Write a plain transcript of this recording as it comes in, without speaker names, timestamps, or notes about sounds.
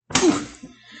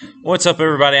What's up,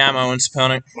 everybody? I'm Owen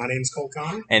Spelnick, My name's Cole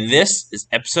Con. and this is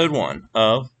episode 1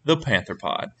 of the Panther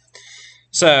Pod.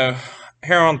 So,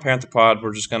 here on the Panther Pod,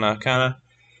 we're just going to kind of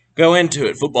go into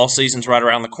it. Football season's right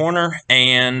around the corner,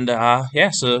 and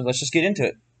so let's just get into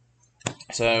it.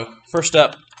 So, first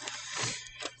up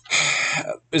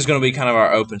is going to be kind of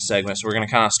our open segment. So, we're going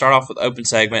to kind of start off with the open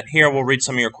segment. Here, we'll read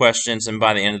some of your questions, and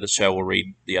by the end of the show, we'll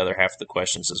read the other half of the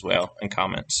questions as well and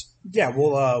comments. Yeah,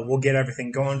 we'll get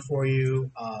everything going for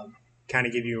you. Kind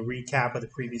of give you a recap of the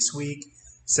previous week.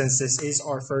 Since this is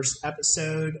our first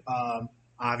episode,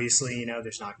 obviously,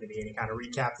 there's not going to be any kind of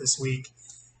recap this week.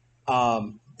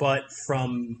 But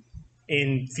from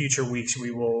in future weeks,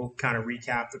 we will kind of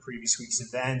recap the previous week's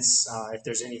events. If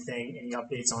there's any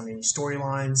updates on any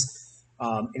storylines,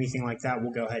 anything like that,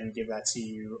 we'll go ahead and give that to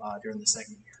you during the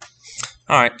segment here.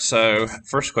 All right, so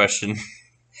first question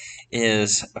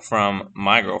is from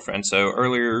my girlfriend. So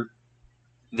earlier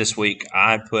this week,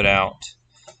 I put out,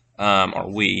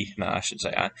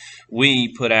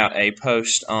 we put out a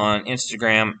post on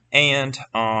Instagram and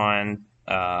on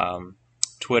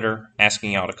Twitter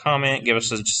asking y'all to comment, give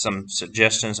us some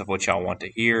suggestions of what y'all want to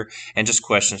hear, and just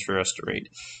questions for us to read.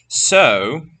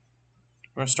 So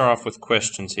we're going to start off with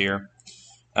questions here.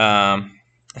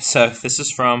 So this is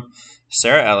from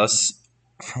Sarah Ellis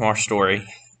from our story.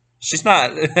 She's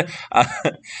not.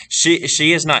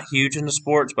 She is not huge into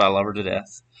sports, but I love her to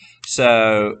death.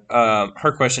 So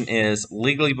her question is: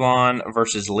 Legally Blonde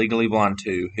versus Legally Blonde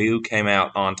 2. Who came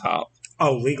out on top?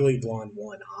 Oh, Legally Blonde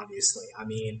 1, obviously. I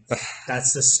mean,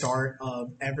 that's the start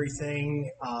of everything.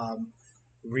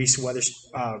 Reese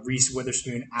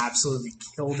Witherspoon absolutely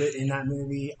killed it in that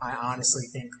movie. I honestly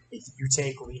think if you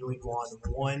take Legally Blonde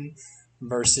 1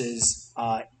 versus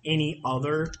any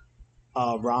other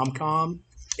rom-com,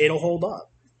 it'll hold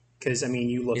up. Because, I mean,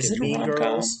 you look at Mean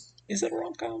Girls. Is it a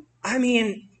rom-com? I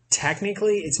mean,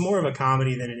 technically, it's more of a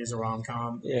comedy than it is a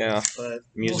rom-com. Yeah. But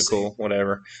musical,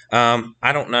 whatever.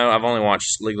 I don't know. I've only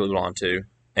watched Legally Blonde 2.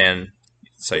 And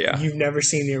so, yeah. You've never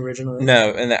seen the original?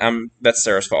 No, and that's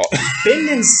Sarah's fault. Bend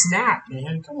and snap,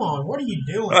 man. Come on. What are you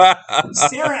doing?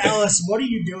 Sarah Ellis, what are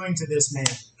you doing to this man?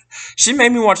 She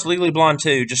made me watch Legally Blonde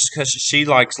 2 just because she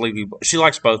likes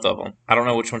both of them. I don't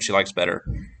know which one she likes better.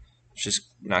 She's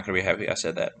not going to be happy I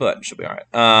said that, but she'll be all right.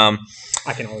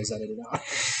 I can always edit it out.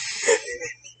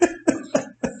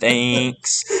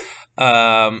 Thanks.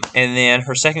 And then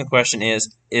her second question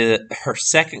is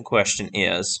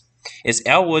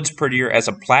Elle Woods prettier as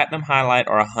a platinum highlight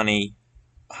or a honey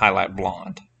highlight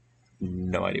blonde?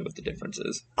 No idea what the difference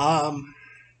is.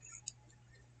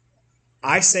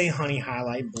 I say honey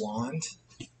highlight blonde,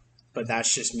 but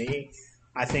that's just me.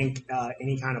 I think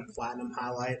any kind of platinum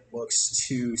highlight looks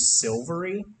too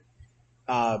silvery.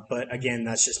 But again,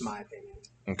 that's just my opinion.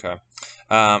 Okay.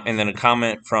 And then a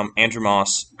comment from Andrew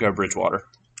Moss, go Bridgewater.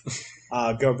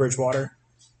 Go Bridgewater.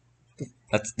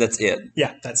 That's it.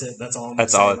 Yeah, that's it. That's all I'm going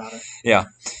to say about it. Yeah.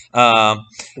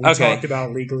 We talked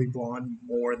about Legally Blonde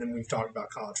more than we've talked about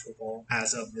college football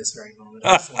as of this very moment.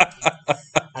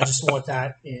 I just want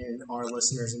that in our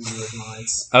listeners' and viewers'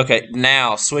 minds. Okay,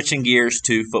 now switching gears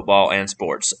to football and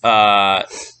sports.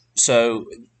 So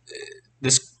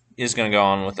this is going to go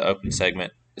on with the open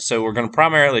segment. So we're going to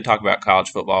primarily talk about college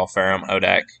football, Ferrum,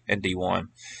 ODAC, and D1.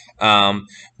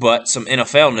 But some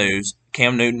NFL news.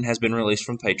 Cam Newton has been released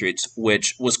from Patriots,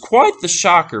 which was quite the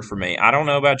shocker for me. I don't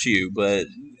know about you, but...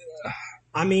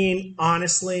 I mean,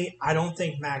 honestly, I don't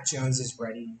think Mac Jones is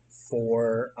ready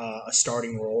for a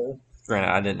starting role. Granted,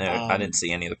 I didn't know. I didn't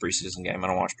see any of the preseason game. I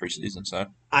don't watch preseason, so...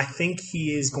 I think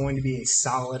he is going to be a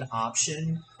solid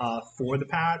option for the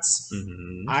Pats.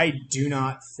 Mm-hmm. I do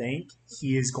not think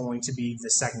he is going to be the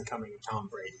second coming of Tom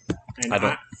Brady.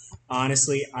 And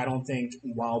honestly, I don't think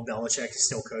while Belichick is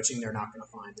still coaching, they're not going to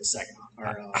find a second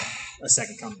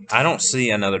coming. I don't see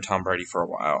another Tom Brady for a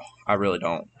while. I really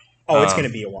don't. Oh, it's going to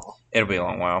be a while. It'll be a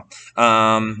long while.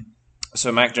 So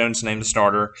Mac Jones named the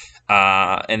starter,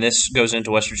 and this goes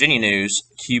into West Virginia news.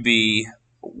 QB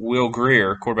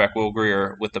quarterback Will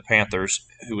Greer with the Panthers,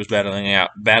 who was battling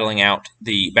out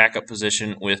the backup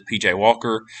position with P.J.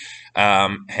 Walker,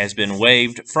 has been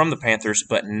waived from the Panthers,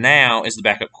 but now is the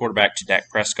backup quarterback to Dak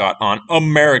Prescott on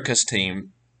America's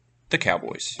team, the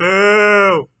Cowboys.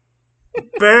 Boo!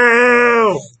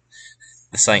 Boo!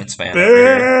 The Saints fan.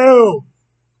 Boo!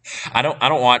 I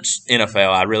don't watch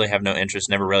NFL. I really have no interest.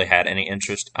 Never really had any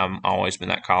interest. I've always been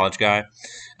that college guy.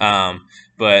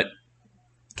 But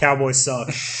Cowboys suck.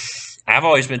 I've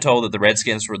always been told that the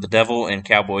Redskins were the devil and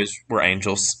Cowboys were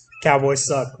angels. Cowboys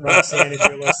suck. Roxanne, if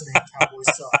you're listening, Cowboys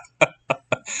suck.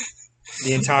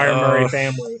 The entire Murray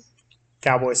family.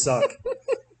 Cowboys suck.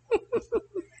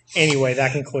 Anyway,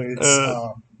 that concludes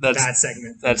that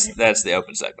segment. That's the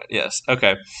open segment. Yes.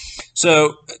 Okay.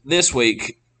 So this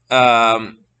week,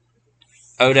 ODAC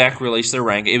released their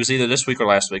rank. It was either this week or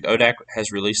last week. ODAC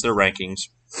has released their rankings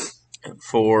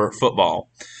for football,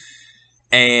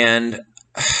 and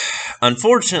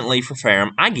unfortunately for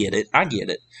Ferrum, I get it.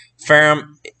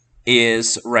 Ferrum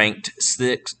is ranked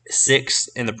sixth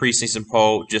in the preseason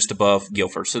poll, just above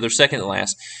Guilford, so they're second to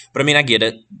last. But I mean, I get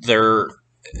it.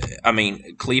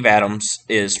 Cleve Adams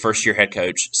is first-year head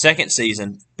coach, second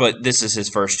season, but this is his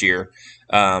first year.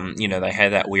 They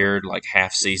had that weird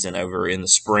half season over in the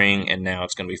spring, and now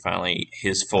it's going to be finally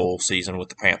his full season with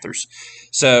the Panthers.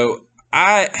 So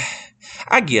I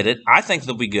get it. I think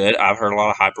they'll be good. I've heard a lot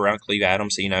of hype around Cleve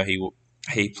Adams.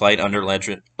 He played under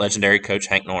legendary coach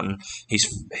Hank Norton. He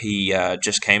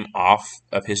just came off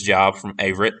of his job from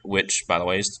Averett, which, by the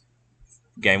way, is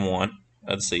game 1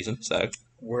 of the season. So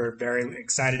we're very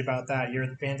excited about that here at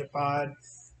the Panther Pod.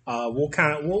 We'll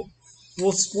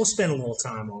spend a little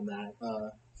time on that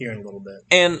here in a little bit.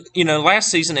 And last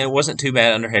season it wasn't too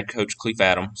bad under head coach Cleve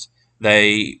Adams.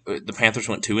 The Panthers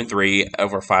went 2-3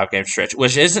 over a 5-game stretch,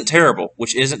 which isn't terrible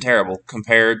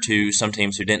compared to some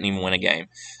teams who didn't even win a game.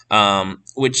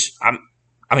 Which I'm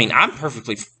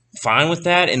perfectly fine with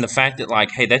that. In the fact that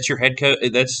hey, that's your head coach.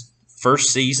 That's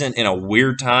first season in a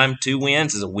weird time. 2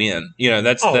 wins is a win.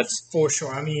 That's for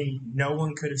sure. I mean, no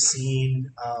one could have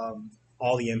seen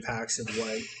all the impacts of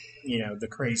what the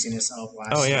craziness of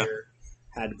last year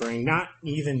had to bring. Not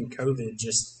even COVID,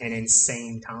 just an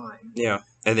insane time. Yeah.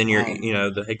 And then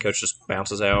the head coach just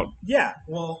bounces out. Yeah,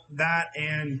 well, that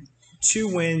and 2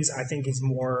 wins, I think, is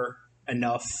more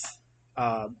enough.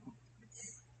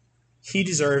 He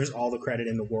deserves all the credit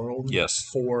in the world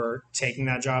for taking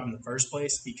that job in the first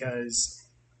place because,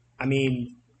 I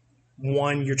mean,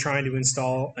 1, you're trying to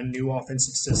install a new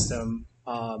offensive system.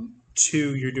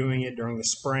 2, you're doing it during the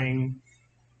spring.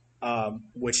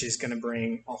 Which is going to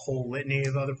bring a whole litany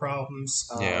of other problems.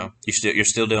 You're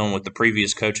still dealing with the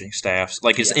previous coaching staffs.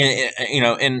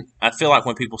 And I feel like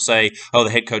when people say, "Oh,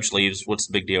 the head coach leaves, what's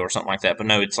the big deal?" or something like that, but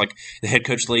no, it's like the head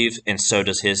coach leaves, and so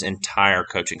does his entire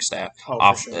coaching staff.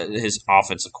 His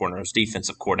offensive coordinators,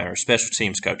 defensive coordinators, special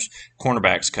teams coach,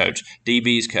 cornerbacks coach,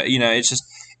 DBs coach. It's just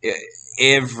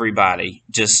everybody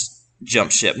just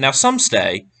jumps ship. Now some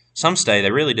stay, they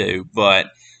really do,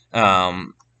 but.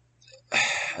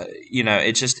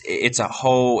 It's a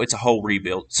whole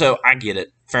rebuild. So I get it.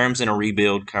 Ferrum's in a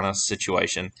rebuild kind of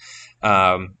situation.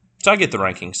 So I get the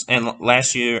rankings. And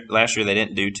last year they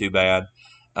didn't do too bad.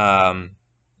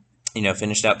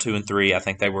 Finished out 2-3. I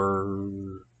think they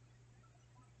were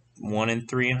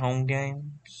 1-3 in home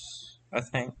games. I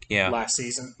think, yeah. Last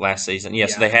season.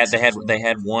 Yes, they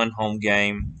had one home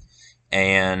game,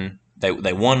 and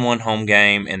They won one home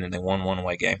game, and then they won one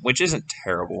away game, which isn't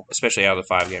terrible, especially out of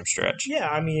the 5-game stretch. Yeah,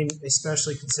 I mean,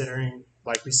 especially considering,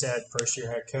 like we said,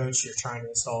 first-year head coach, you're trying to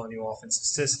install a new offensive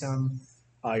system.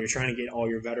 You're trying to get all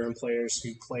your veteran players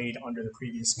who played under the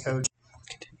previous coach.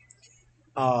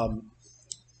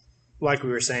 Like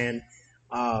we were saying,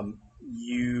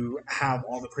 you have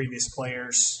all the previous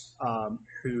players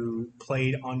who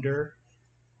played under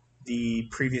the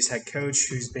previous head coach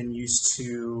who's been used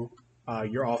to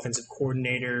your offensive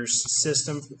coordinator's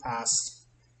system for the past,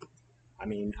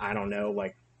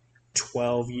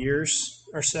 12 years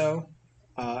or so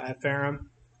at Ferrum.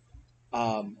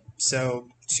 So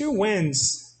 2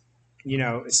 wins,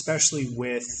 especially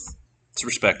with... It's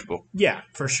respectable. Yeah,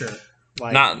 for sure.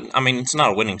 It's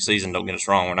not a winning season, don't get us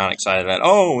wrong. We're not excited that,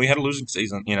 we had a losing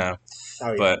season,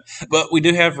 Oh, yeah. But we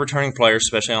do have returning players,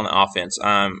 especially on the offense.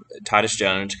 Titus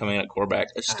Jones coming in at quarterback,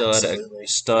 a stud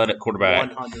at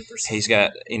quarterback. 100%. He's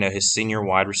got his senior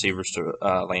wide receivers to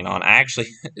lean on. I actually,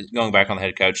 going back on the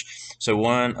head coach, I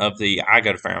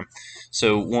go to Ferrum.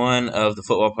 So one of the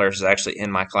football players is actually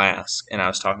in my class, and I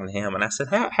was talking to him, and I said,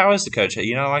 "How is the coach? I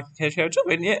like the head coach."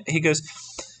 Yeah.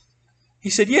 He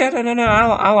said, "Yeah, no,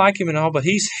 I like him and all, but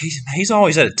he's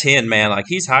always at a 10, man. Like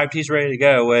he's hyped, he's ready to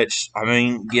go. Which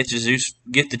get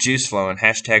the juice flowing.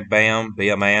 # BAM, be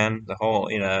a man. The whole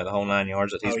 9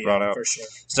 yards that he's brought out. For sure.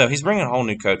 So he's bringing a whole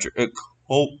new culture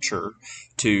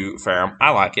to Ferrum. I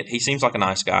like it. He seems like a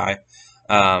nice guy.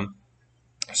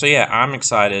 So yeah, I'm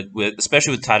excited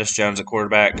especially with Titus Jones at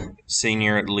quarterback,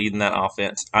 senior leading that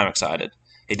offense. I'm excited.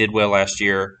 He did well last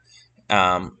year.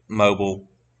 Mobile,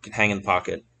 can hang in the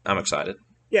pocket. I'm excited.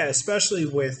 Yeah, especially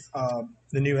with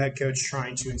the new head coach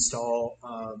trying to install.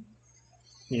 I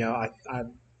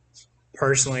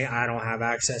personally, I don't have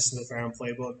access to the Ferrum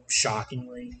playbook,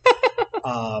 shockingly.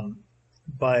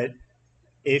 But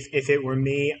if it were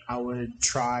me, I would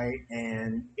try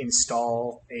and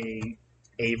install a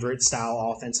Averett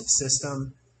style offensive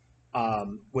system.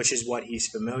 which is what he's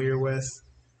familiar with.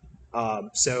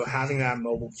 So having that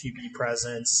mobile QB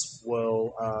presence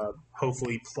will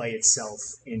hopefully play itself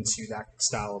into that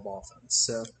style of offense.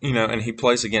 So and he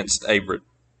plays against Averett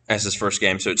as his first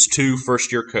game, so it's two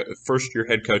first year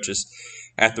head coaches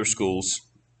at their schools,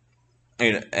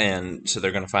 and so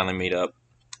they're going to finally meet up,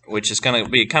 which is going to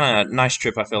be kind of a nice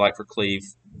trip. I feel like for Cleve.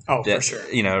 Oh, for sure.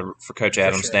 For Coach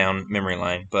Adams down memory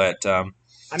lane, but I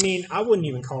mean, I wouldn't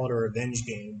even call it a revenge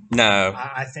game. No,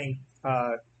 I think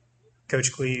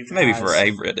Coach Cleve maybe for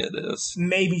Averett it is.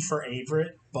 Maybe for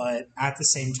Averett, but at the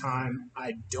same time,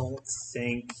 I don't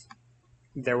think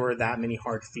there were that many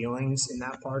hard feelings in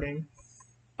that parting.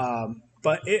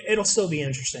 But it'll still be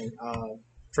interesting,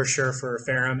 for sure, for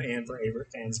Ferrum and for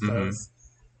Averett fans both,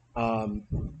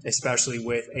 especially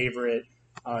with Averett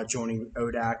joining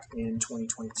ODAC in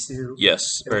 2022.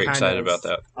 Yes, very excited about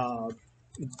that.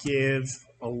 Give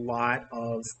a lot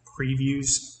of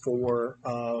previews for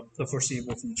the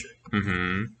foreseeable future.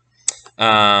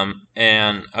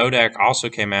 And ODAC also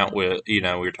came out with, we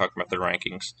were talking about the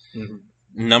rankings.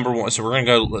 Number one, so we're going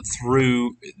to go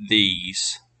through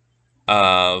these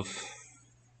of,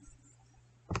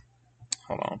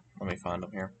 hold on, let me find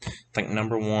them here. I think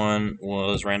number one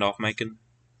was Randolph-Macon.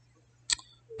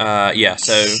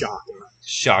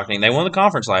 Shocking. They won the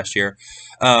conference last year.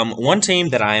 One team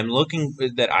that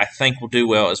that I think will do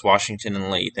well is Washington and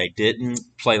Lee. They didn't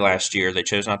play last year. They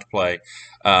chose not to play.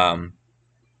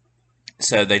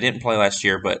 So they didn't play last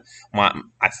year, but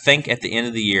I think at the end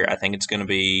of the year, I think it's going to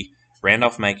be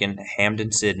Randolph-Macon,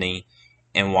 Hampden-Sydney,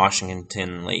 and Washington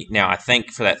and Lee. Now, I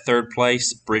think for that third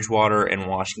place, Bridgewater and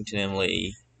Washington and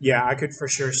Lee. Yeah, I could for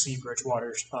sure see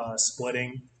Bridgewater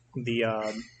splitting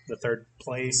the third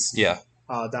place. Yeah.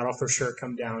 That'll for sure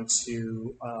come down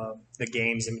to the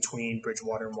games in between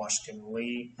Bridgewater and Washington and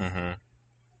Lee.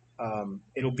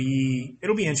 It'll be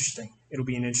interesting. It'll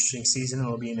be an interesting season.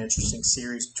 It'll be an interesting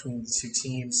series between the two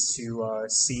teams to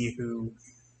see who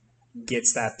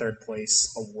gets that third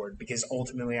place award. Because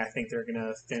ultimately, I think they're going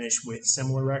to finish with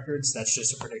similar records. That's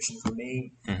just a prediction for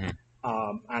me.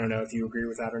 I don't know if you agree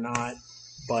with that or not,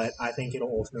 but I think it'll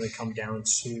ultimately come down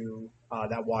to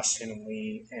that Washington and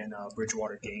Lee and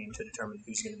Bridgewater game to determine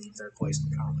who's going to be third place in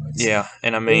the conference. Yeah,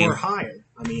 and or higher.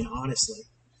 I mean, honestly,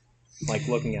 like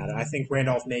looking at it, I think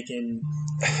Randolph-Macon.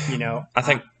 I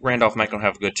think Randolph-Macon will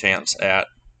have a good chance at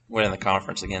winning the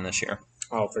conference again this year.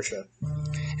 Oh, for sure.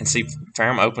 And see,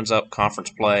 Ferrum opens up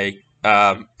conference play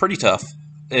pretty tough.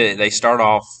 They start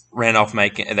off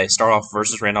Randolph-Macon. They start off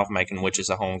versus Randolph-Macon, which is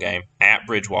a home game at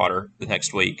Bridgewater the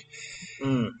next week,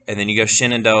 and then you go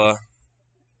Shenandoah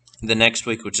the next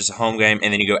week, which is a home game,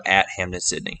 and then you go at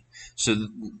Hampden-Sydney. So,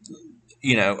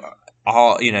 you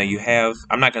have.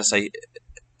 I'm not going to say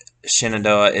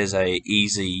Shenandoah is a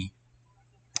easy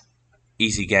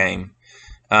game,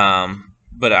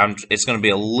 but it's going to be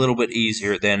a little bit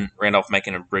easier than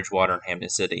Randolph-Macon and Bridgewater and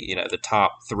Hampden-Sydney. The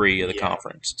top three of the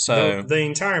conference. So the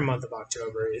entire month of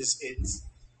October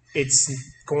it's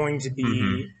going to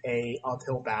be a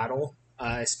uphill battle,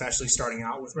 especially starting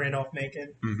out with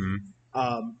Randolph-Macon.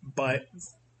 But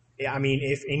I mean,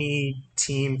 if any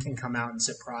team can come out and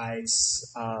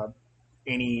surprise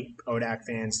any ODAC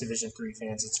fans, Division III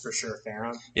fans, it's for sure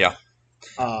Ferrum. Yeah.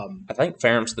 I think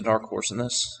Ferrum's the dark horse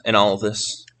in all of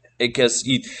this. Because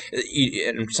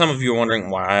and some of you are wondering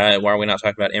why are we not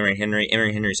talking about Emory Henry?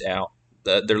 Emory Henry's out.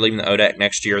 They're leaving the ODAC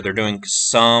next year. They're doing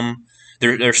some.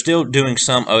 They're still doing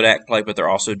some ODAC play, but they're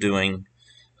also doing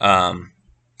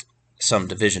some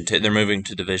Division II. They're moving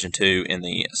to Division II in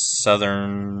the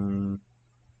Southern.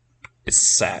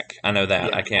 It's SAC. I know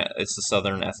that. Yeah. I can't. It's the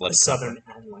Southern Athletic. Southern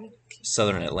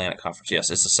Atlantic Conference.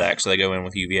 Yes, it's the SAC. So they go in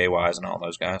with UVA-wise and all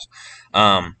those guys.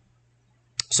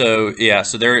 So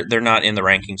they're not in the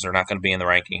rankings. They're not going to be in the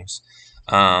rankings.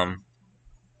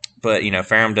 But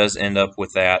Ferrum does end up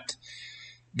with that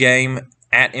game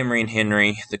at Emory and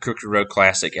Henry, the Crooked Road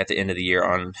Classic at the end of the year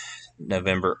on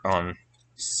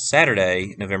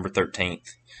Saturday, November 13th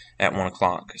at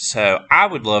 1:00. So I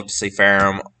would love to see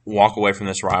Ferrum walk away from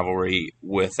this rivalry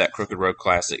with that Crooked Road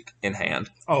Classic in hand.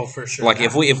 Oh, for sure. Like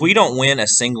if we don't win a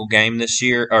single game this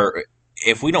year, or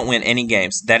if we don't win any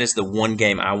games, that is the one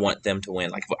game I want them to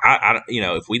win. Like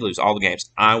if we lose all the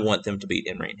games, I want them to beat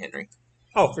Emory and Henry.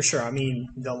 Oh, for sure. I mean,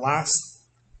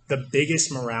 the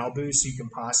biggest morale boost you can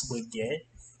possibly get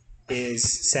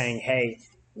is saying, "Hey,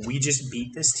 we just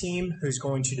beat this team who's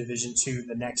going to Division II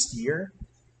the next year,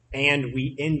 and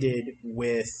we ended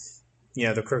with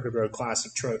the Crooked Road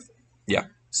Classic trophy." Yeah.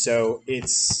 So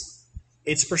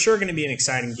it's for sure going to be an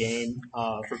exciting game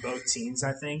for both teams,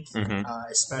 I think,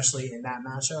 especially in that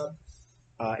matchup.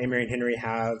 Emory and Henry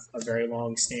have a very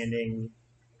long-standing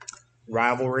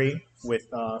rivalry with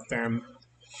Ferrum.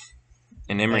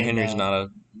 And Emory Henry's not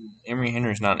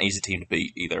an easy team to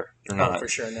beat either. They're not. For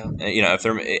sure, no. If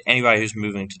they're anybody who's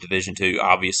moving to Division II,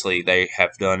 obviously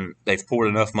they've poured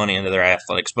enough money into their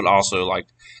athletics, but also like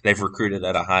they've recruited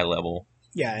at a high level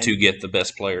to get the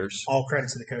best players. All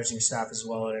credit to the coaching staff as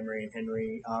well at Emory and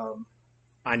Henry.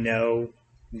 I know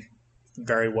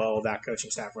very well that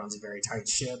coaching staff runs a very tight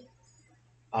ship.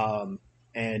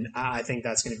 And I think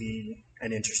that's going to be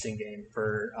an interesting game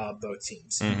for both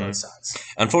teams, both sides.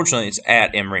 Unfortunately, it's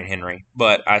at Emory and Henry,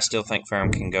 but I still think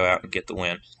Ferrum can go out and get the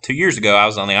win. 2 years ago, I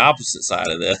was on the opposite side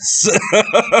of this.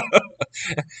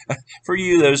 For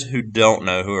you, those who don't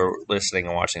know, who are listening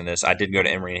and watching this, I did go to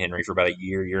Emory and Henry for about a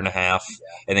year and a half,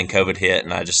 and then COVID hit,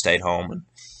 and I just stayed home and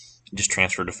just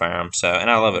transferred to Ferrum. And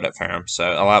I love it at Ferrum,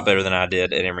 so a lot better than I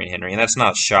did at Emory and Henry. And that's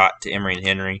not a shot to Emory and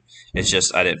Henry. It's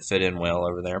just I didn't fit in well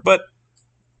over there, but.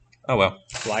 Oh, well.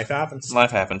 Life happens.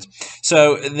 Life happens.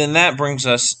 So then that brings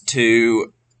us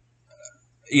to,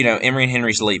 Emory and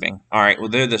Henry's leaving. All right, well,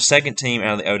 they're the second team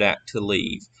out of the ODAC to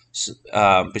leave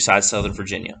besides Southern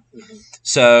Virginia. Mm-hmm.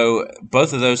 So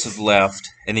both of those have left,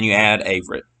 and then you add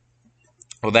Averett.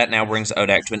 Well, that now brings the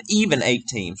ODAC to an even 8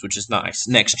 teams, which is nice.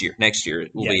 Next year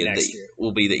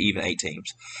will be the even 8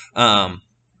 teams,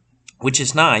 which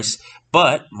is nice.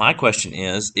 But my question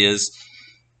is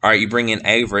all right, you bring in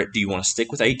Averett. Do you want to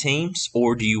stick with 8 teams,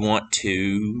 or do you want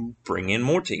to bring in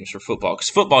more teams for football? Because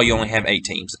football, you only have 8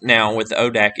 teams. Now, with the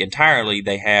ODAC entirely,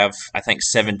 they have, I think,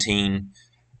 17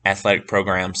 athletic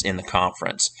programs in the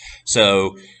conference.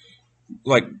 So,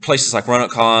 like places like Roanoke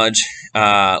College,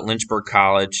 Lynchburg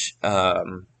College,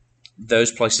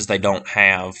 those places, they don't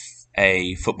have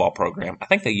a football program. I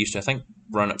think they used to. I think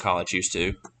Roanoke College used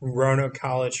to. Roanoke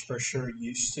College for sure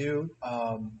used to.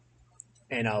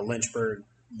 And Lynchburg.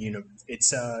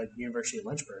 It's University of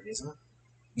Lynchburg, isn't it?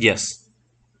 Yes.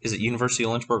 Is it University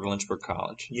of Lynchburg or Lynchburg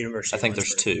College? University. I think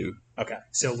there's 2. Okay,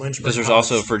 so Lynchburg. Because there's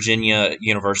also Virginia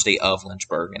University of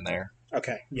Lynchburg in there.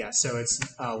 Okay, yeah. So it's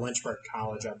Lynchburg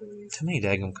College, I believe. Too many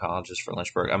daggum colleges for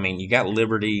Lynchburg. I mean, you got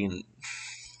Liberty and.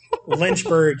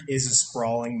 Lynchburg is a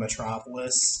sprawling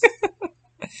metropolis.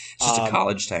 It's just a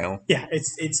college town. Yeah,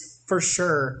 it's for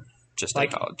sure. Just a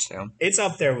college town. It's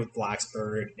up there with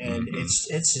Blacksburg, and it's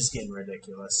just getting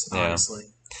ridiculous, honestly.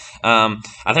 I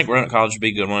think Roanoke College would be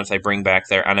a good one if they bring back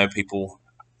there. I know people,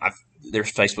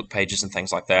 there's Facebook pages and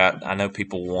things like that. I know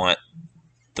people want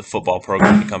the football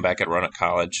program to come back at Roanoke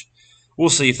College. We'll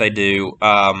see if they do.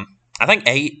 I think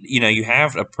 8, you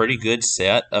have a pretty good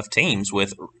set of teams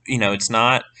with, it's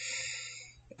not.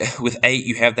 With 8,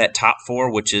 you have that top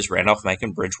 4, which is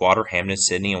Randolph-Macon, Bridgewater, Hamden,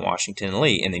 Sidney, and Washington and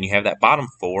Lee. And then you have that bottom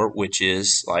 4, which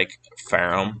is like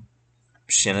Ferrum,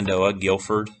 Shenandoah,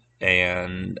 Guilford,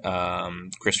 and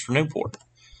Christopher Newport.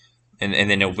 And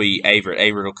then it'll be Averett.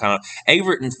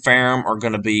 Averett and Ferrum are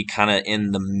going to be kind of in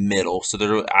the middle.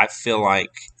 So I feel like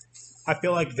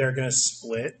they're going to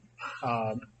split,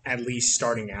 at least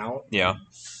starting out. Yeah.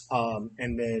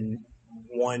 And then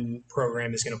one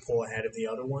program is going to pull ahead of the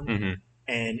other one. Mm-hmm.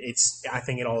 And I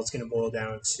think it all is going to boil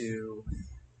down to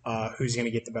who's going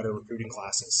to get the better recruiting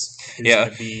classes.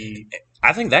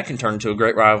 I think that can turn into a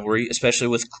great rivalry, especially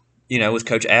with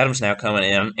Coach Adams now coming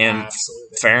in, and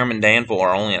Absolutely. Ferrum and Danville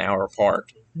are only an hour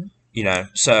apart.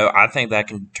 Mm-hmm. So I think that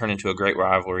can turn into a great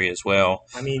rivalry as well.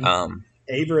 I mean,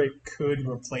 Averett could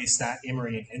replace that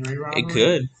Emory and Henry rivalry.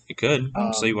 It could.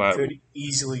 See why. It could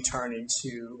easily turn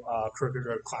into a Crooked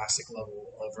Road Classic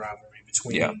level of rivalry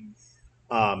between.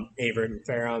 Averett and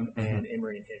Ferrum and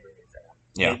Emory and Henry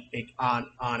and Ferrum.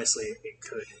 Honestly, it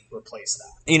could replace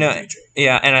that.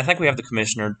 And I think we have the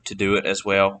commissioner to do it as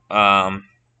well.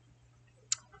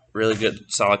 Really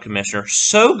good, solid commissioner.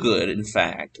 So good, in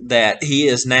fact, that he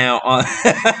is now on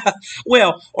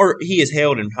or he is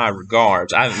held in high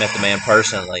regards. I haven't met the man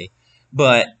personally,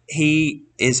 but he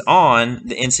is on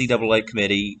the NCAA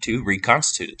committee to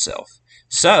reconstitute itself.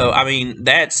 So, I mean,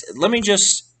 let me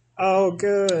just... Oh,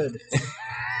 good.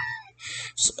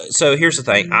 So here's the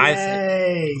thing.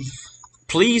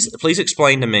 Please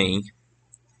explain to me.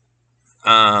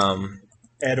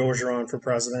 Ed Orgeron for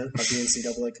president of the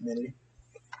NCAA committee.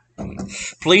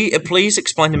 Please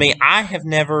explain to me. I have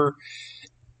never.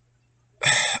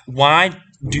 Why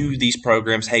do these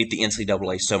programs hate the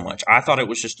NCAA so much? I thought it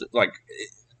was just like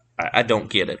I don't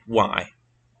get it. Why?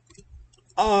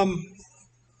 Oh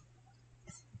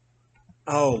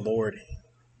Lord.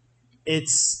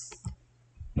 It's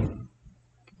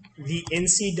the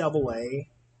NCAA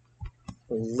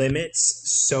limits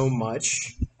so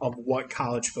much of what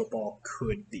college football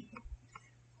could be.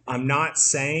 I'm not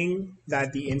saying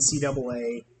that the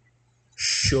NCAA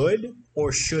should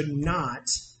or should not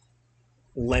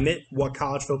limit what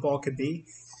college football could be.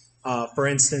 For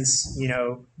instance,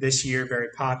 this year very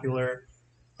popular.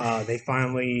 They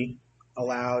finally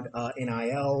allowed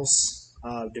NILs,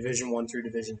 Division 1 through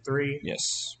Division 3.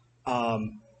 Yes.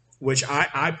 Which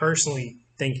I personally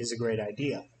think is a great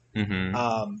idea.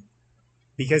 Mm-hmm.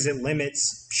 Because it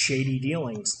limits shady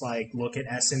dealings. Like, look at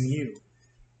SMU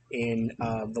in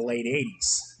the late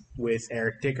 80s with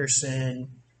Eric Dickerson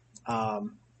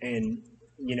and,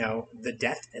 the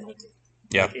death penalty.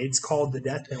 Yeah. Like, it's called the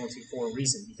death penalty for a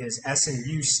reason because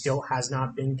SMU still has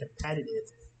not been competitive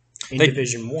in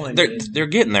Division 1. They're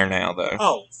getting there now, though.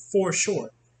 Oh, for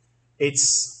sure.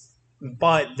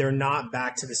 But they're not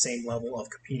back to the same level of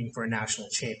competing for a national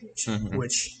championship,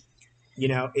 which,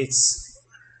 it's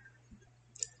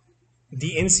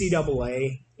the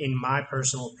NCAA, in my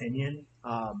personal opinion,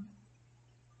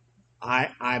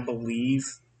 I believe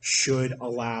should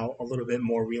allow a little bit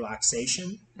more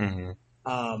relaxation.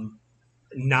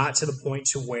 Not to the point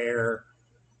to where,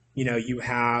 you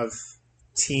have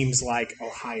teams like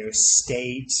Ohio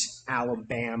State,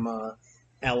 Alabama,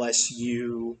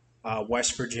 LSU,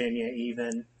 West Virginia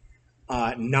even,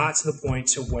 not to the point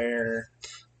to where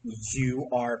you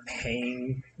are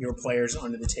paying your players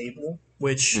under the table,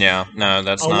 which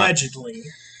that's allegedly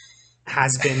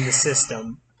has been the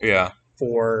system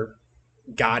for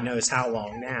God knows how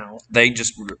long now. They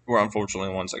just were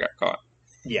unfortunately the ones that got caught.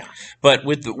 Yeah. But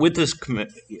with this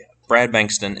Brad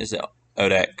Bankston is the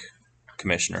ODAC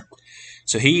commissioner.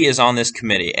 So he is on this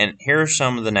committee, and here are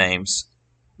some of the names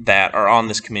that are on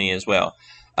this committee as well.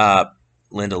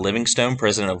 Linda Livingstone,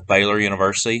 president of Baylor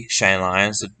University. Shane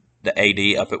Lyons, the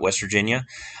AD up at West Virginia.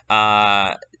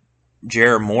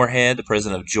 Jared Moorhead, the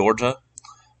president of Georgia.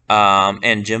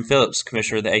 And Jim Phillips,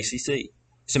 commissioner of the ACC.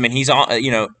 So, I mean, he's on,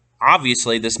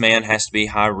 obviously this man has to be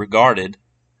high regarded,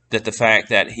 that the fact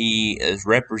that he is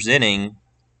representing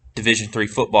Division III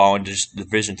football and just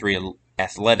Division III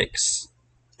athletics,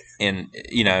 and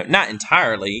not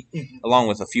entirely, along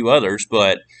with a few others,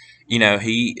 but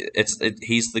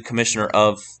he's the commissioner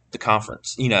of the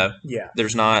conference.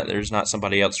 There's not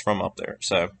somebody else from up there.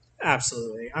 So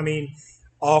absolutely, I mean,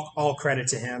 all credit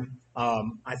to him.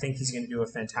 I think he's going to do a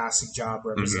fantastic job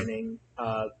representing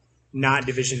not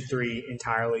Division III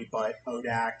entirely, but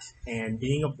ODAC, and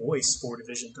being a voice for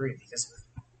Division III, because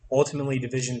ultimately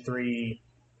Division III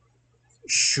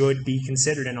should be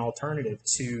considered an alternative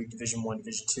to Division I,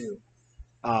 Division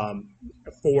II,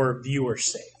 for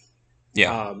viewers' sake.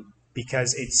 Yeah.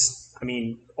 Because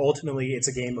ultimately it's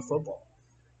a game of football.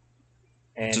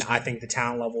 And I think the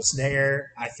talent level's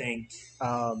there. I think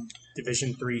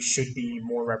Division III should be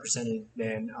more represented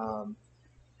than,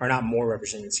 or not more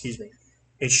represented, excuse me.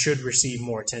 It should receive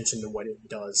more attention than what it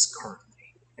does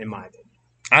currently, in my opinion.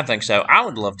 I think so. I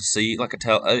would love to see, of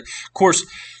course,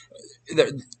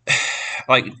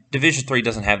 like Division III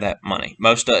doesn't have that money.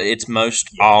 Most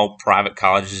all private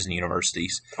colleges and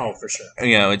universities. Oh, for sure.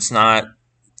 It's not.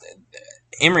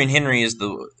 Emory and Henry is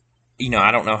the.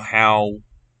 I don't know how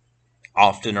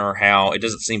often or how it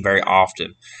doesn't seem very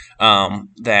often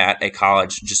that a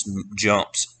college just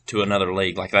jumps to another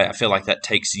league like that. I feel like that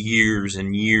takes years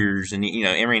and years, and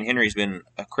Emory and Henry's been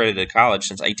accredited college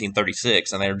since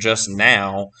 1836, and they're just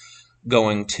now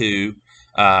going to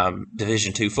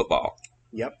Division II football.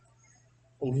 Yep.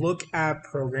 Look at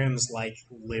programs like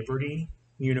Liberty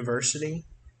University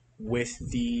with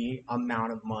the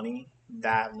amount of money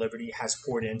that Liberty has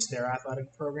poured into their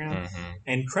athletic program.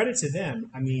 And credit to them.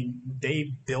 I mean,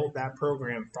 they built that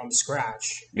program from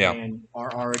scratch and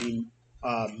are already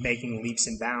making leaps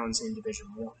and bounds in Division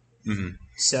I.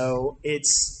 So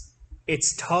it's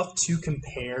tough to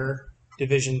compare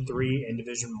Division III and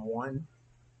Division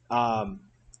I.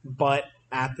 But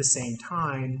at the same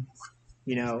time,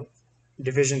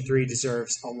 Division III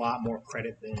deserves a lot more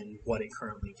credit than what it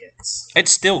currently gets. It's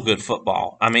still good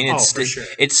football. I mean, for sure.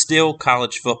 It's still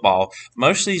college football.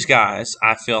 Most of these guys,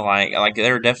 I feel like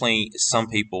there are definitely some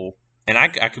people, and I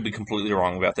could be completely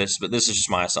wrong about this, but this is just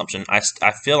my assumption. I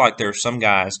feel like there are some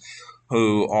guys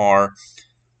who are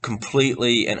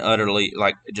completely and utterly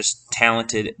just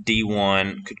talented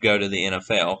D1, could go to the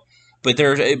NFL, but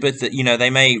they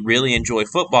may really enjoy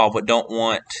football, but don't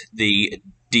want the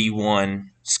D1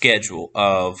 schedule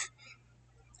of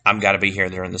I've got to be here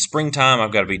during the springtime.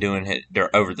 I've got to be doing it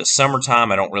over the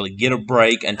summertime. I don't really get a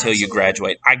break until you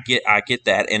graduate. I get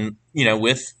that, and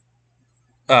with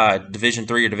Division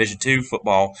III or Division II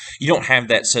football, you don't have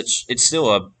that such. It's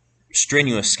still a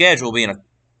strenuous schedule being a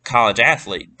college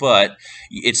athlete, but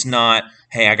it's not.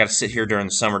 Hey, I got to sit here during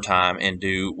the summertime and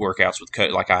do workouts with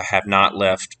coach. Like I have not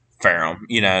left Ferrum,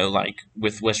 like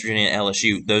with West Virginia and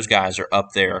LSU, those guys are up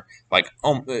there like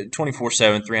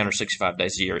 24/7, 365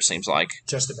 days a year, it seems like.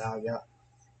 Just about,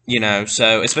 yeah.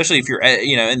 So especially if you're,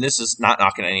 and this is not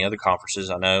knocking any other conferences.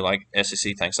 I know, like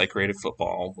SEC thinks they created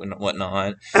football and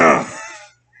whatnot.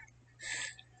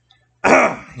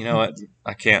 You know what?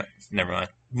 I can't. Never mind.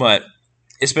 But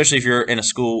especially if you're in a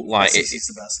school like SEC's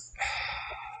the best.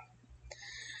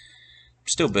 I'm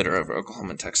still bitter over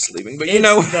Oklahoma and Texas leaving, but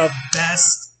It's the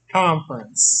best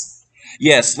conference.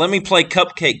 Yes, let me play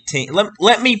Cupcake Team.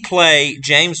 Let me play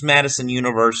James Madison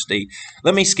University.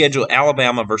 Let me schedule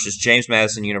Alabama versus James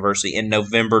Madison University in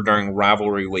November during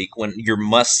rivalry week when your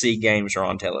must-see games are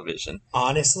on television.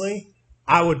 Honestly,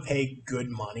 I would pay good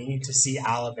money to see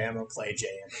Alabama play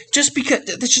JMU. Just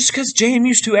because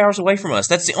JMU's 2 hours away from us.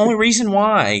 That's the only reason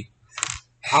why.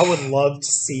 I would love to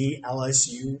see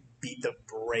LSU beat the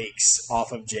brakes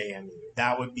off of JMU.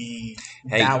 That would be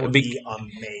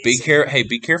amazing.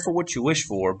 Be careful what you wish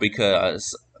for,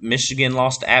 because Michigan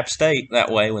lost to App State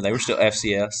that way when they were still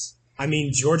FCS. I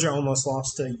mean, Georgia almost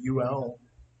lost to UL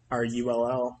or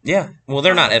ULL. Yeah, well,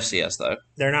 they're not FCS though.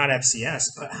 They're not FCS,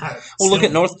 but look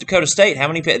at North Dakota State. How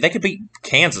many they could beat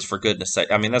Kansas, for goodness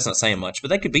sake? I mean, that's not saying much, but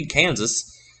they could beat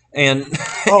Kansas. And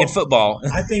in football,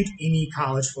 I think any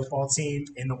college football team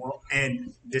in the world.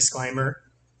 And disclaimer,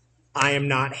 I am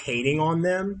not hating on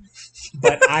them,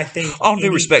 but I think all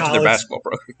due respect to their basketball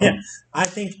program. Yeah, I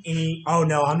think any. Oh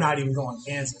no, I'm not even going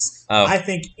Kansas. Oh. I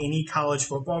think any college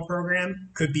football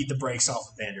program could beat the brakes off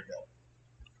of Vanderbilt.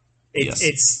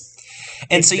 It's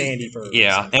Vandy for a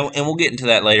reason. And we'll get into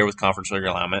that later with conference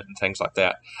realignment and things like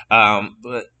that.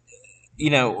 But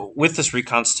with this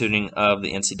reconstituting of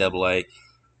the NCAA.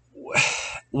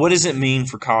 What does it mean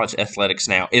for college athletics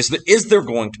now? Is there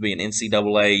going to be an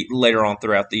NCAA later on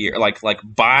throughout the year? Like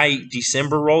by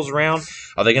December rolls around,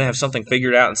 are they going to have something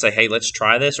figured out and say, hey, let's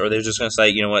try this? Or are they just going to say,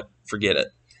 you know what, forget it?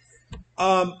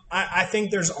 I think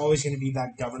there's always going to be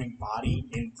that governing body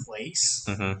in place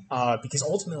because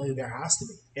ultimately there has to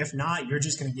be. If not, you're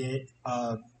just going to get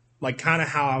like kind of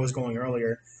how I was going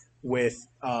earlier with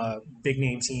big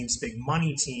name teams, big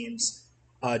money teams,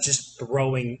 just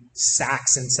throwing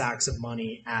sacks and sacks of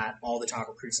money at all the top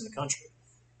recruits in the country.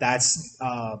 That's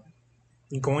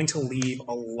going to leave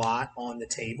a lot on the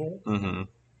table.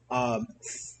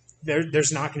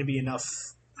 There's not going to be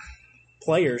enough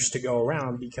players to go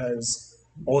around because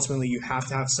ultimately you have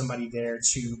to have somebody there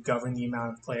to govern the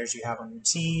amount of players you have on your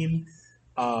team,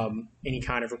 any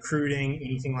kind of recruiting,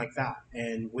 anything like that.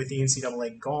 And with the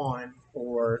NCAA gone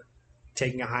or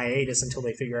taking a hiatus until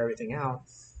they figure everything out,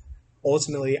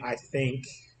 ultimately, I think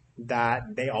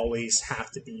that they always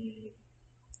have to be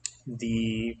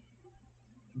the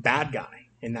bad guy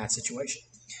in that situation.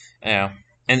 Yeah.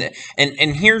 And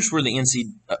here's where the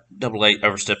NCAA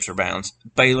oversteps their bounds.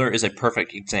 Baylor is a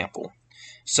perfect example.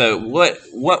 So what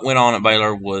went on at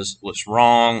Baylor was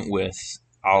wrong with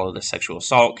all of the sexual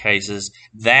assault cases.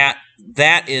 That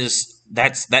needs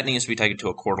to be taken to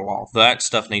a court of law. That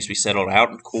stuff needs to be settled out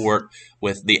in court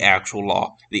with the actual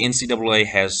law. The NCAA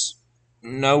has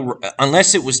no,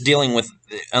 unless it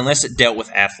dealt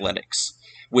with athletics,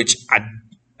 which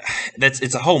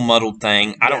it's a whole muddled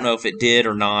thing. I don't know if it did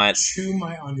or not. To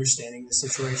my understanding of the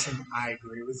situation, I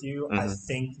agree with you. I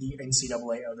think the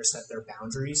NCAA overstepped their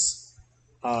boundaries.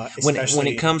 When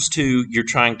it comes to you're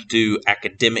trying to do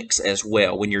academics as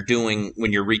well, when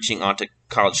you're reaching onto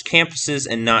college campuses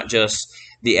and not just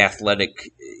the athletic,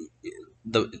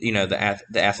 the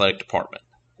athletic department.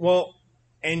 Well.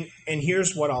 And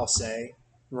here's what I'll say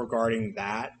regarding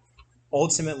that.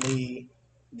 Ultimately,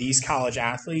 these college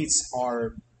athletes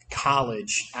are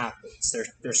college athletes.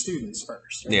 They're students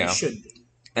first. Or yeah. They should be.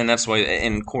 And that's why,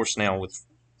 and of course now with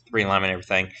realignment and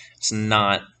everything, it's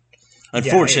not,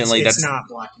 unfortunately, it's not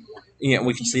black and white. Yeah,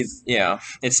 we can see,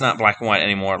 it's not black and white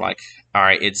anymore. Like, all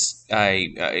right, it's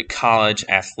a college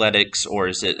athletics, or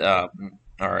is it,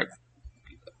 or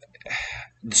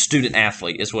the student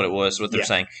athlete is what it was, what they're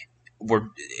saying.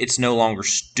 It's no longer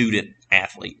student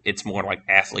athlete. It's more like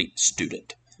athlete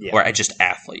student, or just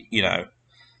athlete.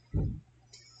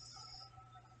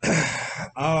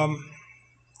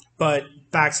 But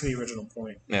back to the original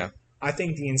point. Yeah, I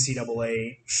think the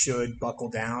NCAA should buckle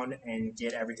down and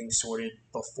get everything sorted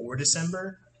before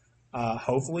December.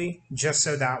 Hopefully, just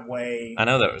so that way. I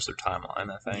know that was their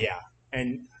timeline. I think. Yeah,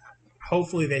 and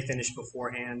hopefully they finish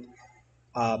beforehand.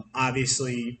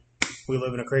 Obviously, we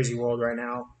live in a crazy world right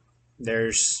now.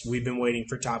 We've been waiting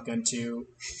for Top Gun 2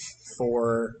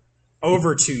 for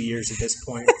over 2 years at this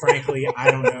point. Frankly,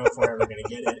 I don't know if we're ever going to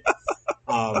get it.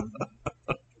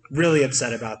 Really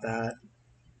upset about that.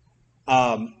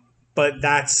 But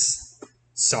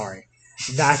sorry.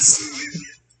 That's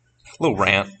Little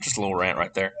rant, just a little rant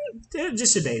right there.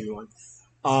 just a baby one.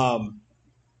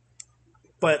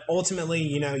 But ultimately,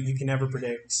 you can never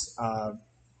predict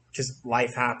because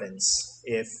life happens.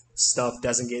 If stuff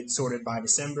doesn't get sorted by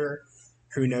December,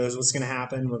 who knows what's going to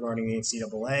happen regarding the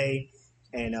NCAA,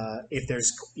 and if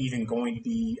there's even going to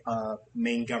be a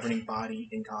main governing body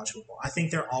in college football. I think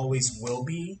there always will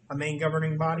be a main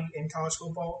governing body in college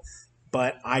football,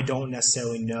 but I don't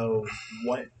necessarily know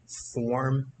what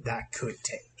form that could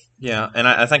take. Yeah, and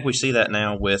I think we see that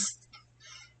now with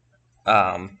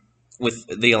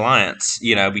the alliance,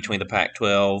 between the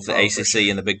Pac-12, the ACC, sure.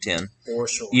 and the Big Ten. For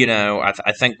sure.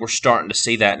 I think we're starting to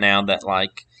see that now that,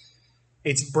 like...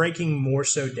 It's breaking more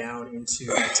so down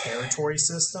into a territory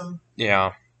system.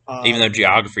 Yeah, even though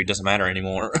geography doesn't matter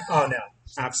anymore. Oh, no.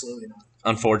 Absolutely not.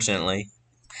 Unfortunately.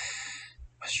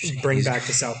 Bring back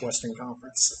the Southwestern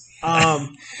Conference.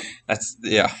 That's...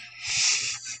 Yeah.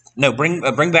 No, bring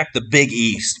back the Big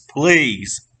East,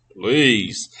 please.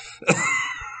 Please.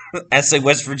 As a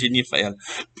West Virginia fan,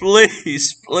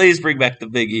 please bring back the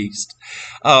Big East.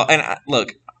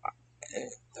 Look,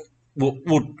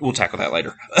 we'll tackle that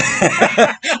later.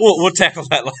 we'll tackle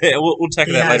that later. We'll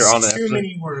tackle that later on. Too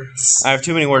many words. I have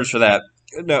too many words for that.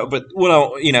 No, but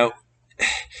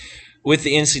with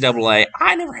the NCAA,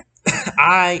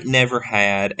 I never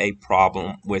had a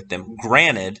problem with them.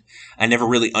 Granted, I never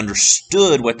really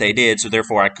understood what they did, so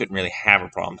therefore I couldn't really have a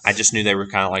problem. I just knew they were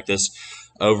kind of like this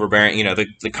overbearing.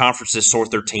 The conferences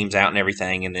sort their teams out and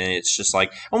everything, and then it's just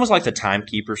like almost like the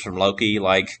timekeepers from Loki.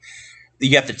 Like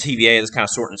you got the TVA that's kind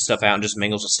of sorting stuff out and just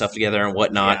mingles the stuff together and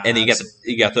whatnot, and then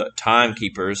you got the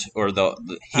timekeepers or the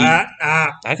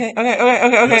Okay. But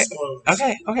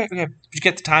you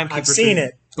get the timekeepers. I've seen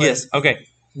it. Yes. Okay.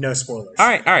 No spoilers. All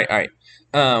right.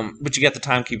 But you got the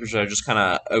timekeepers that are just kind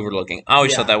of overlooking. I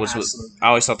always thought that was what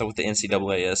the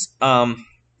NCAA is.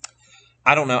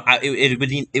 I don't know.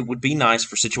 It would be nice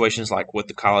for situations like what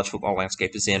the college football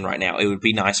landscape is in right now. It would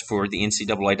be nice for the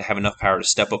NCAA to have enough power to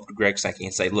step up to Greg Sankey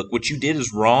and say, "Look, what you did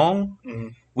is wrong. Mm-hmm.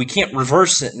 We can't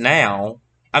reverse it now.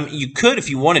 I mean, you could if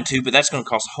you wanted to, but that's going to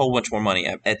cost a whole bunch more money.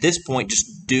 At this point, just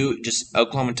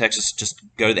Oklahoma and Texas, just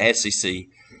go to the SEC,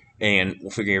 and we'll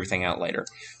figure everything out later."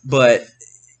 But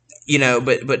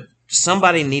but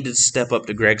somebody needed to step up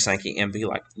to Greg Sankey and be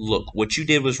like, "Look, what you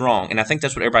did was wrong." And I think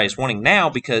that's what everybody's wanting now,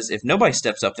 because if nobody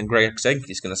steps up, then Greg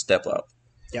Sankey's going to step up.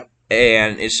 Yep.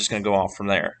 And it's just going to go off from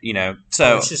there,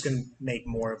 So it's just going to make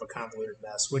more of a convoluted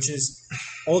mess, which is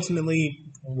ultimately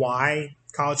why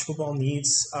college football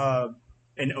needs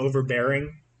an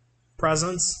overbearing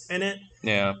presence in it.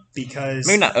 Yeah. Because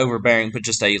maybe not overbearing, but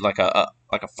just a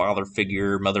father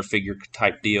figure, mother figure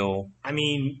type deal. I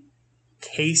mean,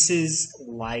 cases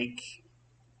like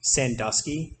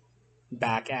Sandusky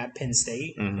back at Penn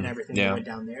State and everything that went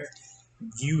down there,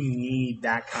 you need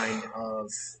that kind of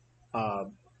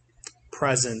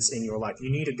presence in your life.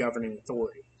 You need a governing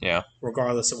authority,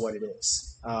 regardless of what it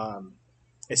is,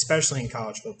 especially in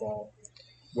college football,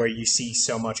 where you see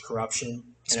so much corruption.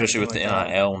 Especially with the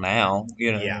NIL now,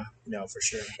 Yeah, no, for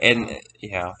sure. And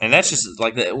that's just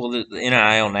like the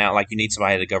NIL now. Like you need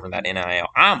somebody to govern that NIL.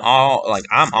 I'm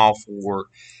all for.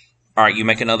 All right, you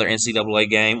make another NCAA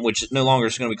game, which no longer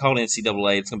is going to be called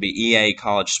NCAA. It's going to be EA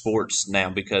College Sports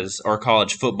now or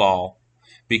college football,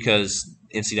 because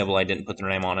NCAA didn't put their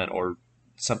name on it or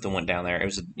something went down there. It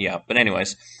was But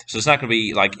anyways, so it's not going to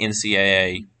be like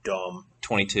NCAA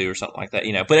 22 or something like that,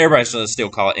 But everybody's going to still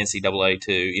call it NCAA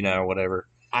 2, or whatever.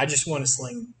 I just want to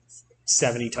sling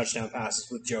 70 touchdown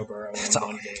passes with Joe Burrow in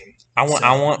one game. I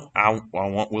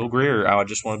want Will Grier. I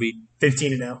just want to be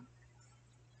 15-0.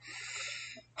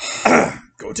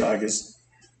 Go Tigers.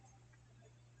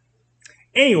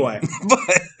 Anyway, but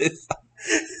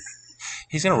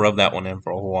he's going to rub that one in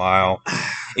for a while,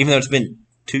 even though it's been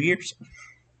 2 years.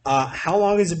 How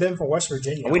long has it been for West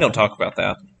Virginia? We don't talk about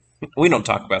that. We don't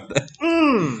talk about that.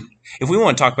 If we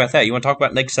want to talk about that, you want to talk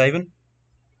about Nick Saban?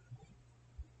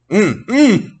 That's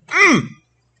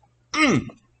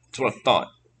what I thought.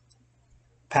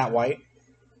 Pat White.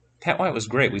 Pat White was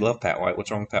great. We love Pat White.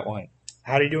 What's wrong with Pat White?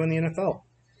 How do you do in the NFL?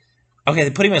 Okay, they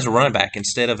put him as a running back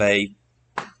instead of a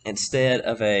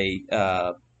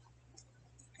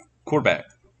quarterback.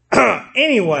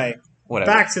 Anyway, whatever.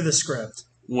 Back to the script.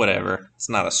 Whatever. It's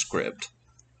not a script.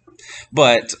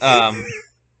 But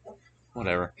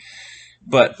whatever.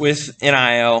 But with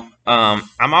NIL,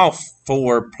 I'm all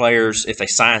for players if they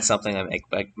sign something and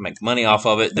make money off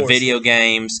of it. The video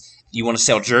games, you want to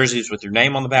sell jerseys with your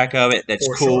name on the back of it. That's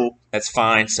cool. Sure. That's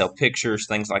fine. Sell pictures,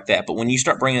 things like that. But when you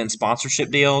start bringing in sponsorship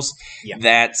deals,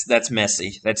 that's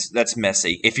messy. That's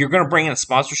messy. If you're going to bring in a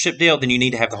sponsorship deal, then you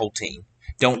need to have the whole team.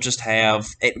 Don't just have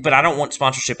 – but I don't want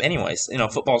sponsorship anyways.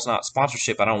 Football's not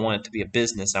sponsorship. I don't want it to be a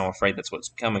business. I'm afraid that's what it's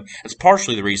becoming. It's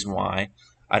partially the reason why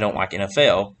I don't like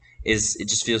NFL is it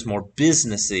just feels more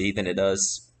businessy than it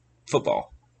does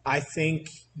football. I think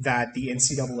that the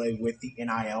NCAA with the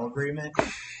NIL agreement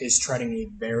is treading a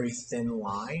very thin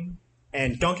line.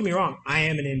 And don't get me wrong, I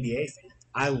am an NBA fan.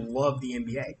 I love the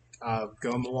NBA.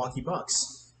 Go Milwaukee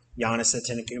Bucks. Giannis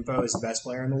Antetokounmpo is the best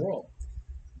player in the world.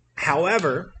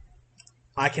 However,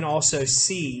 I can also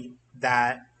see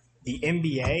that the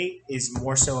NBA is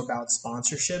more so about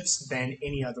sponsorships than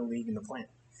any other league in the planet.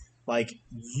 Like,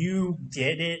 you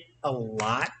get it a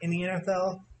lot in the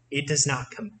NFL. It does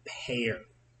not compare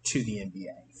to the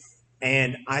NBA.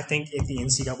 And I think if the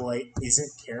NCAA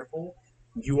isn't careful,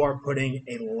 you are putting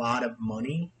a lot of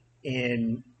money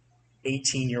in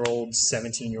 18-year-olds,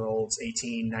 17-year-olds,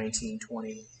 18, 19,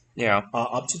 20,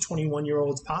 up to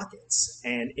 21-year-olds' pockets.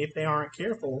 And if they aren't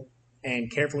careful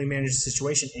and carefully manage the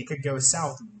situation, it could go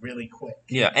south really quick.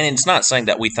 Yeah, and it's not saying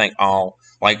that we think all,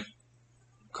 like,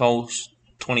 Cole's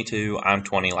 22, I'm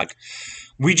 20, like,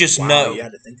 we just know. You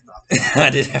had to think about that. I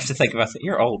did have to think about that.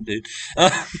 You're old, dude.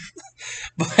 And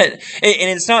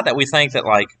it's not that we think that,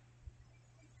 like,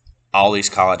 all these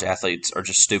college athletes are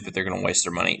just stupid. They're going to waste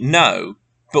their money. No,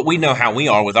 but we know how we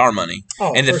are with our money.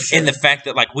 And the fact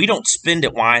that, like, we don't spend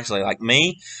it wisely. Like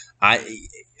me, I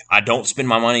don't spend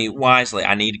my money wisely.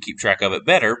 I need to keep track of it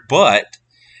better, but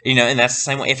and that's the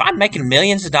same way. If I'm making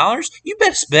millions of dollars, you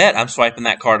best bet I'm swiping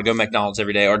that card to go to McDonald's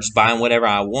every day or just buying whatever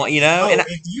I want, And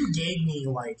if you gave me,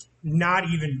 like, not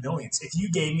even millions, if you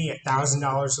gave me $1,000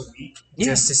 a week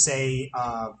just to say,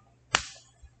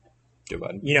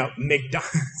 McDonald's,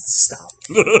 stop.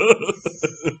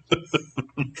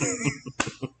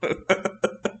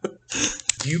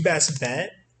 You best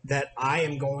bet that I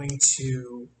am going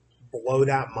to blow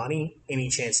that money any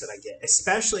chance that I get,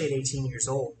 especially at 18 years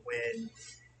old when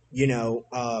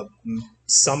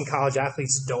some college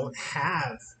athletes don't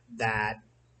have that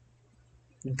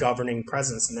governing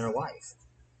presence in their life.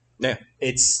 Yeah.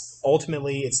 It's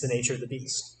the nature of the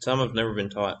beast. Some have never been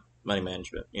taught money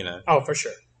management, Oh, for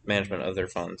sure. Management of their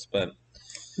funds, but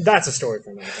that's a story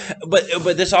for another time.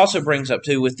 But this also brings up,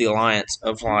 too, with the alliance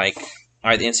of, like,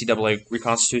 all right, the NCAA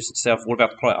reconstitutes itself. What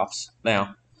about the playoffs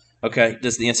now? Okay,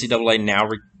 does the NCAA now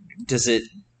does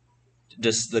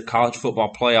the college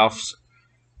football playoffs,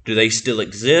 do they still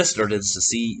exist, or does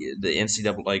the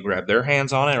NCAA grab their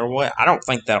hands on it, or what? I don't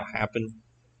think that'll happen.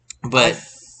 But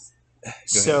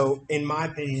so, in my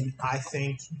opinion, I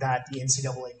think that the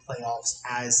NCAA playoffs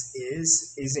as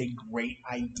is a great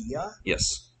idea.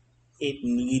 Yes. It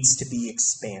needs to be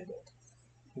expanded.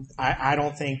 I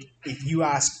don't think, if you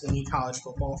ask any college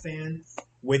football fan,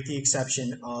 with the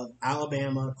exception of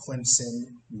Alabama,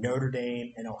 Clemson, Notre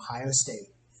Dame, and Ohio State,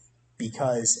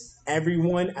 because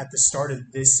everyone at the start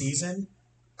of this season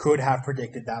could have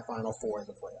predicted that Final Four in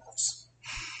the playoffs.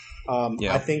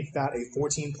 I think that a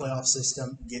 14 playoff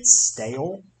system gets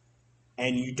stale,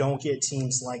 and you don't get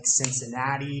teams like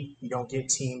Cincinnati. You don't get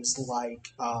teams like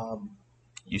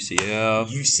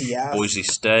UCF, Boise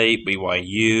State,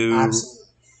 BYU. Absolutely.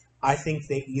 I think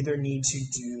they either need to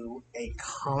do a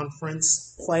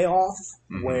conference playoff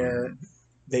where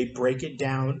they break it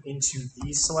down into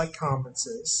these select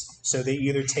conferences. So they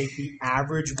either take the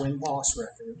average win-loss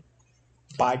record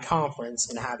by conference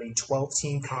and have a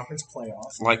 12-team conference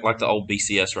playoff, like the old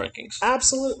BCS rankings.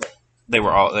 Absolutely. They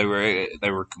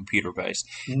were computer based.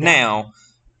 Now,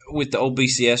 with the old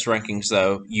BCS rankings,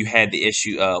 though, you had the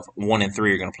issue of 1 and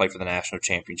 3 are going to play for the national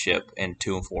championship and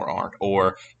 2 and 4 aren't,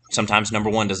 or sometimes number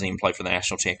 1 doesn't even play for the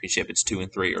national championship. It's 2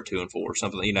 and 3 or 2 and 4 or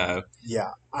something.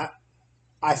 Yeah,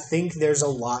 I think there's a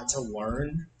lot to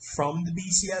learn from the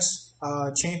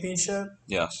BCS championship.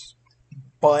 Yes.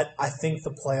 But I think the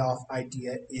playoff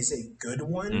idea is a good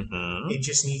one. Mm-hmm. It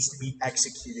just needs to be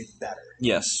executed better.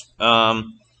 Yes.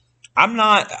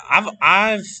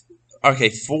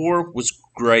 Okay, 4 was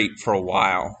great for a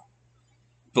while,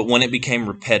 but when it became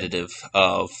repetitive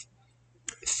of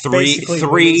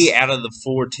three out of the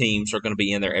 4 teams are going to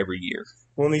be in there every year.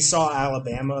 When we saw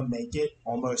Alabama make it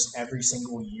almost every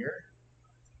single year,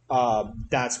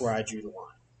 that's where I drew the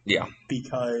line. Yeah.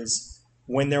 Because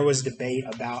when there was debate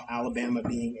about Alabama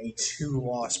being a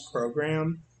 2-loss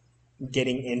program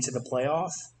getting into the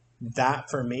playoff, that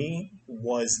for me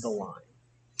was the line.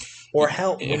 Or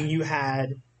hell, when you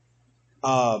had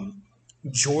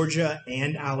Georgia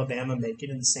and Alabama make it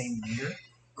in the same year,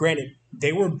 granted,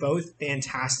 they were both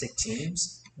fantastic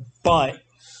teams, but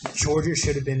Georgia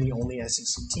should have been the only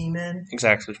SEC team in.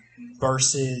 Exactly.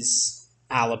 Versus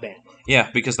Alabama.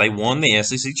 Yeah, because they won the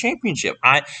SEC championship.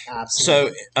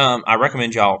 Absolutely. So I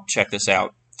recommend y'all check this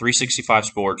out. 365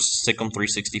 Sports, Sick'em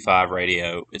 365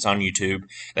 Radio. It's on YouTube.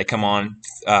 They come on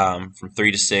from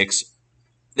 3 to 6.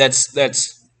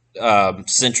 That's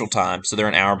Central Time, so they're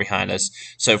an hour behind us.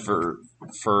 So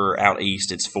for out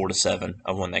east, it's 4 to 7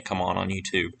 of when they come on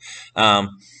YouTube.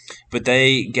 But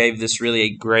they gave this really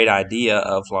great idea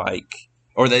of like,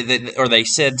 or they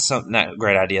said something, not a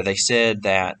great idea. They said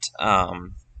that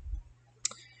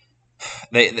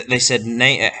they said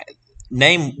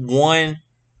name one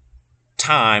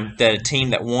time that a team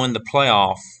that won the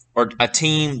playoff or a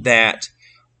team that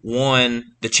won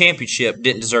the championship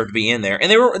didn't deserve to be in there,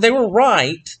 and they were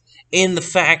right in the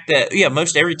fact that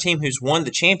most every team who's won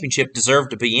the championship deserved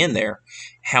to be in there.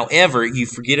 However, you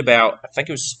forget about, I think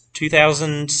it was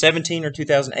 2017 or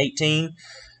 2018,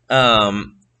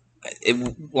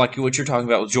 like what you're talking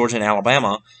about with Georgia and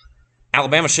Alabama.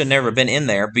 Alabama should have never been in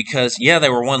there because they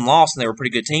were one loss and they were a pretty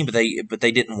good team, but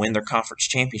they didn't win their conference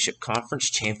championship. Conference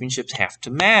championships have to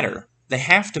matter. They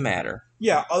have to matter.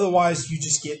 Yeah, otherwise you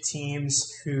just get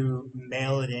teams who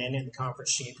mail it in the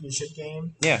conference championship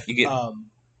game. Yeah, you get.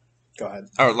 Go ahead.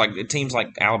 Or like teams like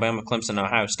Alabama, Clemson, and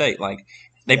Ohio State. Like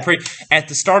at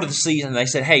the start of the season, they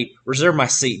said, "Hey, reserve my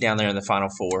seat down there in the Final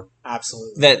Four."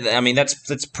 Absolutely.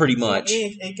 That's pretty much.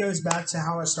 It goes back to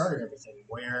how I started everything,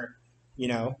 where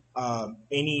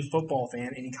any football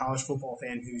fan, any college football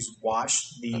fan who's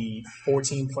watched the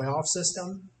 14 playoff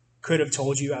system could have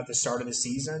told you at the start of the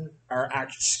season, or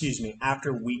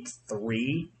after week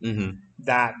 3,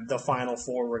 that the Final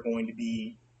Four were going to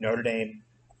be Notre Dame,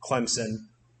 Clemson,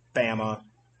 Bama,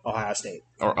 Ohio State.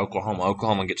 Or Oklahoma.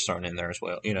 Oklahoma gets thrown in there as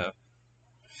well,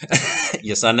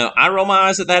 Yes, I know. I roll my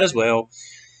eyes at that as well.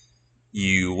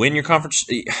 You win your conference.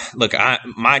 Look,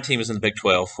 my team is in the Big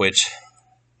 12, which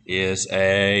is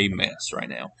a mess right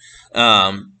now.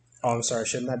 I'm sorry.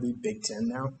 Shouldn't that be Big 10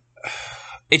 now?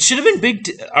 It should have been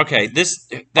okay, that's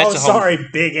Big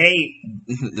 8.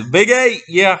 The Big 8,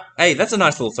 yeah. Hey, that's a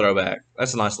nice little throwback.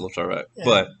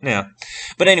 Yeah.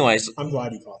 But anyways. I'm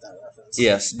glad you caught that reference.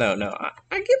 Yes, no.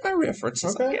 I get my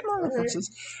references. Okay. I get my references.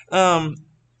 Right.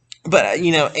 But,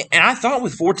 and I thought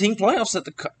with 14 playoffs that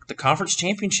the conference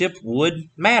championship would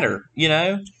matter,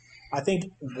 I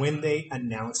think when they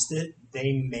announced it,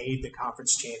 they made the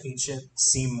conference championship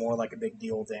seem more like a big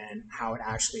deal than how it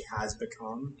actually has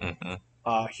become.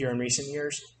 Here in recent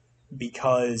years,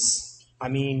 because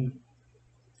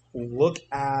look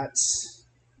at,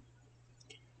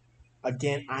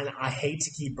 again, I hate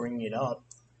to keep bringing it up,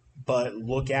 but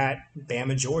look at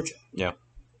Bama, Georgia. Yeah.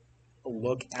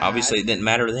 Obviously it didn't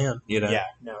matter then, Yeah,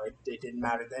 no, it didn't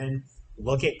matter then.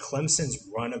 Look at Clemson's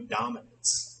run of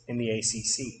dominance in the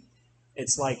ACC.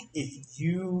 It's like, if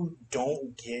you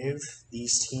don't give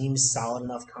these teams solid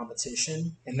enough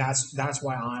competition, and that's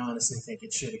why I honestly think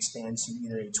it should expand to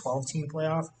either a 12-team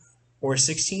playoff or a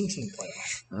 16-team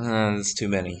playoff. That's too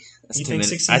many. You think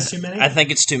 16 is too many? I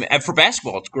think it's too many. For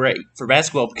basketball, it's great. For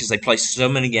basketball, because they play so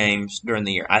many games during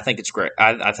the year, I think it's great.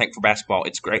 I think for basketball,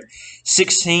 it's great.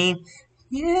 16.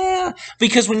 Yeah,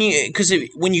 because when you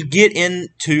get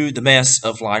into the mess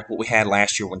of like what we had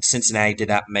last year when Cincinnati did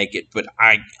not make it, but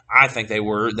I think they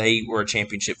were a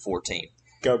championship 4 team.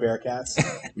 Go Bearcats.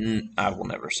 I will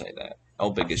never say that.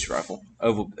 Old Big East rival.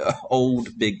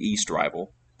 Old Big East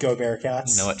rival. Go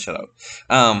Bearcats. You know what? Shut up.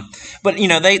 But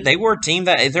they were a team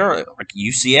that they're like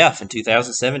UCF in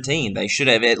 2017. They should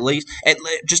have at least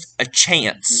just a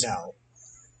chance. No.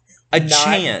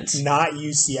 Chance. Not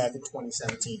UCF in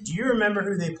 2017. Do you remember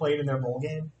who they played in their bowl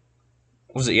game?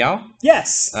 Was it y'all?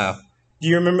 Yes. Oh. Do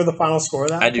you remember the final score of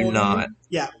that? I do not. Game?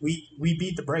 Yeah, we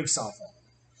beat the brakes off them.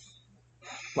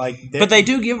 But they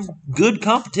do give good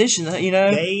competition,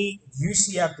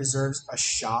 UCF deserves a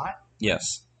shot.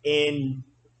 Yes.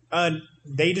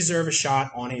 They deserve a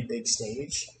shot on a big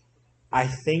stage. I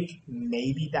think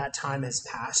maybe that time has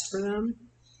passed for them,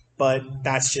 but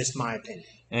that's just my opinion.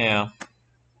 Yeah.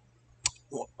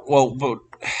 Well, but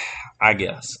I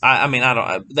guess I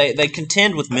don't. They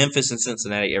contend with Memphis and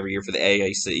Cincinnati every year for the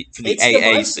AAC.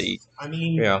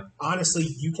 Honestly,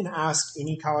 you can ask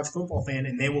any college football fan,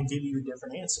 and they will give you a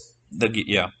different answer.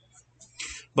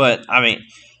 But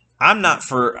I'm not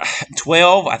for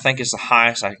 12. I think it's the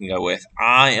highest I can go with.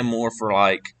 I am more for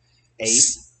like 8.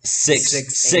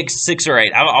 Six or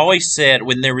 8. I've always said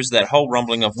when there was that whole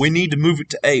rumbling of we need to move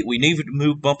it to 8, we need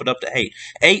to bump it up to 8.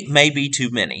 8 may be too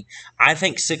many. I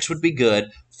think 6 would be good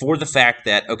for the fact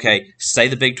that say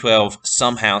the Big 12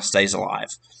 somehow stays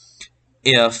alive.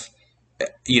 If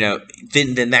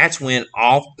then that's when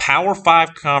all Power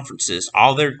 5 conferences,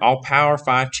 all Power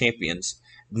 5 champions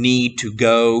need to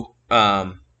go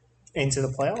into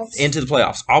the playoffs. Into the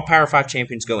playoffs, all Power 5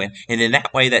 champions go in, and in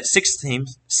that way, that sixth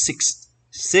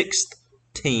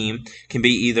team can be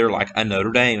either like a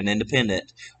Notre Dame, an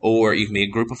independent, or you can be a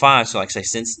group of five. So, like say,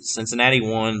 Cincinnati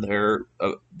won their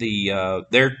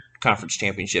conference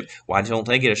championship. Why don't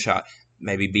they get a shot?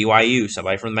 Maybe BYU,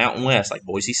 somebody from the Mountain West, like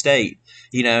Boise State.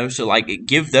 So like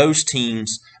give those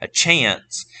teams a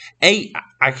chance. 8,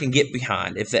 I can get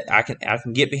behind. I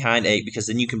can get behind 8 because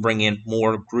then you can bring in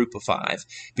more group of 5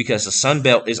 because the Sun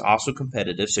Belt is also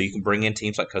competitive. So you can bring in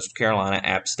teams like Coastal Carolina,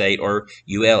 App State, or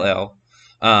ULL.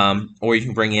 Or you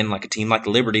can bring in like a team like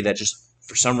Liberty that just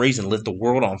for some reason lit the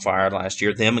world on fire last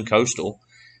year, them and Coastal.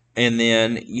 And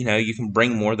then, you can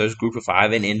bring more of those group of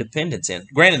 5 and independents in.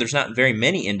 Granted, there's not very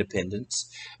many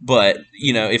independents, but,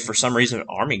 if for some reason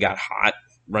Army got hot,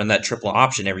 run that triple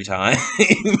option every time.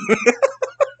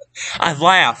 I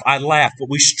laugh, but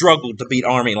we struggled to beat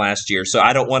Army last year, so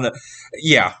I don't want to,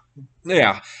 yeah.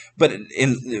 But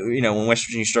when West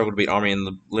Virginia struggled to beat Army in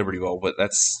the Liberty Bowl, but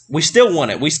we still won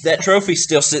it. That trophy's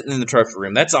still sitting in the trophy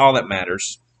room. That's all that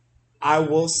matters. I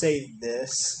will say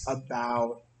this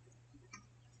about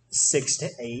 6 to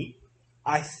 8.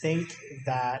 I think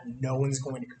that no one's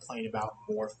going to complain about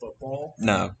more football.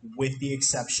 No. With the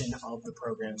exception of the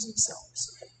programs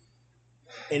themselves.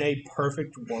 In a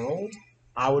perfect world,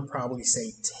 I would probably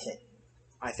say 10.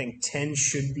 I think 10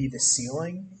 should be the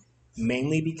ceiling,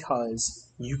 mainly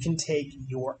because you can take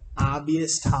your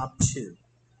obvious top 2.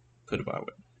 Put a bye week.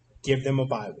 Give them a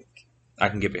bye week. I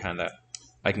can get behind that.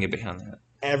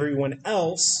 Everyone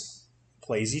else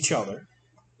plays each other.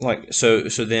 So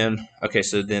then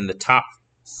the top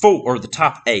 4 or the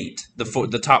top 8,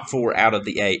 the top 4 out of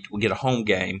the 8 will get a home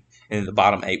game, and then the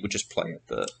bottom 8 would just play at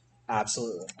the.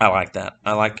 Absolutely. I like that.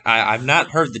 I've not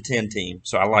heard the 10 team,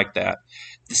 so I like that.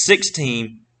 The 6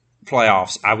 team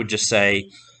playoffs, I would just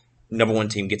say number 1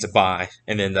 team gets a bye,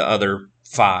 and then the other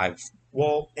 5.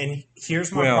 Well, and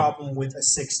here's my problem with a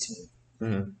 6 team.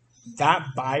 Mm-hmm. That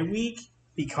bye week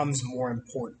becomes more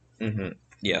important. Mm-hmm.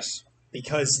 Yes.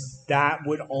 Because that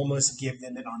would almost give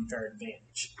them an unfair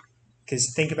advantage.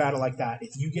 Because think about it like that.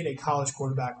 If you get a college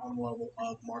quarterback on the level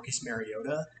of Marcus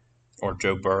Mariota, or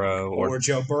Joe Burrow, or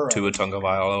Tua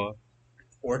Tagovailoa,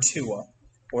 or Tua,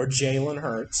 or Jalen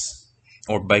Hurts,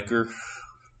 or Baker,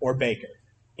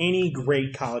 any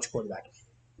great college quarterback,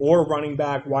 or running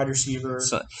back, wide receiver,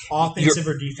 offensive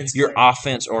or defensive. Your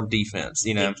offense or defense,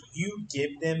 If you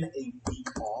give them a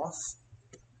week off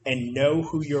and know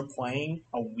who you're playing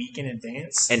a week in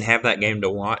advance. And have that game to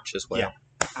watch as well. Yeah,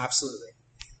 absolutely.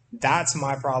 That's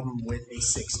my problem with a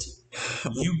 6 team.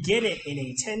 You get it in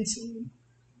a 10 team,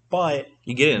 but...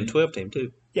 You get it in a 12 team,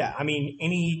 too. Yeah, I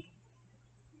mean,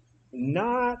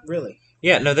 not really.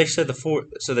 Yeah, no, they said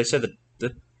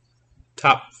the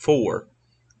top 4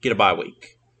 get a bye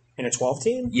week. In a 12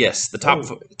 team? Yes, the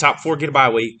top 4 get a bye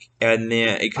week, and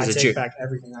then I take back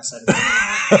everything I said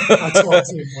about a 12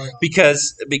 team playoff.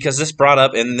 Because this brought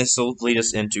up, and this will lead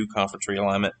us into conference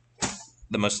realignment.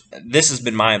 This has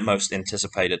been my most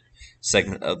anticipated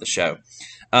segment of the show,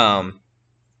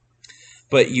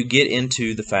 but you get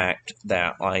into the fact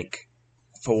that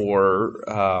for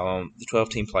the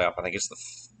 12-team playoff, I think it's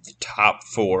the top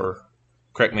 4.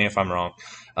 Correct me if I'm wrong.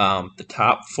 The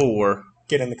top 4.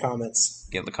 Get in the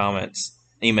comments.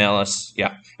 Email us.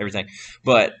 Yeah, everything.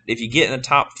 But if you get in the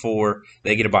top 4,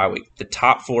 they get a bye week. The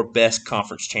top 4 best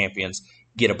conference champions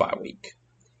get a bye week.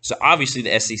 So obviously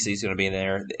the SEC is going to be in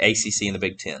there, the ACC and the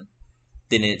Big Ten.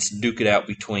 Then it's duke it out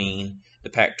between the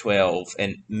Pac-12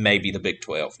 and maybe the Big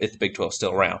 12, if the Big 12 is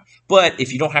still around. But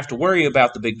if you don't have to worry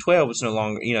about the Big 12, it's no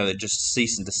longer, they just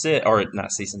cease and desist, or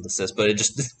not cease and desist, but it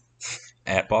just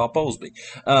at Bob Bowlesby.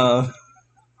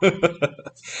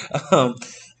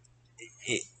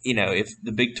 If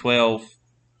the Big 12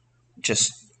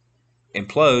 just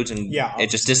implodes and it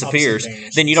just disappears,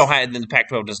 then then the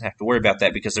Pac-12 doesn't have to worry about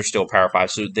that because they're still Power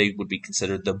 5, so they would be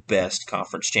considered the best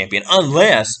conference champion,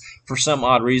 unless for some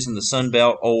odd reason the Sun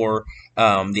Belt or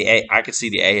I could see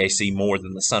the AAC more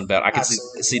than the Sun Belt. I could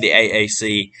see the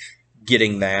AAC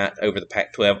getting that over the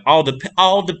Pac-12. All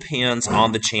depends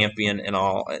on the champion and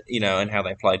all, and how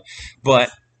they played.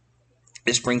 But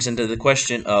this brings into the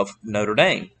question of Notre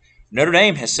Dame. Notre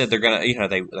Dame has said they're going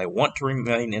to, they want to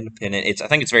remain independent. I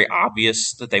think it's very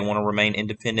obvious that they want to remain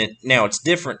independent. Now, it's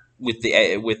different with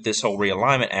this whole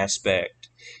realignment aspect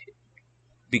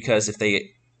because if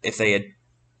they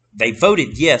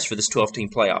voted yes for this 12-team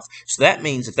playoff. So that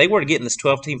means if they were to get in this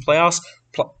 12-team playoff,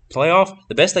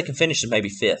 the best they can finish is maybe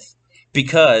 5th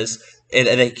because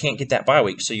they can't get that bye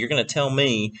week. So you're going to tell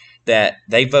me that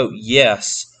they vote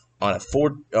yes on a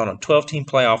 12-team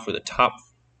playoff where the top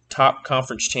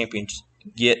conference champions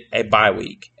get a bye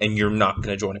week, and you're not going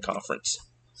to join a conference.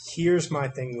 Here's my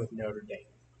thing with Notre Dame.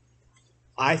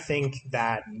 I think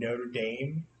that Notre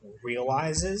Dame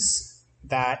realizes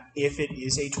that if it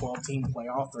is a 12-team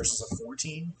playoff versus a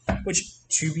 14, which,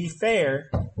 to be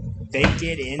fair, they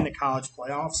get in the college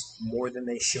playoffs more than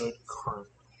they should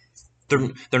currently.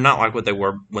 They're not like what they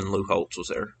were when Lou Holtz was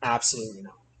there. Absolutely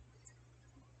not.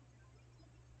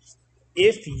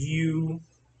 If you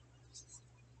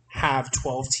have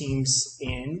 12 teams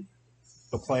in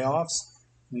the playoffs,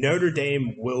 Notre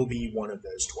Dame will be one of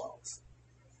those 12.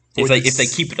 If they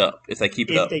keep it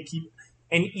up.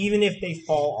 And even if they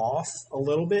fall off a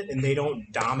little bit and they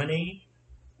don't dominate.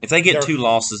 If they get 2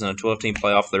 losses in a 12-team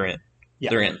playoff, they're in. Yeah.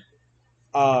 They're in.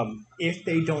 If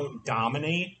they don't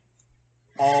dominate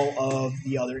all of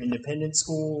the other independent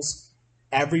schools,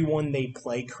 everyone they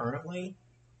play currently,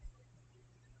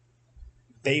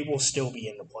 they will still be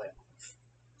in the playoff.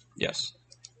 Yes.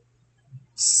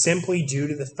 Simply due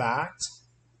to the fact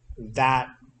that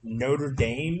Notre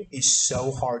Dame is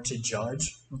so hard to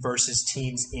judge versus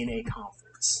teams in a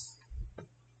conference.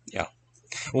 Yeah.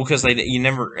 Well, because I'm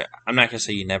not going to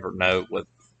say you never know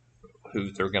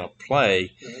who they're going to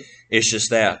play. Mm-hmm. It's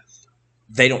just that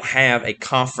they don't have a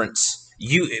conference.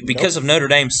 Because of Notre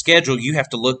Dame's schedule, you have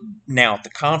to look now at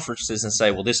the conferences and say,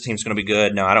 well, this team's going to be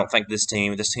good. No, I don't think this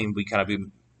team will kind of be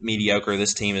mediocre.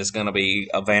 This team is going to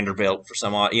be a Vanderbilt for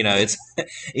some odd. It's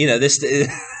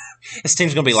this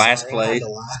team's going to be last place.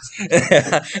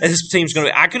 This team's going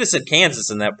to be. I could have said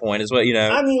Kansas in that point as well.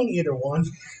 I mean, either one.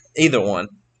 Either one.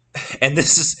 And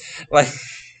this is like.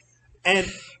 And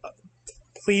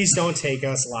please don't take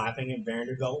us laughing at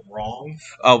Vanderbilt wrong.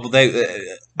 Oh, well,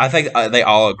 I think they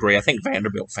all agree. I think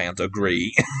Vanderbilt fans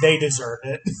agree. They deserve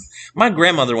it. My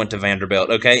grandmother went to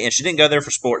Vanderbilt, okay, and she didn't go there for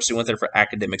sports. She went there for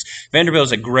academics. Vanderbilt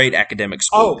is a great academic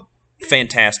school. Oh.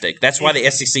 Fantastic. That's why the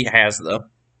SEC has them.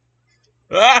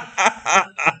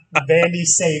 Vandy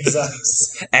saves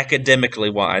us.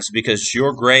 Academically wise, because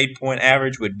your grade point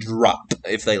average would drop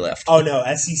if they left. Oh, no.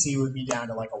 SEC would be down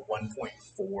to like a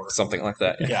 1.4. Something like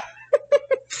that. Yeah.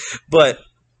 But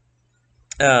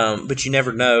you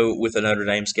never know with a Notre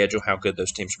Dame schedule how good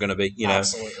those teams are going to be.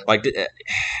 Absolutely. Like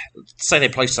say they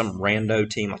play some rando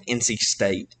team like NC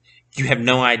State. You have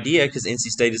no idea because NC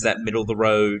State is that middle of the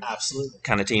road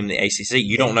kind of team in the ACC.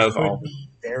 You don't know if all be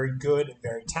very good and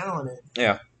very talented.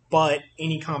 Yeah. But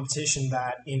any competition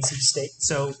that NC State.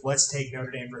 So let's take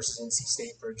Notre Dame versus NC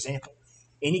State for example.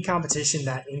 Any competition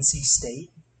that NC State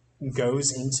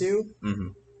goes into,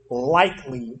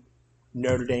 likely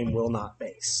Notre Dame will not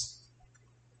face.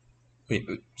 Wait,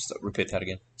 repeat that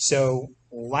again. So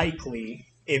likely,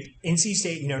 if NC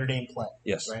State and Notre Dame play,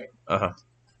 yes, right?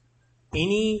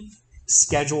 Any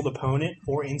scheduled opponent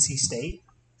for NC State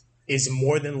is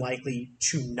more than likely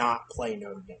to not play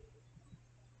Notre Dame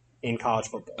in college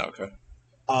football. Okay.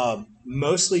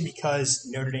 Mostly because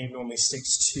Notre Dame normally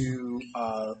sticks to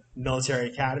military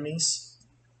academies.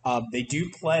 They do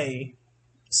play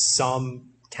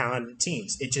some talented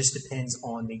teams. It just depends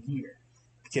on the year.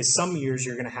 Because some years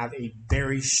you're going to have a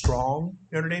very strong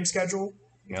Notre Dame schedule.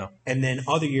 Yeah. And then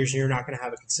other years you're not going to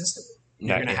have a consistent one.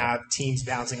 You're going to have teams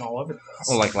bouncing all over the place.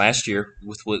 Well, like last year,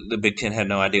 with the Big Ten had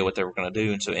no idea what they were going to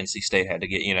do, and so NC State had to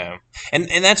get,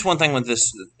 and that's one thing with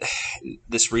this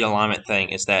realignment thing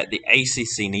is that the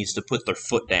ACC needs to put their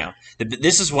foot down.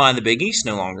 This is why the Big East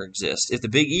no longer exists. If the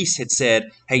Big East had said,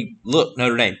 "Hey, look,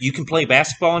 Notre Dame, you can play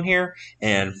basketball in here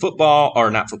and football, or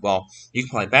not football, you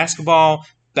can play basketball."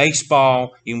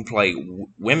 Baseball, you can play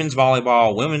women's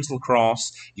volleyball, women's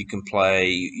lacrosse, you can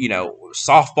play,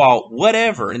 softball,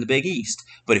 whatever in the Big East.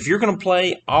 But if you're going to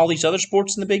play all these other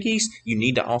sports in the Big East, you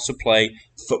need to also play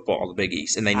football in the Big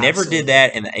East. And they never did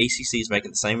that, and the ACC is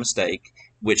making the same mistake,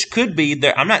 which could be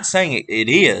I'm not saying it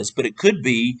is, but it could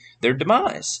be their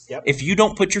demise. Yep. If you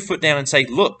don't put your foot down and say,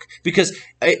 look, because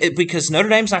Notre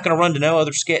Dame's not going to run to no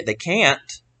other schedule. They can't.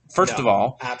 First of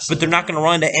all, absolutely. But they're not going to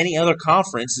run to any other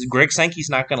conference. Greg Sankey's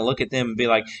not going to look at them and be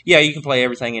like, "Yeah, you can play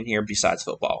everything in here besides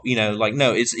football."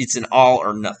 No, it's an all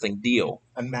or nothing deal.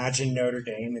 Imagine Notre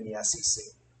Dame in the SEC.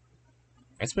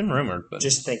 It's been rumored, but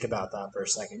just think about that for a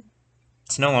second.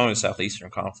 It's no longer the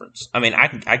Southeastern Conference. I mean,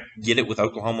 I get it with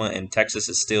Oklahoma and Texas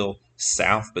is still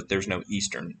South, but there's no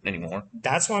Eastern anymore.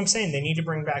 That's what I'm saying. They need to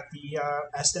bring back the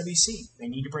SWC. They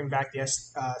need to bring back the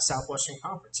Southwestern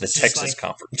Conference. The Texas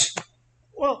Conference.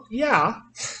 Well, yeah,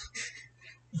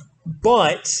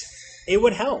 but it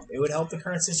would help. It would help the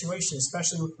current situation,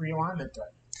 especially with realignment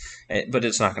done. But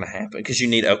it's not going to happen because you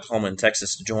need Oklahoma and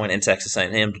Texas to join and Texas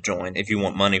A&M to join if you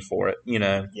want money for it,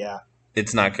 Yeah.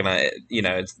 it's not gonna,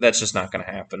 that's just not gonna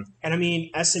happen. And I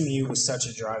mean, SMU was such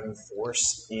a driving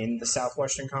force in the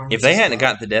Southwestern Conference. If they hadn't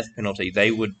got the death penalty,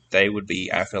 they would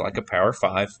be, I feel like, a Power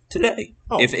 5 today.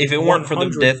 If it weren't for the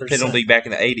death 100%. penalty back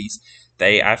in the 80s,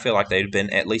 I feel like they'd have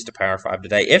been at least a Power 5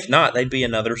 today. If not, they'd be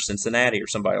another Cincinnati or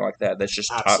somebody like that. That's just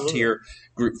top tier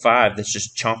Group 5. That's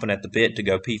just chomping at the bit to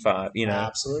go P5.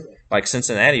 Absolutely. Like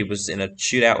Cincinnati was in a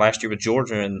shootout last year with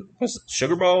Georgia, and was it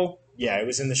Sugar Bowl? Yeah, it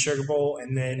was in the Sugar Bowl,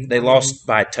 and then they lost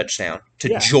by a touchdown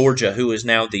to Georgia, who is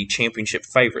now the championship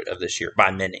favorite of this year by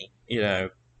many. I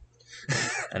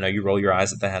know you roll your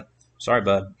eyes at that. Sorry,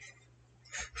 bud.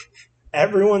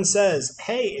 Everyone says,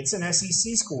 "Hey, it's an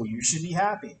SEC school. You should be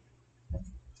happy."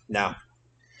 No.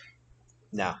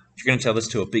 You're going to tell this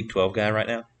to a Big 12 guy right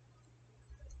now?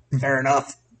 Fair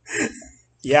enough.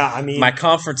 Yeah, I mean, my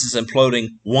conference is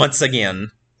imploding once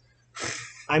again.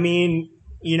 I mean,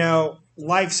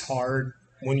 life's hard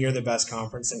when you're the best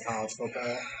conference in college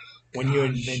football, when you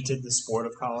invented the sport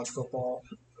of college football.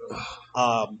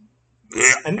 And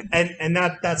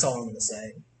that's all I'm going to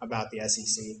say about the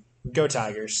SEC. Go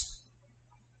Tigers.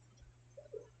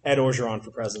 Ed Orgeron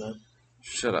for president.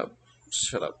 Shut up.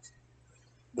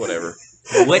 Whatever.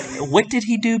 What did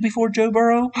he do before Joe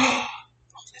Burrow? Oh,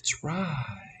 that's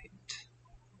right.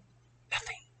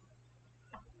 Nothing.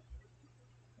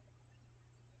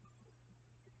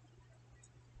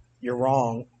 You're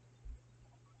wrong,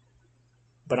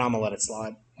 but I'm going to let it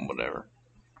slide.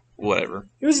 Whatever.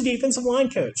 He was a defensive line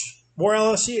coach for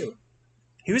LSU.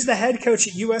 He was the head coach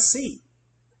at USC.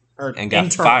 And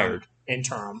got fired.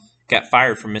 Interim. Got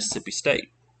fired from Mississippi State.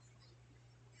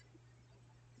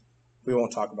 We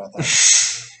won't talk about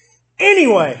that.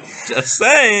 Anyway. Just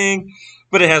saying.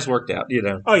 But it has worked out,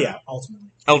 Oh, yeah, ultimately.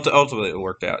 Ultimately, it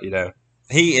worked out,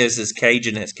 He is as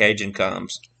Cajun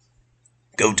comes.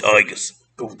 Go Tigers.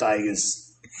 Go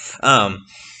Tigers.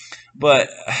 But,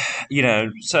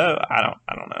 so I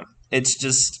don't know. It's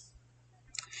just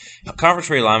conference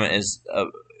realignment is,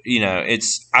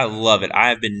 I love it. I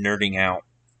have been nerding out.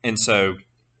 And so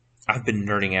I've been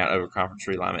nerding out over conference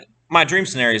realignment. My dream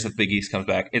scenario is if Big East comes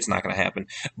back. It's not going to happen.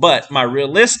 But my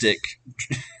realistic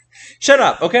 – shut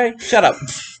up, okay? Shut up.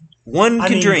 One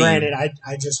can dream. Granted,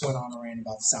 I just went on a rant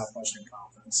about the Southwestern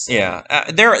Conference. So.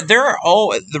 Yeah. There are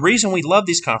all – the reason we love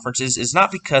these conferences is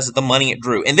not because of the money it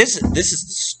drew. And this is the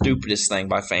stupidest thing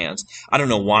by fans. I don't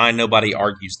know why nobody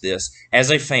argues this.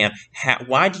 As a fan,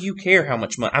 why do you care how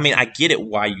much money – I mean, I get it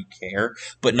why you care,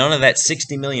 but none of that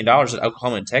 $60 million that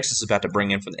Oklahoma and Texas is about to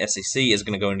bring in from the SEC is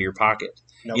going to go into your pocket.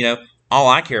 Nope. All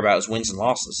I care about is wins and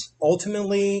losses.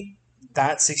 Ultimately –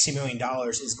 that $60 million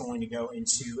is going to go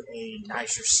into a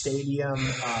nicer stadium,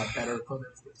 better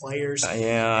equipment for the players.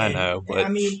 Yeah, I know. But I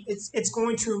mean, it's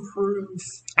going to improve.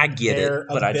 I get it,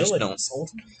 but I just don't.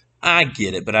 Ultimately. I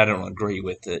get it, but I don't agree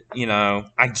with it.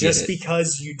 I get just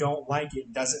because you don't like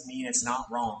it doesn't mean it's not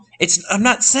wrong. I'm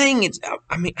not saying it's.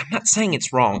 I'm not saying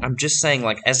it's wrong. I'm just saying,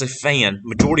 like, as a fan,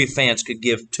 majority of fans could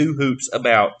give two hoots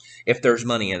about if there's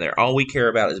money in there. All we care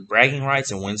about is bragging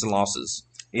rights and wins and losses.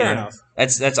 Fair enough.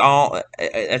 That's all.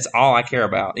 That's all I care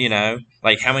about.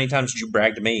 Like how many times did you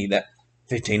brag to me that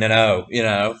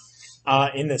 15-0?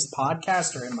 In this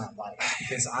podcast or in my life,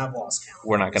 because I've lost count.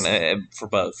 We're not gonna for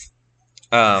both.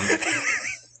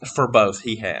 For both,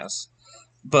 he has.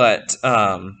 But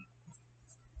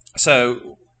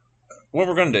so what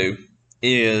we're gonna do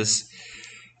is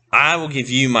I will give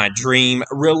you my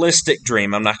realistic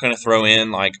dream. I'm not gonna throw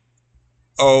in like,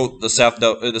 oh, the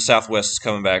Southwest is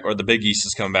coming back or the Big East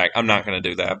is coming back. I'm not going to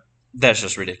do that. That's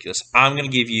just ridiculous. I'm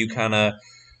going to give you kind of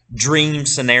dream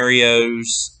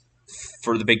scenarios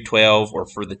for the Big 12 or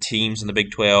for the teams in the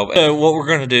Big 12. So what we're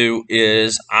going to do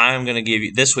is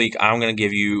this week I'm going to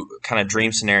give you kind of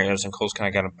dream scenarios, and Cole's kind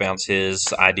of going to bounce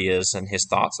his ideas and his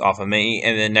thoughts off of me.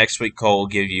 And then next week Cole will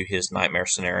give you his nightmare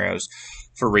scenarios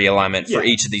for realignment for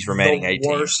each of these remaining 8 teams.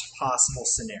 Worst possible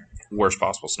scenario. Worst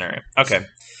possible scenario. Okay.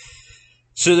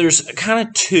 So there's kind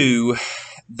of two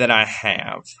that I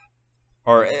have,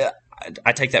 or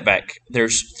I take that back.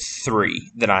 There's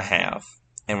 3 that I have,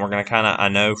 and we're going to I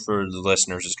know for the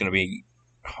listeners it's going to be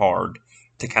hard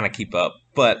to kind of keep up,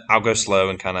 but I'll go slow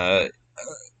and kind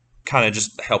of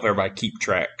just help everybody keep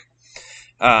track.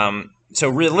 So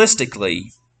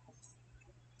realistically,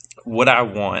 what I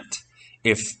want,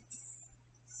 if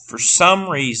for some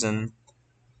reason...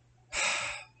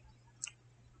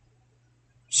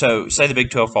 So, say the Big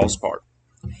 12 falls apart.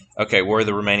 Okay, where do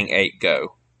the remaining 8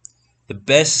 go? The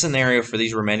best scenario for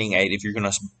these remaining 8, if you're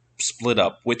going to split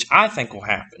up, which I think will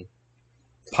happen,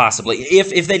 possibly,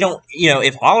 if they don't,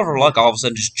 if Oliver Luck all of a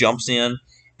sudden just jumps in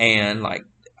and, like,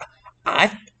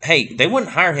 hey, they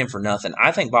wouldn't hire him for nothing.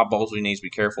 I think Bob Bowlesby needs to be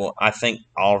careful. I think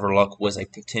Oliver Luck was a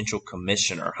potential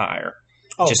commissioner hire.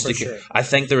 Oh, for sure. I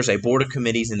think there's a board of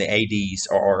committees and the ADs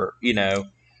are,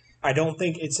 I don't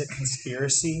think it's a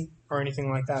conspiracy or anything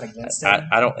like that against him.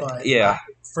 I don't. But Yeah,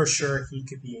 for sure, he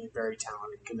could be a very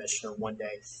talented commissioner one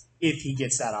day if he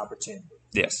gets that opportunity.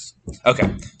 yes.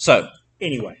 Okay, so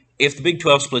Anyway, if the Big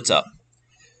 12 splits up,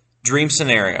 dream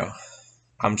scenario.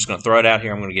 I'm just going to throw it out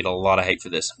here. I'm going to get a lot of hate for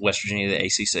this. West Virginia to the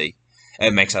ACC.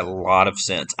 It makes a lot of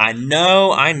sense. I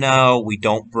know. We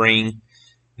don't bring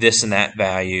this and that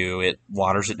value. It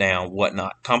waters it down,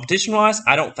 whatnot. Competition-wise,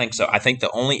 I don't think so. I think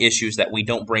the only issue is that we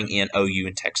don't bring in OU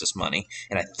and Texas money.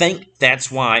 And I think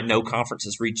that's why no conference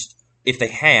has reached, if they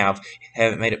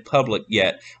haven't made it public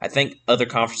yet. I think other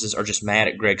conferences are just mad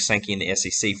at Greg Sankey and the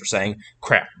SEC for saying,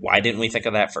 crap, why didn't we think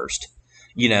of that first?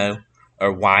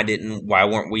 Or why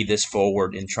weren't we this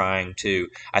forward in trying to?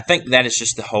 I think that is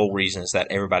just the whole reason, is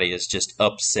that everybody is just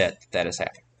upset that has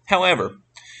happened. However,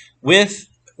 with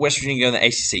West Virginia going to the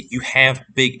ACC, you have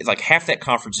half that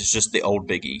conference is just the old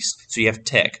Big East. So you have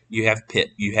Tech, you have Pitt,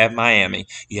 you have Miami,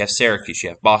 you have Syracuse, you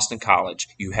have Boston College,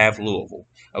 you have Louisville.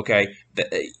 Okay,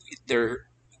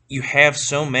 you have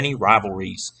so many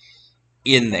rivalries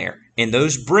in there, and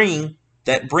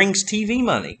that brings TV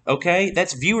money. Okay,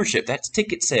 that's viewership, that's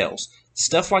ticket sales.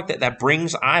 Stuff like that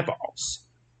brings eyeballs.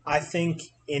 I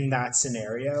think in that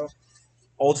scenario,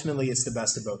 ultimately it's the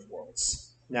best of both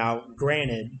worlds. Now,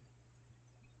 granted,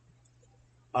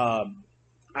 I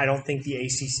don't think the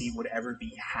ACC would ever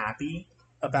be happy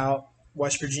about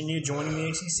West Virginia joining the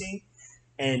ACC,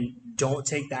 and don't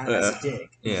take that as a dig.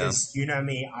 Because you know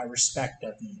me, I respect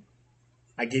WVU.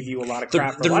 I give you a lot of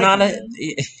crap for liking them.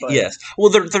 Yes.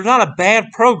 Well, they're not a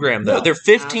bad program, though. No, they're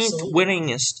 15th absolutely.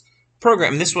 winningest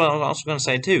program. And this is what I was also going to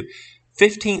say, too.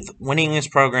 15th winningest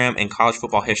program in college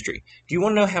football history. Do you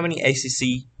want to know how many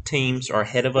ACC teams are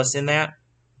ahead of us in that?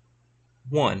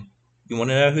 One. You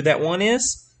want to know who that one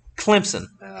is? Clemson.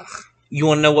 Ugh. You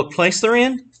want to know what place they're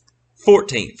in?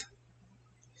 14th.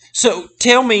 So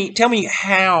tell me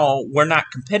how we're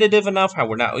not competitive enough, how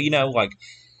we're not,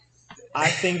 I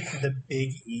think the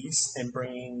Big East and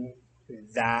bringing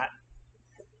that,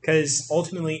 because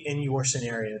ultimately in your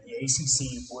scenario, the ACC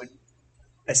would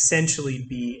essentially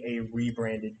be a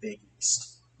rebranded Big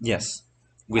East. Yes.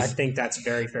 I think that's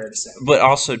very fair to say. But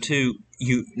also, too,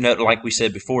 like we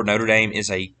said before, Notre Dame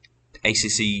is a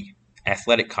ACC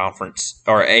athletic conference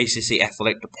or ACC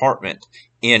athletic department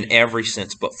in every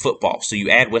sense but football. So you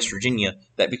add West Virginia,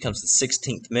 that becomes the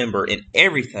 16th member in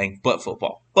everything but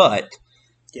football. But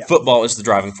football is the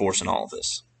driving force in all of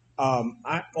this.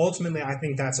 I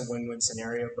think that's a win-win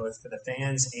scenario both for the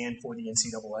fans and for the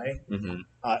NCAA. Mm-hmm.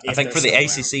 I think for the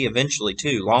ACC eventually,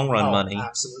 too, long-run money.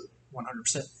 Absolutely,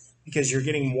 100%. Because you're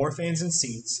getting more fans and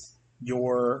seats.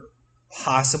 You're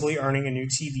possibly earning a new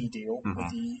TV deal with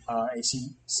the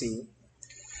ACC.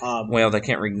 Well, they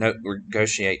can't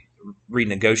renegotiate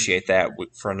that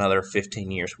for another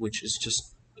 15 years, which is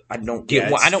just I don't get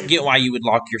why you would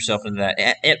lock yourself into that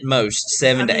at most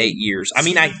 7 to 8 years. To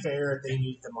be fair, they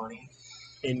need the money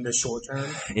in the short term.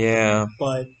 Yeah,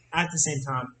 but at the same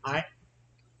time,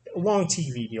 long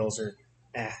TV deals are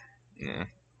yeah.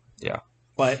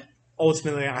 But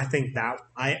ultimately, I think that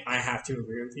I have to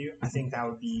agree with you. I think that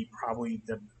would be probably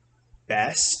the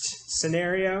best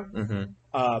scenario,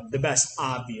 the best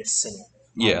obvious scenario.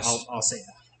 Yes, I'll say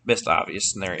that. Best obvious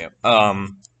scenario.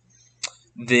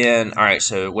 Then, all right,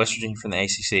 so West Virginia from the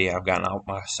ACC, I've gotten off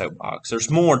my soapbox.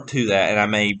 There's more to that, and I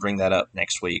may bring that up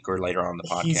next week or later on the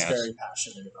podcast. He's very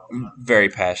passionate about that. Very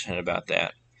passionate about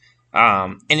that.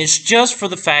 And it's just for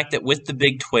the fact that with the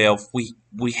Big 12, we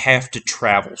have to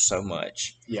travel so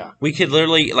much. Yeah. We could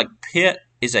literally, Pitt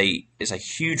is a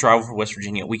huge rival for West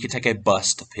Virginia. We could take a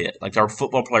bus to Pitt. Our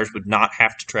football players would not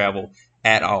have to travel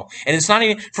at all. And it's not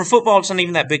even for football. It's not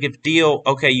even that big of a deal.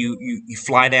 Okay, you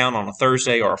fly down on a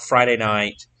Thursday or a Friday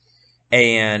night,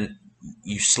 and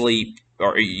you sleep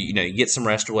or you get some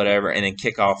rest or whatever, and then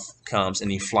kickoff comes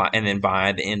and you fly, and then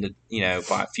by the end of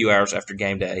by a few hours after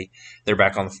game day, they're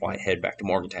back on the flight, head back to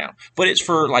Morgantown. But it's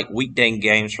for weekday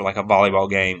games for a volleyball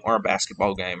game or a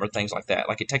basketball game or things like that.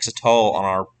 It takes a toll on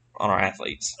our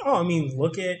athletes. Oh, I mean,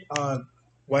 look at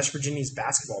West Virginia's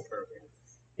basketball program.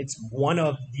 It's one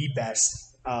of the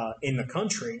best in the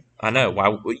country. I know.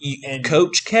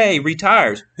 Coach K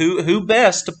retires. Who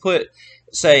best to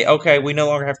say, okay, we no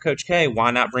longer have Coach K. Why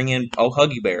not bring in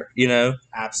Huggy Bear?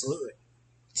 Absolutely.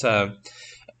 So,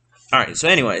 all right. So,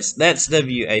 anyways, that's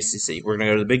WACC. We're going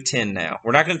to go to the Big Ten now.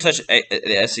 We're not going to touch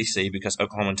the SEC because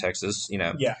Oklahoma and Texas.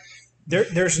 Yeah.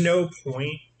 There's no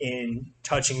point in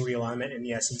touching realignment in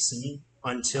the SEC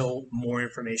until more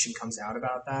information comes out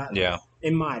about that. Yeah.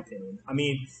 In my opinion, I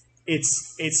mean,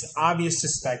 it's obvious to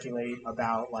speculate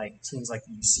about like teams like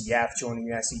the UCF joining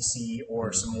the SEC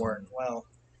or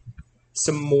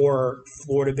some more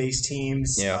Florida-based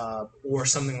teams, or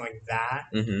something like that,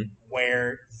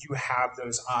 where you have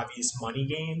those obvious money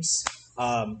games.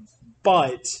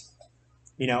 But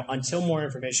until more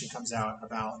information comes out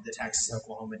about the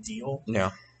Texas-Oklahoma deal,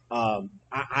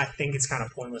 I think it's kind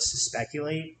of pointless to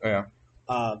speculate. Yeah.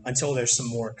 Until there's some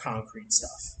more concrete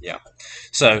stuff. Yeah.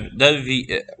 So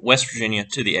West Virginia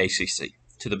to the ACC.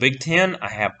 To the Big Ten, I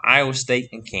have Iowa State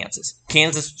and Kansas.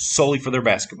 Kansas solely for their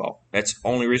basketball. That's the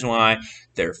only reason why.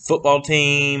 Their football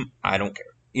team, I don't care.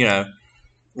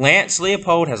 Lance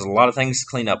Leopold has a lot of things to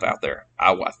clean up out there.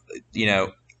 I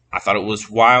thought it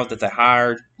was wild that they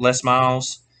hired Les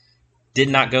Miles. Did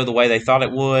not go the way they thought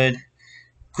it would.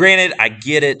 Granted, I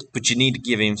get it, but you need to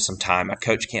give him some time. A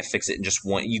coach can't fix it in just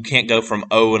one. You can't go from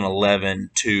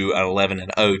 0-11 to an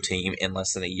 11-0 team in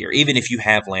less than a year, even if you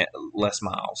have Les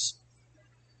Miles.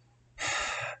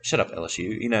 Shut up,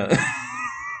 LSU.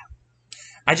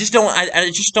 I just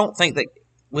don't think that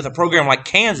with a program like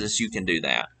Kansas you can do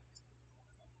that.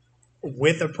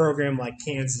 With a program like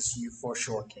Kansas, you for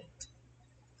sure can't.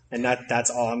 And that's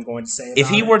all I'm going to say about If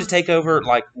he were to take over,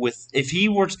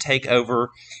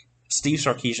 Steve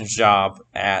Sarkisian's job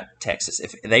at Texas,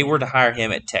 if they were to hire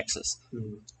him at Texas,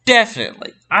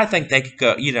 definitely, I think they could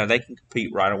go. They can compete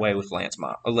right away with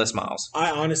Les Miles. I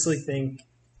honestly think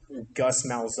Gus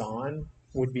Malzahn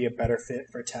would be a better fit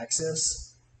for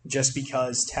Texas, just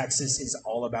because Texas is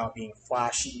all about being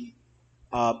flashy.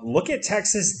 Look at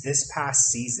Texas this past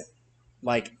season.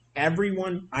 Like,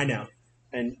 everyone, I know,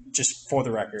 and just for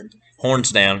the record.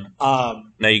 Horns down.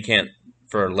 No, you can't.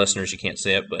 For our listeners, you can't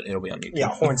see it, but it'll be on YouTube. Yeah,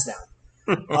 horns down.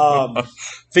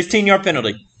 15-yard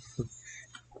penalty.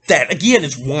 That, again,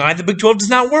 is why the Big 12 does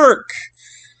not work.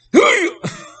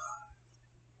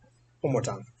 One more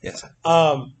time. Yes.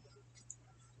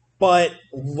 But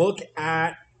look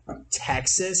at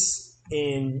Texas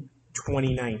in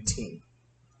 2019.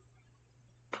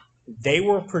 They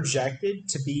were projected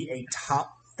to be a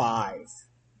top 5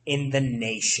 in the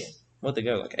nation. What'd they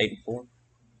go, like 8-4?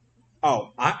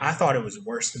 Oh, I thought it was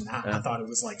worse than that. I thought it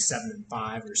was like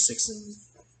 7-5 or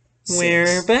 6-6.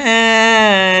 We're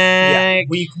back. Yeah,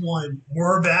 week 1,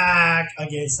 we're back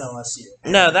against LSU.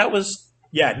 No, that was.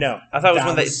 Yeah, no. I thought it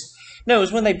was No, it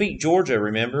was when they beat Georgia.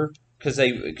 Remember? Because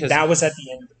that was at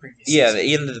the end of the previous season. Yeah,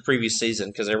 the end of the previous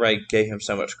season, because everybody gave him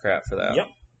so much crap for that. Yep.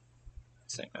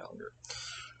 St. Alger.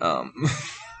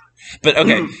 But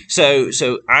okay, so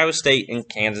Iowa State and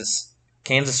Kansas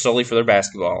solely for their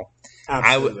basketball.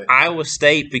 Absolutely. Iowa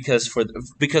State because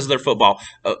of their football.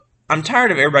 I'm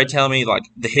tired of everybody telling me like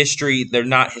the history. They're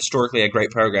not historically a great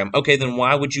program. Okay, then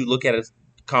why would you look at a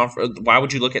why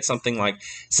would you look at something like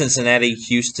Cincinnati,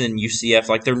 Houston, UCF?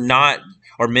 Like they're not,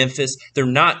 or Memphis. They're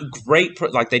not great.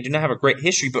 Like they do not have a great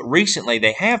history, but recently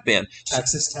they have been.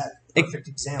 Texas Tech, perfect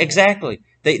example. Exactly.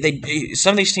 They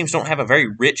some of these teams don't have a very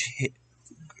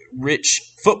rich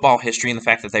football history in the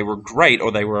fact that they were great or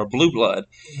they were a blue blood.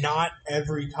 Not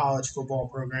every college football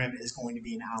program is going to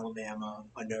be an Alabama,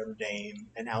 a Notre Dame,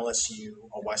 an LSU,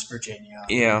 a West Virginia,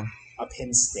 a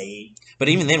Penn State. But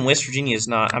even then, West Virginia is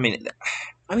not. I mean,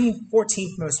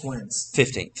 14th most wins.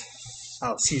 15th.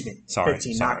 Oh, excuse me. Sorry,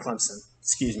 15th, not Clemson.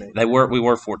 Excuse me. We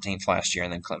were 14th last year,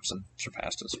 and then Clemson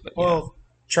surpassed us. But well,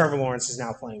 Trevor Lawrence is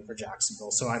now playing for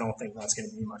Jacksonville, so I don't think that's going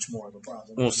to be much more of a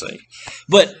problem. We'll see.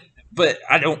 But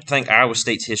I don't think Iowa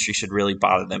State's history should really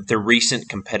bother them. Their recent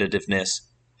competitiveness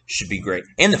should be great.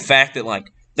 And the fact that,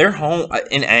 like, they're home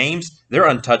in Ames, they're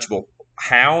untouchable.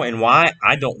 How and why,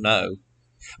 I don't know.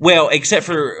 Well, except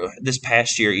for this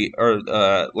past year or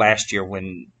last year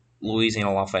when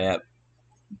Louisiana Lafayette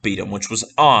beat them, which was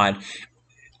odd.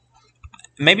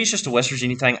 Maybe it's just a West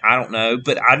Virginia thing. I don't know.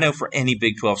 But I know for any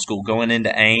Big 12 school going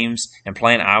into Ames and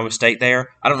playing Iowa State there,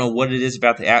 I don't know what it is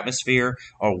about the atmosphere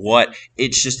or what.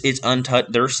 It's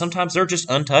untouched. Sometimes they're just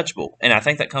untouchable. And I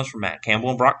think that comes from Matt Campbell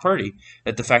and Brock Purdy.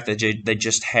 That the fact that they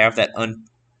just have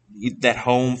that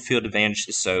home field advantage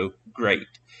is so great.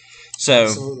 So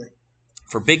Absolutely.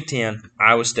 For Big Ten,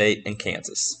 Iowa State and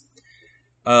Kansas.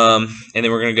 And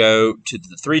then we're going to go to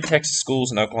the 3 Texas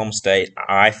schools and Oklahoma State.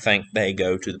 I think they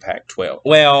go to the Pac-12.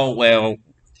 Well,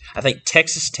 I think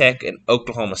Texas Tech and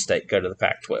Oklahoma State go to the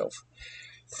Pac-12.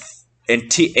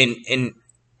 And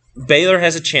Baylor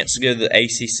has a chance to go to the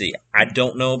ACC. I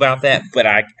don't know about that, but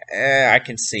I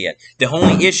can see it. The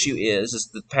only issue is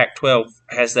the Pac-12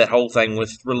 has that whole thing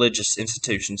with religious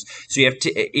institutions. So you have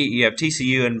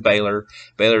TCU and Baylor.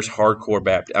 Baylor's hardcore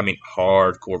Baptist. I mean,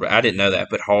 hardcore. I didn't know that,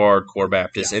 but hardcore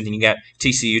Baptist. Yeah. And then you got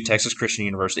TCU, Texas Christian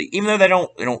University. Even though they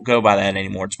don't go by that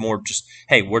anymore, it's more just,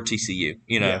 hey, we're TCU.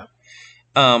 You know,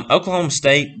 Oklahoma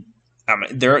State. I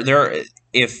mean, they're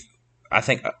if. I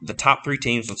think the top three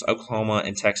teams, once Oklahoma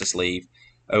and Texas leave,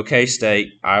 OK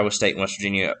State, Iowa State, and West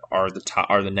Virginia are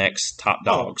the next top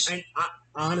dogs. And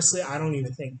honestly, I don't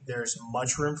even think there's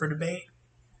much room for debate.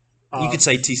 You could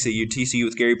say TCU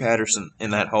with Gary Patterson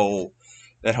and that whole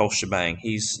shebang.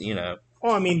 He's Well,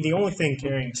 I mean, the only thing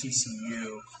carrying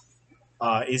TCU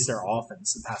is their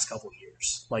offense the past couple of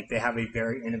years. Like, they have a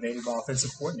very innovative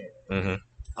offensive coordinator.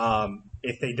 Mm-hmm.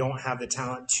 If they don't have the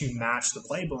talent to match the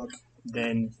playbook,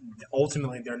 then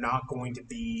ultimately they're not going to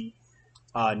be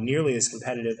nearly as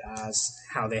competitive as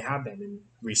how they have been in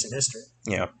recent history.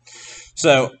 Yeah.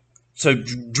 So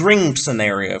dream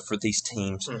scenario for these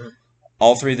teams. Mm-hmm.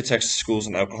 All three of the Texas schools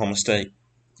in Oklahoma State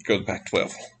go to the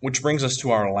Pac-12, which brings us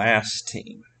to our last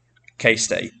team,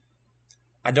 K-State.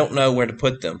 I don't know where to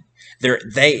put them.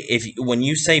 When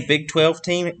you say Big 12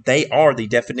 team, they are the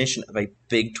definition of a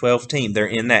Big 12 team. They're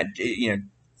in that,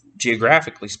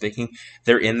 geographically speaking,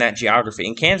 they're in that geography.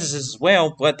 And Kansas is as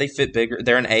well, but they fit bigger.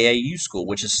 They're an AAU school,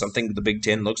 which is something that the Big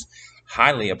Ten looks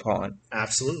highly upon.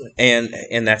 Absolutely.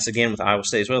 And that's, again, with Iowa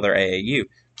State as well. They're AAU.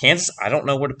 Kansas, I don't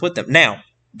know where to put them. Now,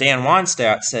 Dan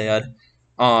Weinstadt said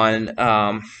on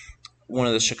one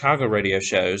of the Chicago radio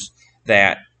shows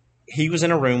that he was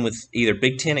in a room with either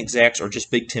Big Ten execs or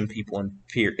just Big Ten people in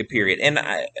period. And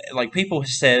people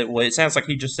said, well, it sounds like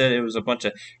he just said it was a bunch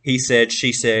of he said,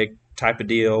 she said type of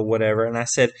deal, whatever. And I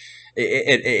said,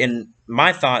 and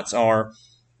my thoughts are,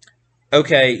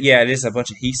 okay, yeah, it is a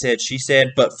bunch of he said, she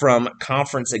said, but from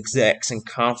conference execs and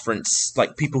conference,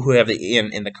 like people who have the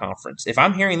in the conference. If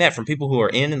I'm hearing that from people who are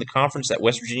in the conference, that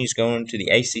West Virginia's going to the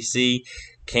ACC,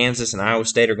 Kansas and Iowa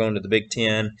State are going to the Big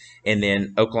Ten, and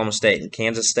then Oklahoma State and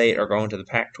Kansas State are going to the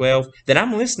Pac-12, then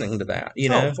I'm listening to that,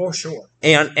 Oh, for sure.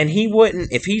 And he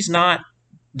wouldn't, if he's not,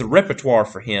 the repertoire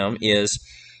for him is,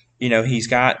 he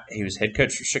was head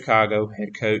coach for Chicago,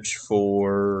 head coach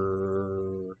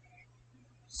for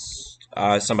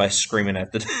somebody is screaming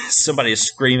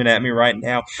at me right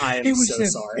now. I am so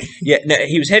sorry. Yeah, no,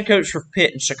 he was head coach for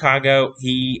Pitt in Chicago.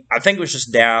 I think it was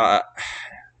just Dow.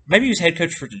 Maybe he was head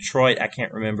coach for Detroit. I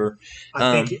can't remember.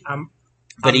 I'm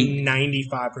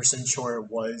 95% sure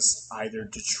it was either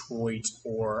Detroit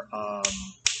or God,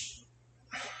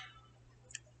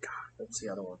 what's the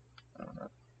other one? I don't know.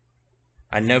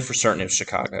 I know for certain it was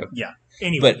Chicago. Yeah.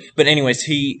 Anyway, but anyways,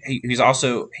 he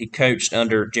coached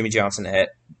under Jimmy Johnson at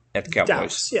the Cowboys.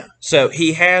 Dallas, yeah. So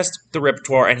he has the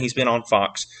repertoire, and he's been on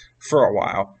Fox for a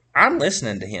while. I'm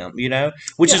listening to him,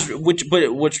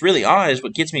 but what's really odd is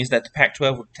what gets me is that the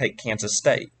Pac-12 would take Kansas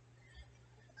State,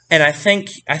 and I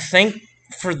think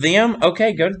for them,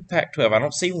 okay, go to the Pac-12. I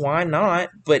don't see why not,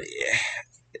 but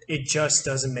it just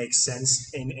doesn't make sense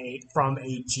from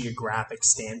a geographic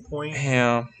standpoint.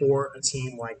 Yeah. For a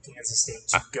team like Kansas State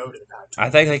to go to the Pac-12. I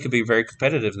think they could be very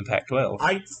competitive in the Pac-12.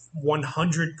 I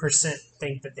 100%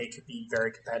 think that they could be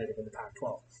very competitive in the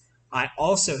Pac-12. I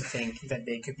also think that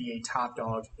they could be a top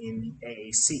dog in the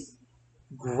AAC.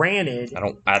 Granted,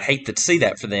 I'd hate to see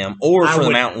that for them or for the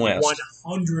Mountain West.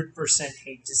 100%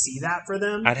 hate to see that for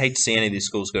them. I'd hate to see any of these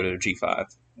schools go to a G5.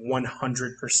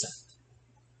 100%.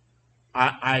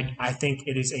 I think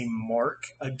it is a mark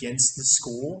against the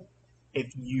school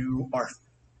if you are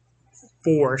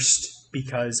forced,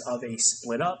 because of a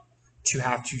split up, to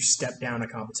have to step down a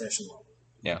competition level.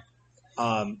 Yeah.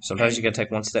 Sometimes you got to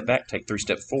take one step back, take 3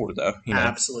 steps forward, though.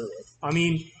 Absolutely. I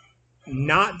mean,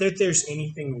 not that there's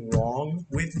anything wrong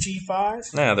with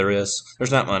G5. No, there is.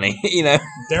 There's not money,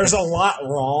 There's a lot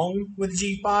wrong with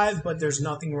G5, but there's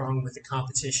nothing wrong with the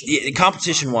competition. Yeah,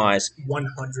 competition-wise.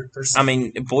 100%. I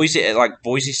mean,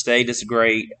 Boise State is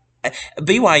great.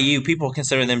 BYU, people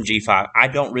consider them G5. I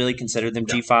don't really consider them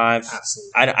G5.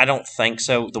 Absolutely. I don't think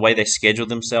so. The way they schedule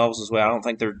themselves as well, I don't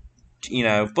think they're,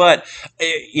 but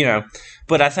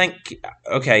I think,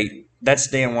 okay, that's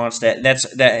Dan Wannstedt.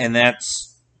 That's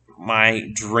my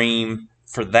dream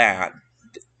for that.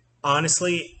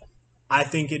 Honestly, I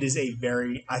think it is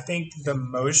I think the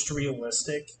most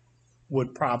realistic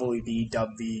would probably be dub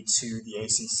V to the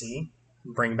ACC,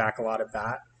 bring back a lot of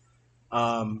that.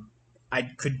 I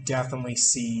could definitely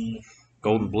see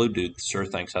Golden Blue dude sure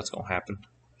thinks that's going to happen.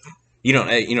 You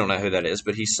don't know who that is,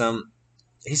 but he's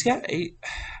got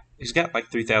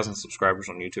like 3,000 subscribers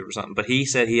on YouTube or something. But he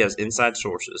said he has inside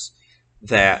sources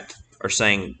that are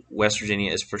saying West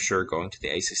Virginia is for sure going to the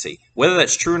ACC. Whether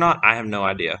that's true or not, I have no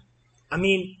idea. I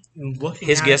mean, looking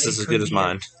His at guess it, is as good as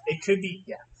mine. It could be,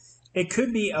 yeah. It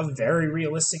could be a very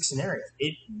realistic scenario.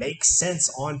 It makes sense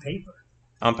on paper.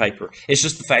 On paper, it's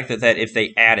just the fact that if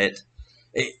they add it,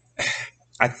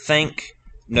 I think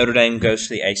Notre Dame goes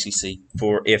to the ACC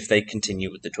for if they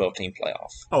continue with the 12-team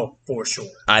playoff. Oh, for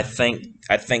sure. I think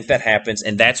that happens,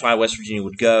 and that's why West Virginia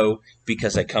would go,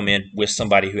 because they come in with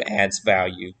somebody who adds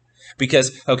value.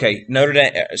 Because, okay, Notre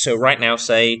Dame. So right now,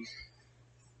 say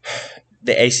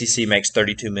the ACC makes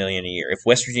 $32 million a year. If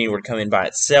West Virginia were to come in by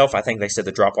itself, I think they said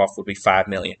the drop off would be $5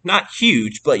 million. Not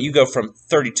huge, but you go from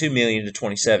 $32 million to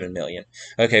 $27 million.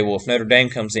 Okay, well if Notre Dame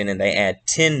comes in and they add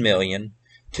 $10 million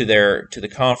to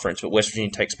the conference, but West Virginia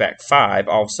takes back $5 million,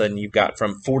 all of a sudden you've got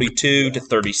from 42 to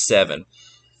 37.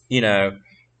 You know,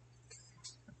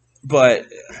 but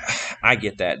I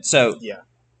get that. So yeah,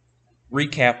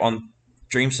 recap on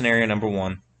dream scenario number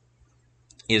 1.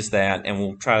 Is that, and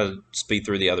we'll try to speed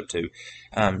through the other two.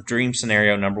 Dream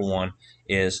scenario number 1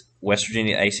 is West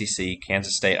Virginia ACC,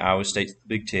 Kansas State, Iowa State,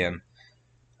 Big Ten.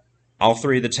 All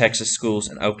 3 of the Texas schools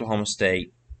and Oklahoma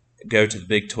State go to the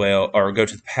Big 12 or go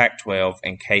to the Pac-12,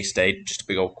 and K-State just a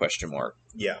big old question mark.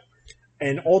 Yeah,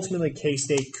 and ultimately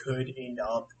K-State could end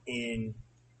up in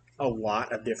a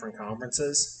lot of different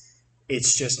conferences.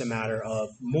 It's just a matter of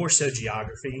more so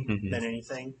geography than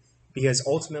anything, because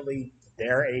ultimately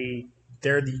they're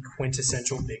the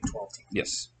quintessential Big 12 team.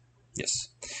 Yes.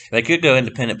 They could go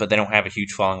independent, but they don't have a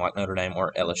huge following like Notre Dame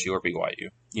or LSU or BYU.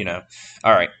 You know.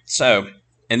 All right. So,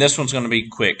 and this one's going to be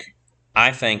quick.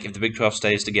 I think if the Big 12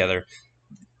 stays together,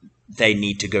 they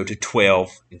need to go to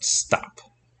 12 and stop.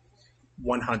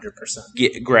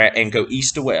 100%. And go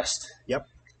east to west. Yep.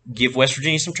 Give West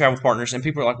Virginia some travel partners, and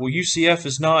people are like, well, UCF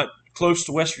is not close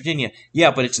to West Virginia.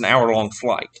 Yeah, but it's an hour-long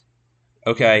flight.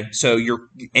 Okay, so you're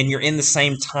in the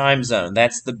same time zone.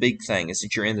 That's the big thing, is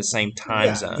that you're in the same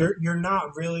time zone. You're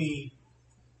not really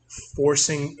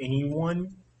forcing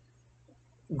anyone.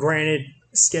 Granted,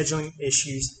 scheduling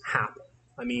issues happen.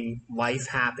 I mean, life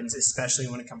happens, especially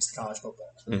when it comes to college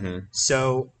football. Mm-hmm.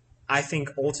 So I think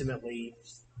ultimately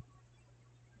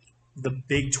the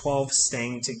Big 12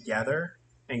 staying together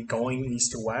and going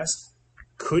east to west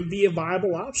could be a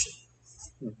viable option.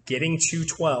 Getting to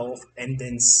 12 and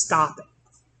then stopping.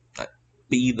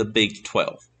 Be the Big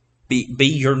 12. Be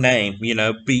your name, you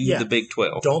know. Be the Big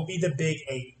 12. Don't be the Big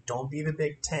 8. Don't be the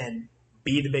Big 10.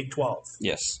 Be the Big 12.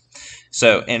 Yes.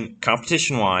 So, and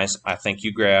competition-wise, I think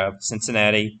you grab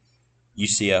Cincinnati,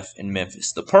 UCF, and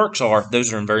Memphis. The perks are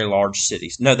those are in very large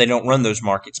cities. No, they don't run those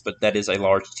markets, but that is a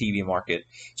large TV market.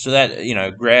 So that, you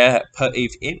know,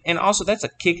 and also that's a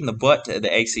kick in the butt to the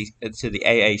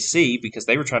AAC, because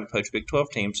they were trying to poach Big 12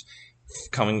 teams.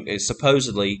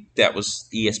 Supposedly that was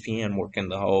ESPN working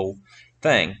the whole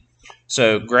thing.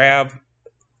 So grab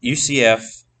UCF,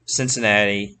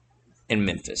 Cincinnati, and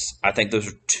Memphis. I think those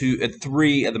are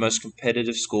 3 of the most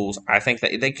competitive schools. I think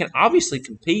that they can obviously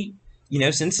compete. You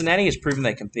know, Cincinnati has proven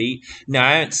they compete. Now,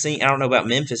 I don't know about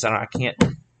Memphis. I can't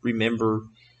remember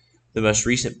the most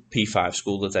recent P5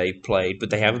 school that they played, but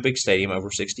they have a big stadium,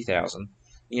 over 60,000.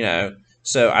 You know,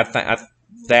 so I think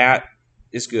that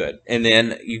is good. And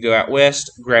then you go out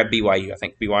west, grab BYU. I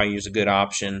think BYU is a good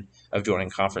option of joining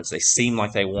conference. They seem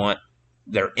like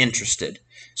they're interested.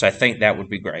 So I think that would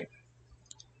be great.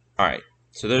 All right,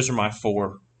 so those are my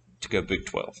 4 to go Big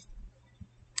 12.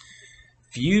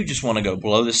 If you just want to go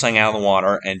blow this thing out of the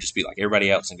water and just be like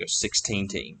everybody else and go 16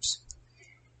 teams,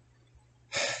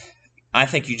 I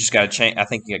think you just got to change. I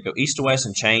think you got to go east to west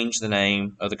and change the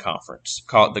name of the conference.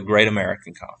 Call it the Great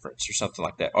American Conference or something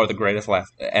like that, or the Great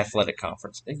Athletic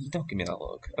Conference. Don't give me that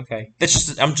look, okay?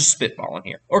 I'm just spitballing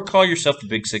here. Or call yourself the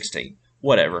Big 16,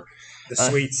 whatever. The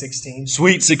Sweet 16.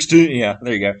 Sweet 16, yeah,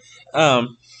 there you go.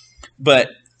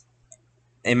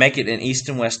 And make it an East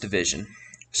and West division.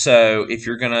 So if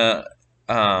you're gonna,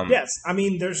 yes, I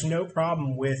mean there's no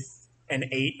problem with an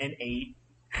 8 and 8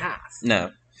 half.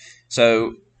 No,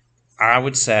 so I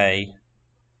would say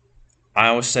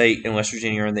Iowa State and West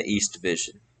Virginia are in the East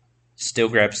Division. Still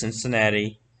grab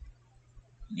Cincinnati,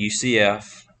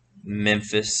 UCF,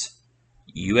 Memphis,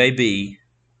 UAB,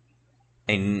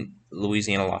 and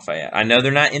Louisiana Lafayette. I know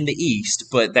they're not in the East,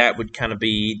 but that would kind of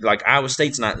be like Iowa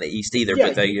State's not in the East either. Yeah,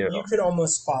 but they you could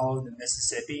almost follow the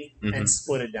Mississippi and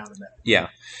split it down the middle. Yeah,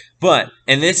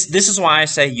 and this is why I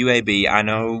say UAB. I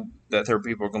know that there are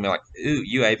people who are going to be like, ooh,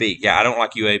 UAB. Yeah, I don't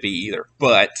like UAB either,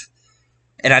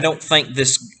 and I don't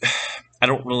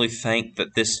really think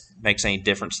that this makes any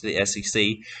difference to the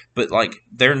SEC, but like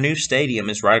their new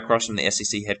stadium is right across from the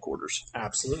SEC headquarters.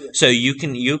 Absolutely. So you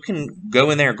can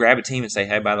go in there and grab a team and say,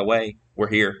 hey, by the way, we're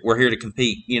here. We're here to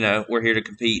compete. We're here to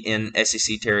compete in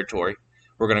SEC territory.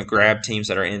 We're going to grab teams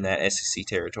that are in that SEC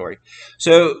territory.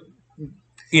 So,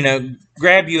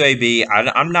 grab UAB.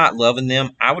 I'm not loving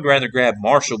them. I would rather grab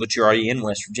Marshall, but you're already in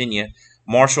West Virginia.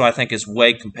 Marshall, I think, is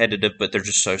way competitive, but they're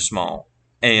just so small.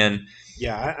 And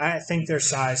yeah, I think their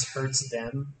size hurts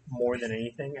them more than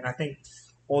anything, and I think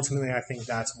ultimately, I think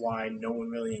that's why no one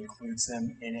really includes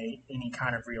them in any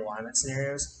kind of realignment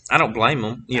scenarios. I don't blame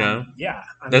them. Yeah,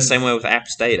 the same way with App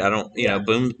State. I don't.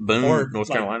 Boone, or, North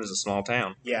Carolina is a small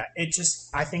town. Yeah,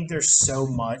 I think there's so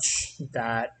much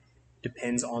that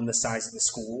depends on the size of the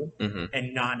school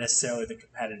and not necessarily the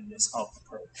competitiveness of the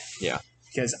program. Yeah.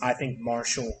 Because I think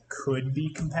Marshall could be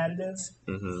competitive.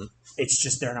 Mm-hmm. It's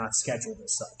just they're not scheduled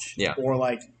as such. Yeah. Or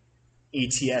like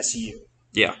ETSU.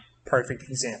 Yeah. Perfect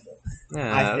example.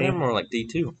 They're more like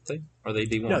D2. Are they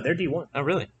D1? No, they're D1. Oh,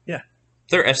 really? Yeah.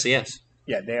 They're FCS.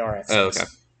 Yeah, they are FCS. Oh, okay.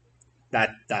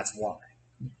 That's why.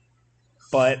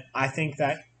 But I think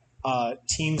that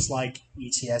teams like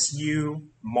ETSU,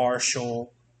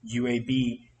 Marshall,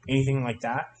 UAB, anything like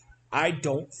that, I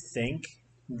don't think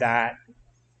that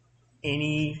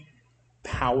any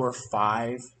Power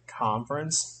 5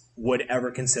 conference would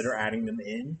ever consider adding them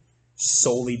in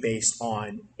solely based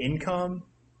on income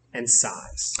and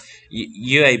size.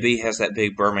 UAB has that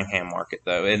big Birmingham market,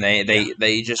 though, and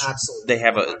they just absolutely, they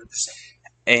have 100%.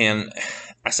 And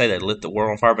I say they lit the world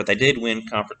on fire, but they did win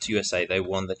Conference USA. They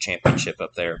won the championship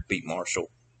up there, beat Marshall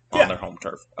on their home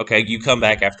turf. Okay, you come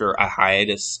back after a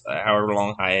hiatus, however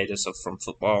long hiatus from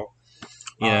football.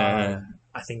 I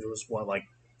think it was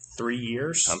 3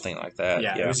 years, something like that.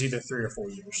 Yeah, it was either 3 or 4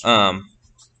 years.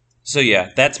 So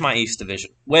that's my East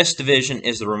Division. West Division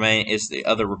is the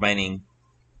other remaining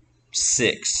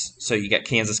 6. So you got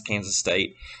Kansas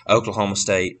State, Oklahoma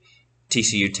State,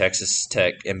 TCU, Texas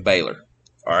Tech, and Baylor.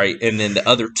 All right, and then the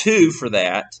other 2 for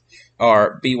that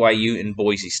are BYU and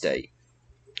Boise State.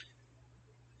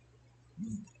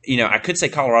 I could say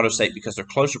Colorado State because they're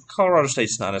closer. Colorado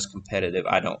State's not as competitive,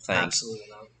 I don't think. Absolutely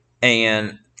not.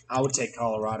 And I would take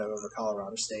Colorado over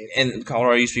Colorado State. And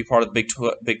Colorado used to be part of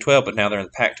the Big 12, but now they're in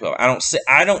the Pac-12.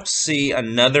 I don't see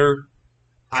another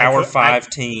Power 5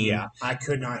 team. Yeah, I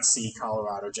could not see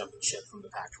Colorado jumping ship from the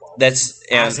Pac-12.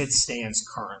 As it stands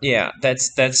currently. Yeah,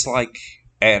 that's like.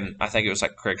 And I think it was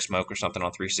like Craig Smoke or something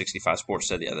on 365 Sports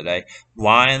said the other day.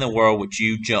 Why in the world would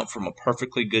you jump from a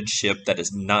perfectly good ship that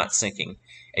is not sinking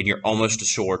and you're almost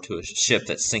ashore to a ship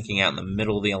that's sinking out in the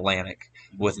middle of the Atlantic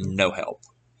with no help?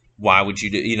 Why would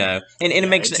you do, And it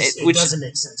makes it doesn't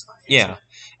make sense. Yeah.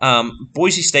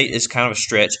 Boise State is kind of a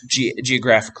stretch,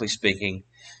 geographically speaking.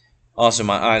 Also,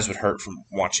 my eyes would hurt from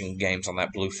watching games on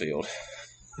that blue field.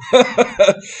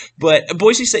 But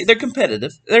Boise State, they're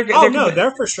competitive. They're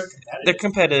for sure competitive. They're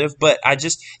competitive, but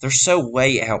they're so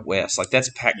way out west. Like, that's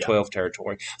Pac-12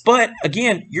 territory. But,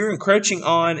 again, you're encroaching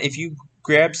on, if you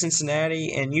grab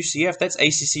Cincinnati and UCF, that's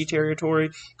ACC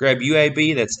territory. Grab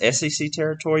UAB, that's SEC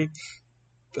territory.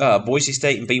 Boise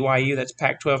State and BYU, that's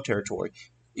Pac-12 territory.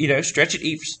 Stretch it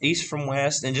east from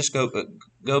west and just go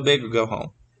big or go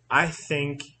home. I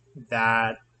think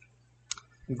that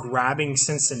grabbing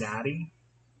Cincinnati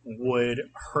would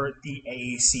hurt the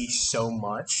AAC so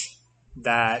much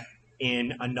that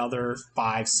in another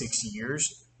 5-6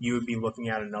 years, you would be looking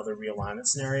at another realignment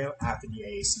scenario after the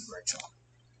AAC breaks off.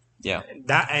 Yeah.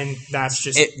 That's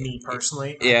just me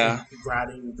personally. Yeah. I think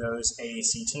grabbing those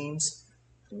AAC teams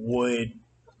would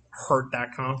hurt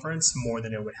that conference more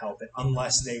than it would help it,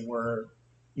 unless they were,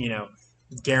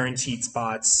 guaranteed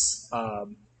spots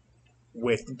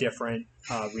with different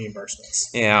reimbursements.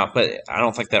 Yeah, but I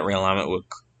don't think that realignment would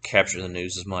capture the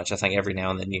news as much. I think every now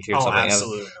and then you hear something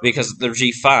absolutely. Because they're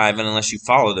G5, and unless you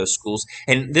follow those schools,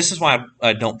 and this is why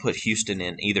I don't put Houston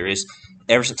in either. Is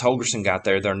ever since Holgerson got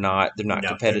there, they're not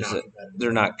competitive.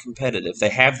 They're not competitive. They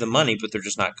have the money, but they're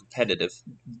just not competitive.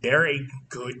 They're a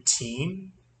good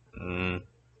team.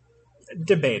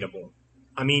 Debatable.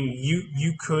 I mean,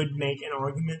 you could make an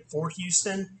argument for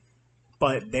Houston,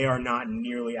 but they are not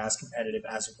nearly as competitive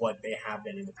as what they have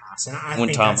been in the past. And I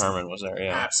think Tom Herman was there,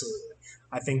 yeah. Absolutely.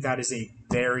 I think that is a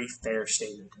very fair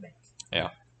statement to make.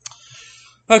 Yeah.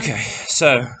 Okay,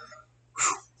 so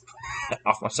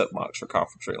off my soapbox for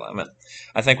conference realignment.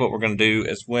 I think what we're going to do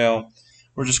as well,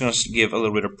 we're just going to give a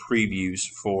little bit of previews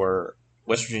for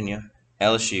West Virginia,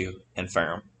 LSU, and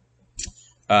Ferrum.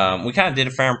 We kind of did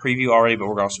a Ferrum preview already, but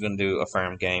we're also going to do a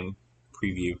Ferrum game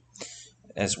preview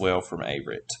as well from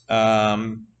Averett.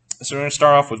 So we're going to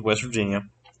start off with West Virginia.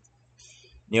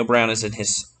 Neil Brown is in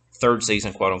his 3rd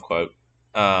season, quote unquote.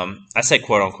 I say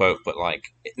quote unquote, but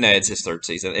it's his 3rd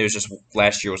season. It was just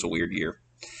last year was a weird year,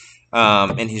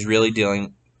 and he's really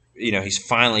dealing he's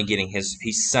finally getting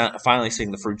he's finally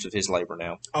seeing the fruits of his labor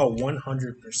now. Oh,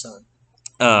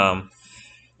 100%.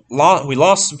 We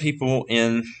lost some people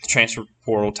in the transfer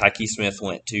portal. Tyke Smith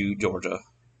went to Georgia,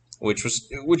 which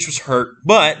was hurt,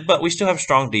 but we still have a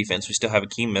strong defense. We still have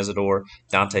Akeem Mesidor,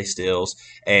 Dante Stills,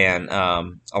 and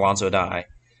Alonzo Dye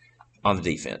on the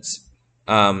defense.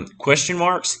 Question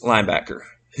marks: linebacker.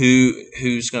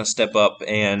 Who's going to step up?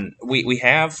 And we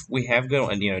have good.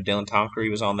 And Dylan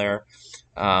Tonkery was on there.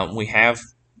 We have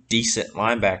decent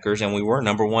linebackers, and we were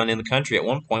number one in the country at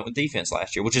one point with defense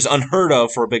last year, which is unheard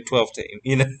of for a Big 12 team.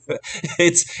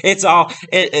 It's all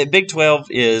Big 12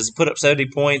 is put up 70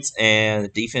 points, and the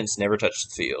defense never touched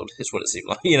the field. Is what it seemed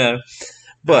like.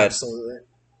 But absolutely.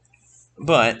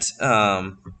 But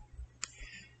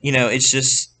it's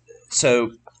just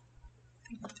so.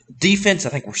 Defense, I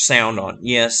think we're sound on.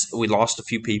 Yes, we lost a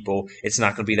few people. It's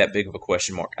not going to be that big of a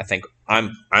question mark. I think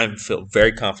I feel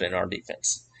very confident in our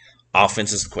defense.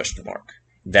 Offense is the question mark.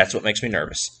 That's what makes me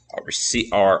nervous.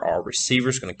 Are our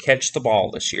receivers going to catch the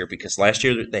ball this year? Because last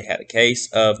year they had a case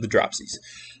of the dropsies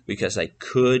because they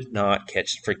could not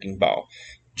catch the freaking ball.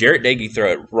 Jarrett Doege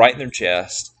threw it right in their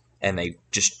chest, and they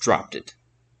just dropped it.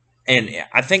 And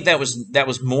I think that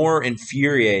was more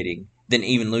infuriating than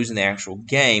even losing the actual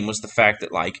game was the fact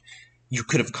that, you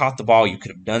could have caught the ball, you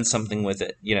could have done something with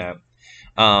it,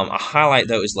 A highlight,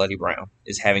 though,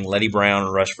 is having Letty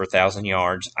Brown rush for 1,000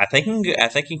 yards. I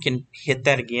think he can hit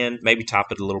that again, maybe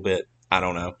top it a little bit. I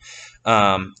don't know.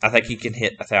 I think he can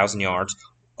hit 1,000 yards.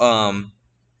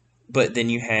 But then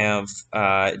you have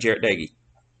Jarrett Doege.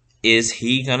 Is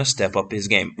he going to step up his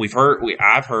game?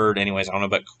 I've heard, anyways. I don't know,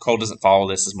 but Cole doesn't follow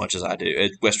this as much as I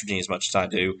do. West Virginia as much as I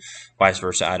do. Vice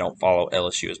versa, I don't follow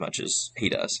LSU as much as he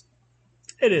does.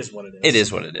 It is what it is. It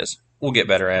is what it is. We'll get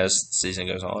better as the season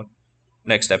goes on.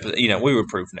 Next episode, we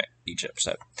improve each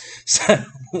episode. So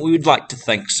we would like to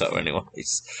think so,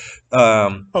 anyways.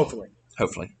 Hopefully.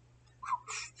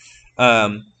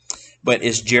 But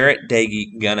is Jarrett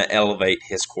Doege going to elevate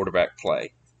his quarterback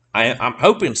play? I'm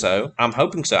hoping so.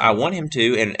 I want him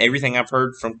to, and everything I've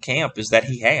heard from camp is that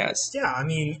he has. Yeah,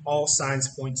 all signs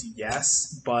point to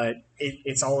yes, but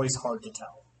it's always hard to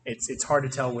tell. It's hard to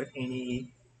tell with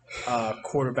any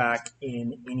quarterback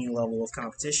in any level of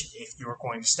competition if you're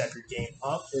going to step your game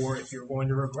up or if you're going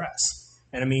to regress.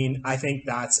 And I think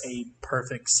that's a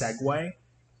perfect segue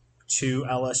to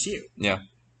LSU. Yeah.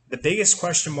 The biggest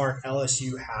question mark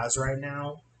LSU has right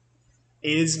now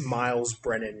is Miles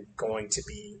Brennan going to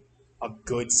be a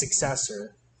good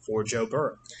successor for Joe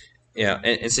Burrow? Yeah,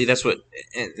 and see that's what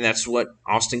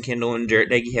Austin Kendall and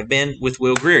Jarrett Doege have been with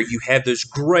Will Grier. You have those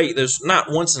not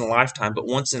once in a lifetime, but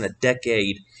once in a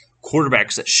decade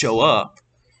quarterbacks that show up,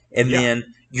 and then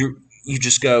you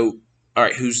just go, all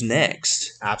right, who's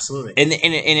next? Absolutely, and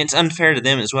it's unfair to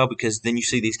them as well because then you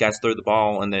see these guys throw the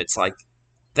ball and it's like.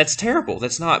 That's terrible.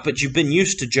 That's not. But you've been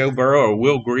used to Joe Burrow or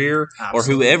Will Grier or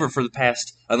whoever for the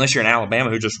past, unless you're in Alabama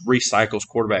who just recycles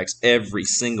quarterbacks every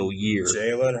single year.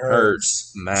 Jalen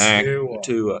Hurts,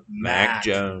 Tua, Mac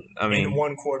Jones. In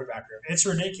one quarterback room. It's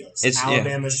ridiculous.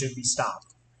 Alabama should be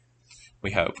stopped.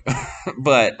 We hope.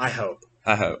 But I hope.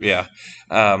 Yeah.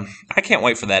 I can't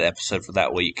wait for that episode for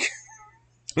that week.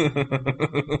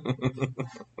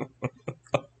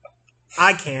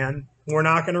 I can. We're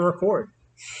not going to record.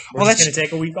 We're just going to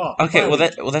take a week off. Okay,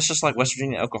 that's just like West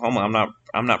Virginia, Oklahoma.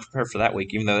 I'm not prepared for that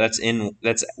week, even though it's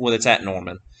at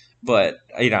Norman. But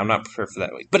I'm not prepared for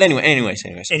that week. But anyways.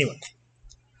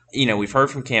 We've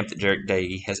heard from camp that Jarrett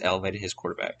Doege has elevated his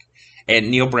quarterback, and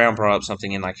Neil Brown brought up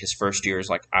something in his first year. Is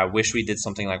I wish we did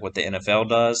something like what the NFL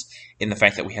does in the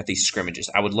fact that we have these scrimmages.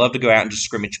 I would love to go out and just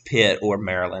scrimmage Pitt or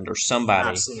Maryland or somebody.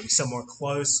 Absolutely, somewhere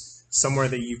close, somewhere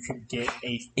that you could get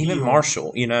even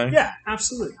Marshall. Yeah,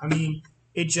 absolutely.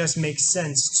 It just makes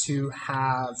sense to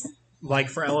have,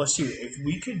 for LSU, if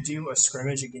we could do a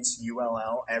scrimmage against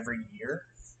ULL every year,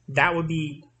 that would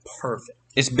be perfect.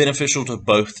 It's beneficial to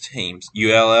both teams.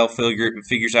 ULL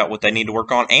figures out what they need to work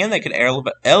on, and they could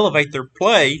elevate their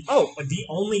play. Oh, the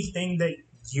only thing that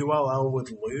ULL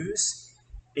would lose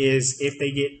is if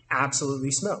they get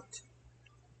absolutely smoked.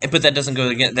 But that doesn't go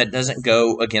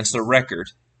against the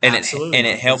record, and absolutely,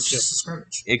 it helps. It's just a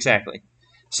scrimmage. Exactly.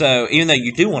 So even though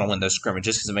you do want to win those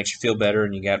scrimmages because it makes you feel better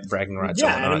and you got bragging rights.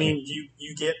 Yeah, and you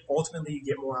get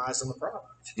more eyes on the product.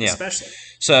 Yeah. Especially.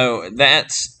 So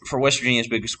that's for West Virginia's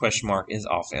biggest question mark is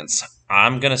offense.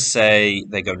 I'm gonna say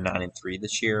they go 9-3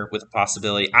 this year with a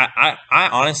possibility. I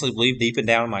honestly believe deep and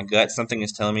down in my gut something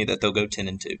is telling me that they'll go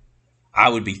 10-2. I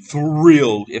would be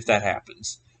thrilled if that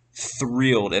happens.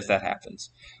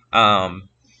 I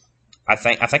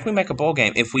think we make a bowl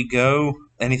game if we go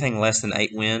anything less than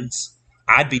 8 wins.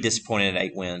 I'd be disappointed at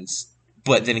 8 wins.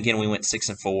 But then again, we went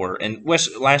 6-4, and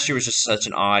last year was just such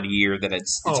an odd year that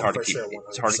it's hard to keep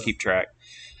it's hard to keep track.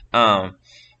 But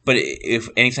if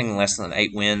anything less than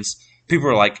 8 wins, people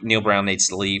are like, Neil Brown needs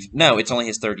to leave. No, it's only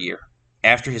his 3rd year.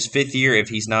 After his 5th year, if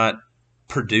he's not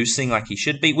producing like he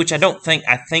should be, which I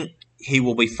think he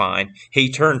will be fine.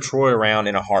 He turned Troy around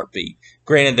in a heartbeat.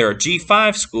 Granted, they're a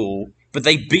G5 school, but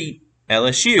they beat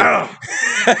LSU. Oh.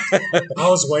 I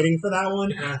was waiting for that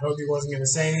one, and I hope he wasn't going to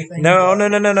say anything. No.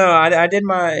 I did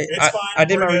my. It's fine. I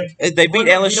did my. They beat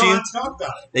LSU. You don't have to talk about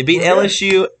it. They beat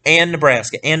LSU and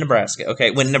Nebraska.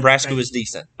 Okay, when Nebraska was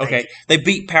decent. Okay, they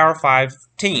beat Power 5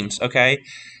 teams. Okay,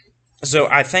 so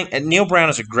I think Neil Brown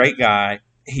is a great guy.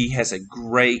 He has a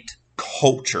great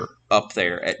culture up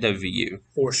there at WVU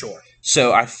for sure.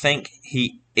 So I think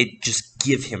just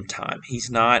give him time.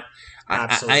 He's not.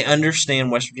 I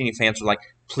understand West Virginia fans are like,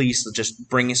 please just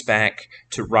bring us back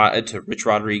to Rich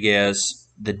Rodriguez,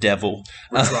 the devil.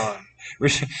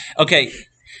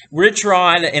 Rich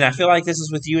Rod, and I feel like this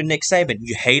is with you and Nick Saban.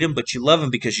 You hate him, but you love him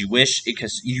because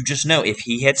you just know if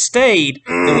he had stayed,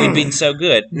 then we'd been so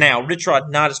good. Now, Rich Rod,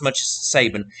 not as much as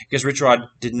Saban, because Rich Rod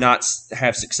did not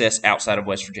have success outside of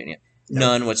West Virginia.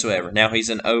 None whatsoever. Now he's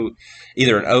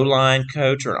either an O-line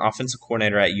coach or an offensive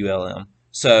coordinator at ULM.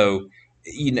 So,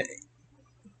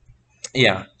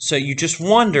 yeah. So you just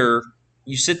wonder,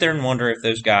 you sit there and wonder if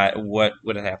those guys, what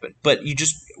would have happened. But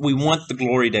we want the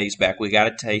glory days back. We got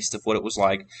a taste of what it was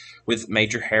like with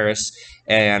Major Harris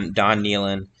and Don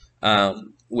Nealon,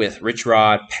 with Rich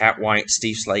Rod, Pat White,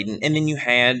 Steve Slayton, and then you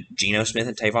had Geno Smith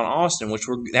and Tavon Austin,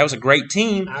 that was a great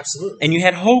team. Absolutely. And you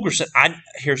had Holgorsen.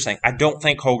 I don't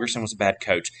think Holgorsen was a bad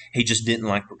coach. He just didn't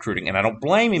like recruiting, and I don't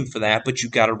blame him for that. But you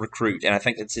got to recruit, and I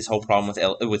think that's his whole problem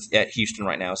at Houston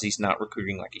right now is he's not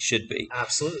recruiting like he should be.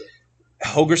 Absolutely.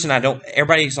 Holgorsen,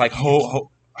 everybody's like,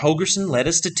 Holgorsen led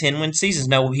us to 10-win seasons.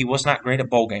 No, he was not great at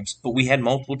bowl games, but we had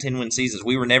multiple 10-win seasons.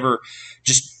 We were never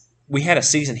we had a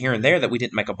season here and there that we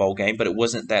didn't make a bowl game, but it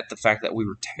wasn't that the fact that we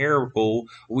were terrible.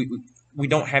 We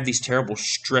don't have these terrible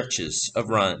stretches of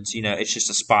runs. It's just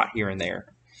a spot here and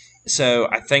there. So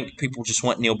I think people just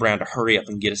want Neil Brown to hurry up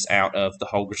and get us out of the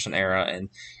Holgorsen era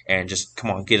and just, come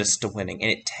on, get us to winning.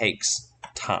 And it takes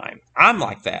time. I'm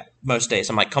like that most days.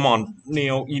 I'm like, come on,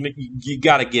 Neil, you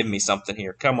got to give me something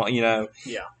here. Come on, Yeah.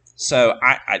 So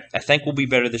I think we'll be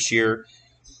better this year.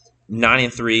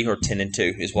 9-3 or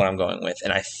 10-2 is what I'm going with,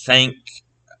 and I think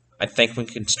we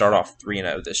can start off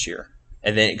 3-0 this year,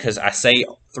 and then because I say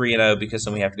 3-0 because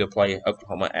then we have to go play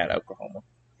Oklahoma at Oklahoma.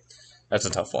 That's a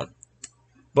tough one,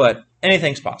 but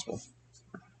anything's possible.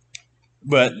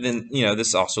 But then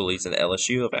this also leads to the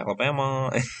LSU of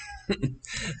Alabama.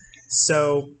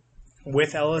 So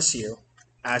with LSU,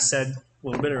 as said a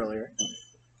little bit earlier,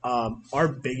 our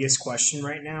biggest question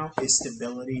right now is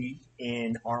stability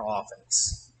in our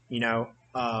offense.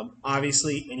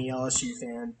 Obviously, any LSU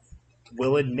fan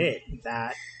will admit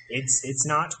that it's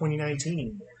not 2019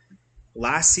 anymore.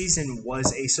 Last season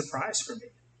was a surprise for me.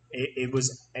 It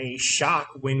was a shock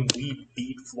when we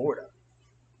beat Florida.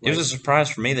 It was a surprise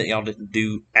for me that y'all didn't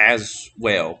do as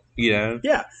well,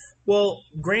 Yeah. Well,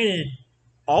 granted,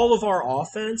 all of our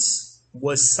offense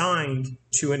was signed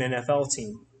to an NFL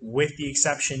team, with the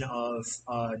exception of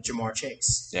Jamar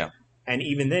Chase. Yeah. And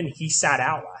even then, he sat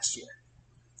out last year.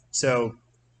 So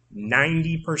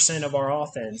 90% of our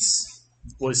offense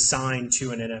was signed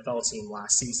to an NFL team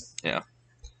last season. Yeah.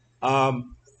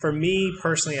 For me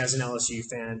personally, as an LSU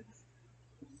fan,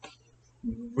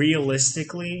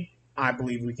 realistically, I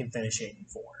believe we can finish 8-4.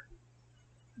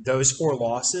 Those 4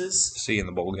 losses. See you in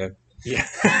the bowl game. Yeah.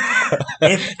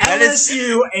 If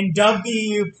LSU and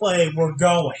WVU play, we're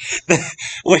going.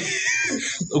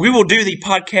 We will do the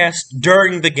podcast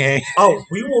during the game. Oh,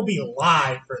 we will be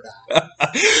live for that.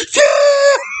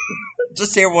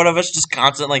 Just hear one of us just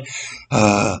constantly,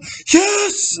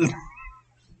 yes!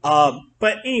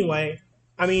 But anyway,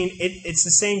 I mean, it's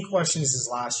the same questions as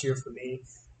last year for me.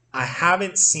 I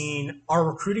haven't seen – our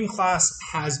recruiting class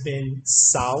has been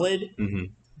solid,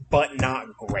 but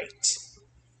not great.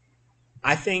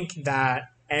 I think that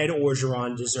Ed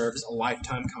Orgeron deserves a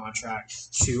lifetime contract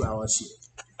to LSU.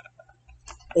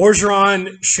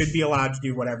 Orgeron should be allowed to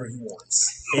do whatever he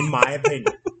wants, in my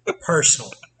opinion,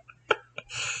 personally.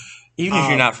 Even if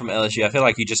you're not from LSU, I feel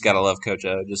like you just got to love Coach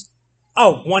O.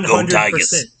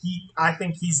 100%. I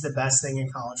think he's the best thing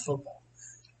in college football.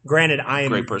 Granted, I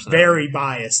am very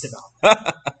biased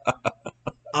about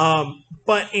that.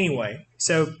 But anyway,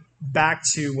 so back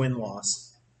to win-loss.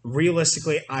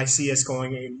 Realistically, I see us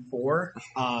going 8-4.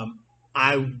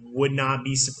 I would not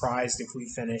be surprised if we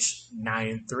finish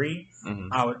 9-3. Mm-hmm.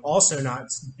 I would also not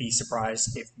be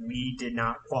surprised if we did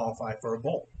not qualify for a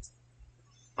bowl.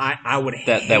 I would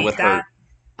hate That would hurt.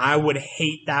 I would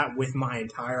hate that with my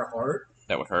entire heart.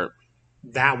 That would hurt.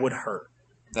 That would hurt.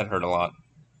 That hurt a lot.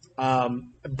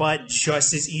 But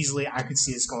just as easily, I could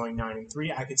see us going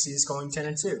 9-3. I could see us going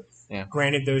 10-2. Yeah.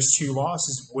 Granted, those 2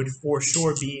 losses would for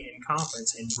sure be in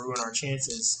conference and ruin our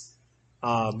chances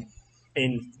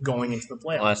in going into the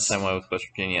playoffs. Well, that's the same way with West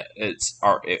Virginia. It's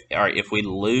if we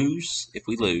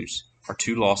lose, our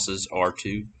 2 losses are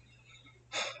to.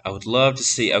 I would love to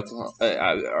see Oklahoma.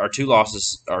 Our 2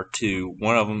 losses are to.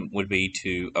 One of them would be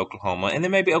to Oklahoma, and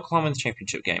then maybe Oklahoma in the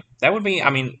championship game. That would be. I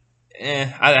mean,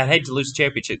 I'd hate to lose the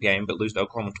championship game, but lose to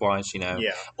Oklahoma twice,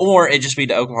 Yeah. Or it just be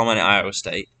to Oklahoma and Iowa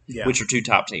State, which are 2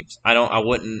 top teams. I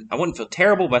wouldn't feel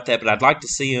terrible about that, but I'd like to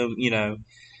see them,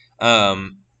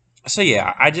 So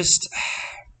yeah,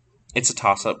 it's a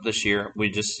toss up this year. We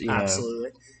just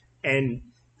Absolutely. And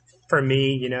for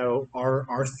me,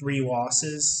 our 3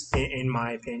 losses, in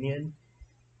my opinion,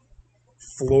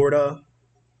 Florida,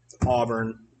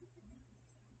 Auburn,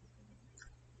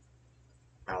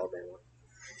 Alabama.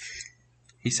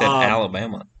 He said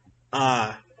Alabama.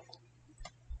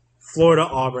 Florida,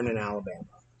 Auburn, and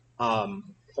Alabama.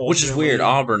 Which is weird.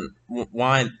 Auburn,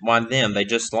 why them? They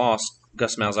just lost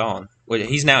Gus Malzahn.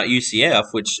 He's now at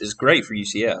UCF, which is great for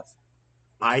UCF.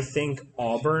 I think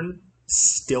Auburn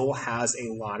still has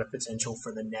a lot of potential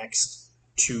for the next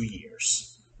 2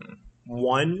 years.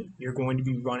 One, you're going to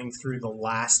be running through the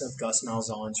last of Gus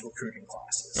Malzahn's recruiting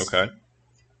classes. Okay.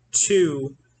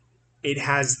 2, it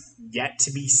has yet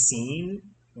to be seen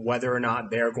whether or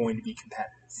not they're going to be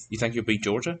competitive. You think you'll beat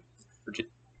Georgia?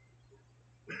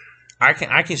 I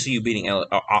can see you beating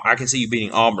I can see you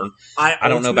beating Auburn. I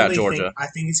don't know about Georgia. I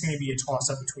think it's going to be a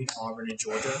toss-up between Auburn and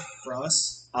Georgia for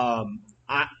us.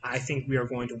 I think we are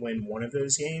going to win one of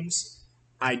those games.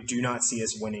 I do not see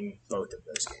us winning both of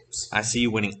those games. I see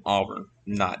you winning Auburn,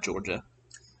 not Georgia.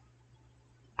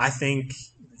 I think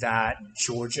that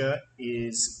Georgia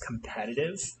is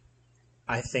competitive.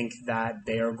 I think that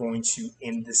they are going to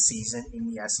end the season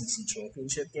in the SEC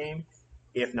championship game,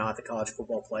 if not the college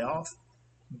football playoff.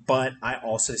 But I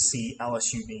also see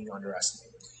LSU being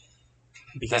underestimated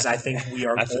because I think we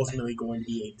are ultimately going to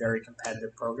be a very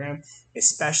competitive program,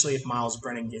 especially if Miles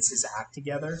Brennan gets his act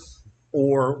together,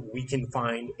 or we can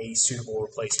find a suitable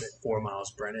replacement for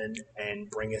Miles Brennan and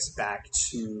bring us back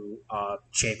to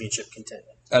championship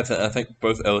contending. I think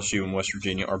both LSU and West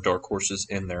Virginia are dark horses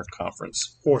in their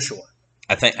conference For sure.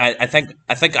 I think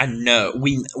I know.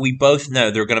 We both know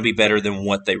they're going to be better than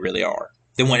what they really are.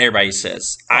 Than what everybody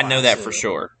says. I know that for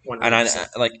sure. 100%. And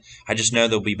I just know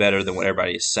they'll be better than what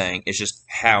everybody is saying. It's just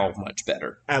how much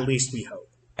better. At least we hope.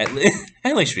 At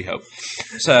least we hope.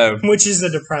 So, which is a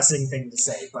depressing thing to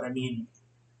say, but I mean,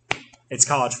 it's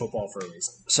college football for a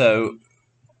reason. So,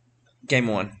 game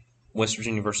 1, West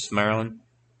Virginia versus Maryland.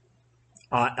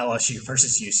 LSU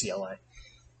versus UCLA.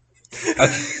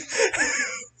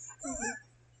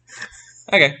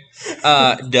 Okay.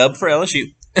 Dub for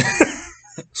LSU.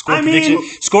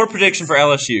 Score prediction for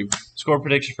LSU. Score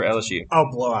prediction for LSU. Oh,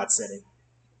 blowout city.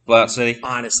 Blowout city?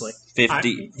 Honestly.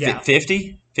 50?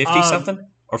 50 something?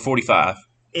 Or 45?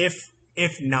 If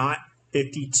not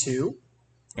 52,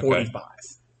 Okay. 45.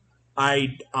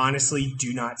 I honestly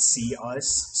do not see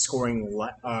us scoring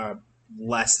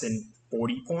less than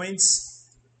 40 points.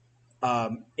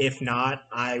 If not,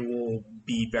 I will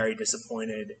be very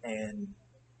disappointed and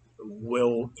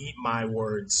will eat my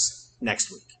words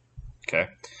next week. Okay.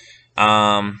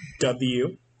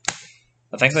 W.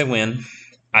 I think they win.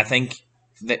 I think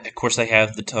that, of course, they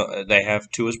have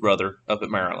Tua's brother up at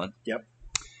Maryland. Yep.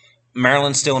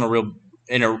 Maryland's still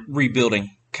in a rebuilding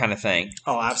kind of thing.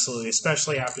 Oh, absolutely,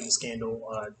 especially after the scandal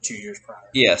 2 years prior.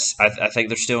 Yes, I think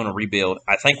they're still in a rebuild.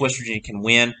 I think West Virginia can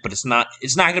win, but it's not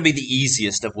going to be the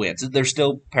easiest of wins. They're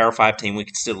still a Power 5 team. We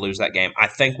could still lose that game. I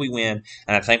think we win,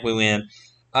 and I think we win.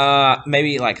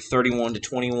 Maybe like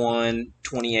 31-21,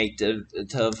 28 to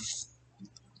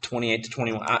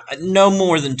 21. No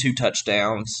more than 2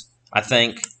 touchdowns, I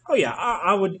think. Oh yeah,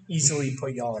 I would easily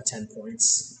put y'all at 10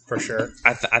 points for sure.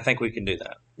 I think we can do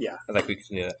that. Yeah, I think we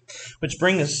can do that. Which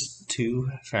brings us to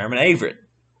Ferrum and Averett.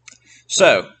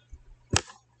 So,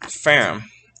 Ferrum,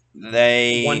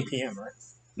 1 p.m. right?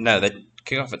 No, they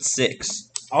kick off at 6.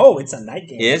 Oh, it's a night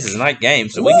game. It is. It's a night game.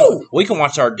 So we can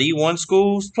watch our D1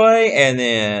 schools play and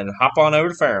then hop on over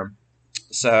to Ferrum.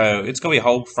 So it's going to be a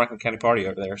whole Franklin County party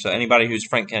over there. So anybody who's a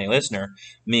Franklin County listener,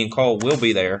 me and Cole will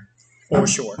be there. For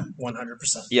sure.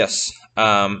 100%. Yes.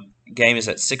 Game is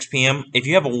at 6 p.m. If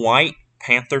you have a white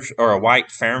Panthers or a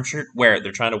white Ferrum shirt, wear it.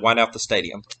 They're trying to white out the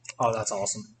stadium. Oh, that's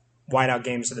awesome. Whiteout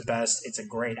games are the best. It's a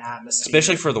great atmosphere.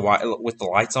 Especially for the white with the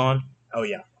lights on. Oh,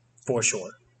 yeah, for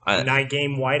sure. Night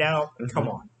game whiteout, come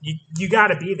on. You got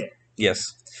to be there. Yes.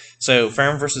 So,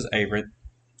 Ferrum versus Averett.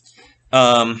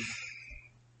 I'm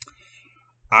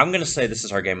going to say this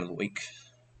is our game of the week.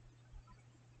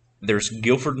 There's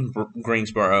Guilford and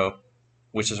Greensboro,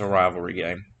 which is a rivalry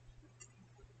game.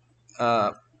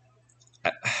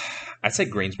 I'd say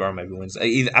Greensboro maybe wins.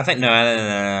 I think no.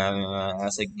 I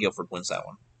say Guilford wins that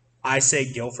one. I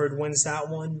say Guilford wins that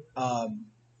one.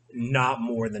 Not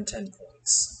more than 10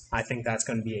 points. I think that's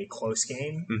going to be a close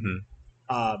game.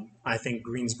 I think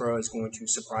Greensboro is going to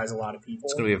surprise a lot of people.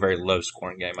 It's going to be a very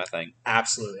low-scoring game, I think.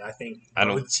 Absolutely. I think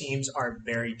both teams are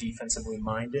very defensively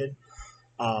minded,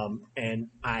 and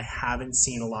I haven't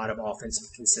seen a lot of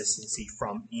offensive consistency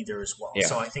from either as well. Yeah.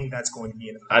 So I think that's going to be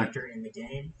a factor in the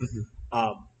game.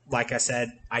 Like I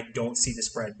said, I don't see the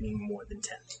spread being more than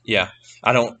 10. Yeah,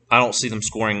 I don't see them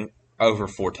scoring over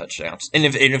 4 touchdowns. And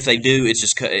if they do, it's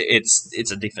just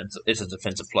it's a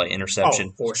defensive play,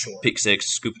 interception, for sure, pick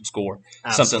six, scoop and score,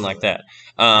 something like that.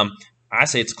 I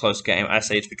say it's a close game. I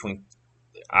say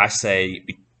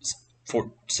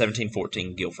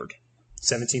 17-14 Guilford.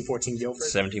 17-14 Guilford.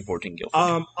 17-14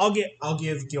 Guilford. I'll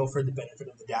give Guilford the benefit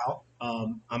of the doubt.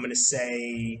 I'm going to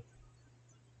say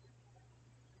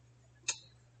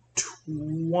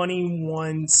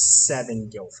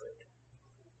 21-7 Guilford,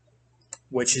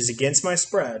 which is against my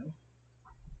spread,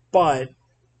 but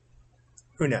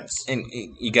who knows? And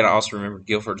you got to also remember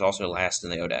Guilford's also last in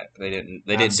the ODAC. They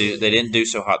didn't do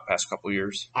so hot the past couple of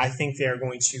years. I think they're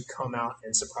going to come out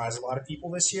and surprise a lot of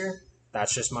people this year.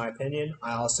 That's just my opinion.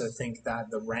 I also think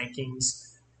that the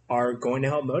rankings are going to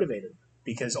help motivate them,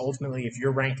 because ultimately, if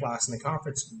you're ranked last in the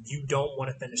conference, you don't want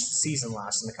to finish the season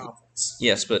last in the conference.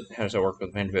 Yes, but how does that work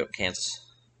with Vanderbilt, Kansas?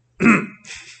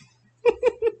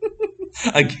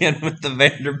 Again, with the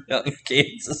Vanderbilt and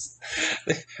Kansas.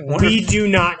 We do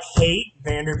not hate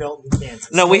Vanderbilt and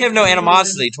Kansas. No, we have no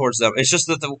animosity towards them. It's just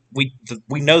that we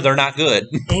know they're not good.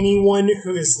 Anyone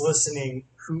who is listening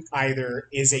who either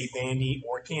is a Vandy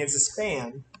or Kansas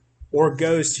fan or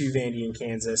goes to Vandy and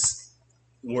Kansas,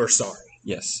 we're sorry.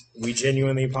 Yes. We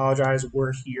genuinely apologize.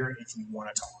 We're here if you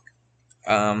want to talk.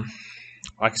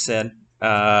 Like I said,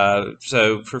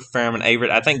 so for Ferrum and Averett,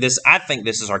 I think this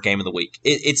is our game of the week.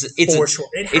 It's for sure.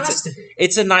 It has to be.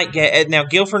 It's a night game. Now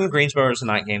Guilford and Greensboro is a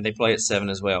night game. They play at 7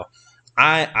 as well.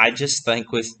 I just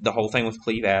think with the whole thing with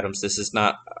Cleve Adams, this is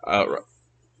not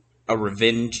a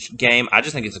revenge game. I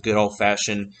just think it's a good old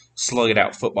fashioned slug it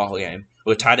out football game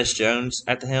with Titus Jones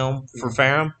at the helm for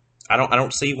Ferrum. I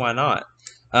don't see why not.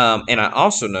 And I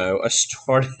also know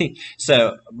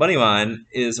so a buddy of mine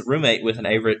is a roommate with an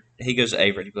Averett. He goes to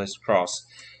Averett. He plays lacrosse.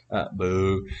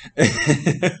 Boo.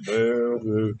 Boo.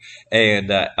 Boo.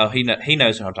 And he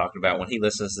knows who I'm talking about. When he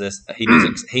listens to this,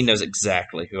 he knows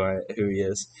exactly who he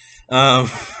is.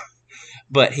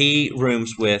 But he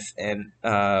rooms with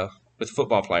a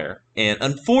football player. And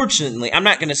unfortunately, I'm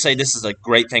not going to say this is a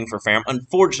great thing for Ferrum.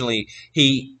 Unfortunately,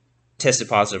 he tested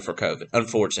positive for COVID,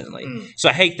 unfortunately. So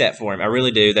I hate that for him. I really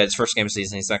do. That's his first game of the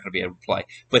season. He's not going to be able to play.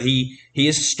 But he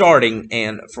is starting,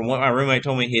 and from what my roommate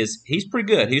told me, he's pretty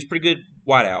good. He's pretty good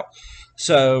wideout.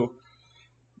 So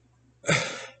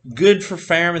good for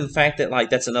Ferrum in the fact that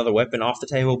that's another weapon off the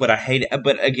table, but I hate it.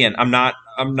 But again, I'm not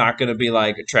going to be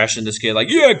trashing this kid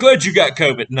yeah, glad you got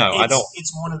COVID. No, I don't.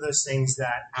 It's one of those things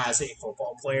that as a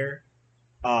football player,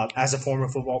 as a former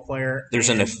football player, there's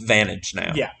an advantage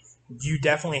now. Yeah. You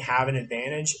definitely have an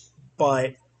advantage,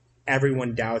 but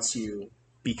everyone doubts you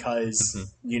because,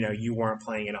 you weren't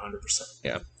playing at 100%.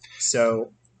 Yeah.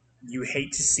 So you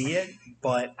hate to see it,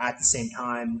 but at the same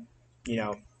time,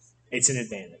 it's an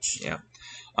advantage. Yeah.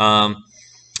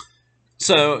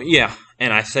 So, yeah,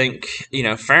 and I think,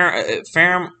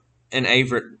 Ferrum and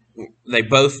Averett,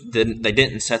 they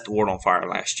didn't set the world on fire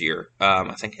last year.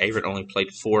 I think Averett only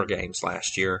played 4 games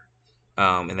last year.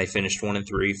 And they finished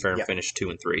 1-3. Ferrum finished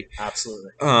 2-3.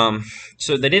 Absolutely.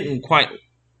 So they didn't quite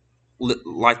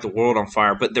light the world on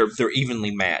fire, but they're evenly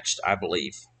matched, I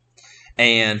believe.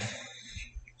 And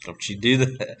don't you do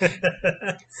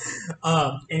that?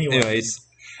 Anyways,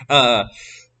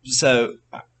 so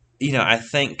I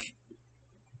think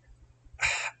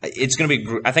it's going to be.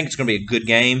 I think it's going to be a good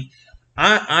game.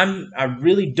 I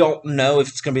really don't know if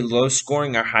it's going to be low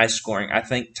scoring or high scoring. I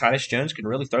think Titus Jones can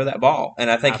really throw that ball, and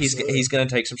I think he's going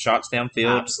to take some shots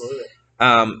downfield. Absolutely.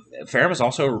 Ferrum is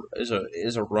also is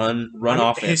a run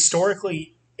offense.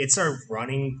 Historically, it's a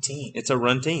running team. It's a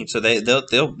run team, so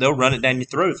they'll run it down your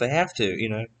throat if they have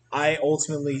to. I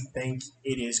ultimately think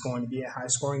it is going to be a high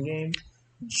scoring game,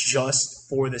 just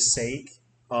for the sake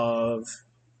of,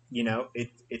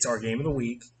 it's our game of the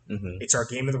week. Mm-hmm. It's our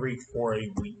game of the week for a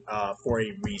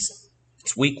reason.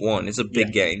 It's week 1. It's a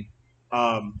big game.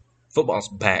 Football's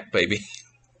back, baby.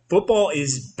 Football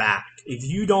is back. If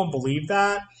you don't believe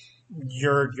that,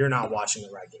 you're not watching the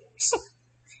right games.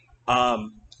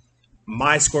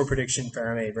 My score prediction,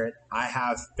 Ferrum Averett, I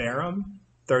have Ferrum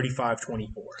 35-24.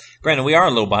 Granted, we are a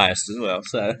little biased as well,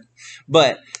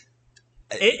 but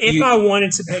if I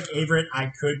wanted to pick Averett,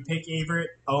 I could pick Averett.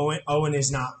 Owen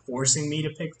is not forcing me to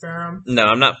pick Ferrum. No,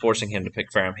 I'm not forcing him to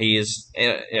pick Ferrum. He is,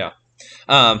 yeah.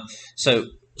 So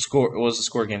what was the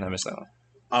score again? I missed that one.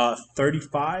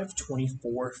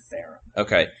 35-24 Ferrum.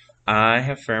 Okay, I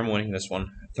have Ferrum winning this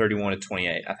one,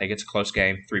 31-28. I think it's a close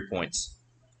game, 3 points.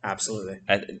 Absolutely.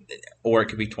 Or it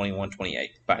could be 21-28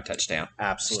 by a touchdown.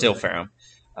 Absolutely. Still Ferrum.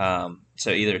 So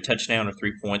either a touchdown or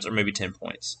 3 points, or maybe 10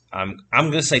 points. I'm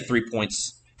going to say 3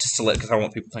 points just to because I don't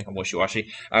want people to think I'm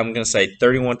wishy-washy. I'm going to say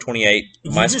 31-28.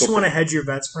 You just want to hedge your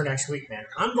bets for next week, man.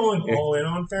 I'm going all in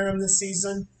on Ferrum this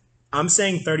season. I'm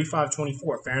saying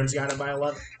 35-24. Ferrum's got it by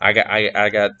 11. I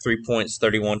got 3 points,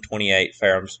 31-28.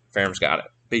 Ferrum's got it.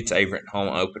 Beats Averett home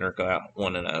opener, go out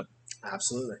 1-0.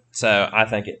 Absolutely. So I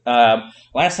think it.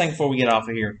 Last thing before we get off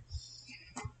of here.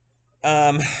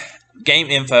 Game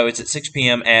info. It's at 6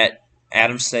 p.m. at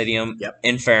Adams Stadium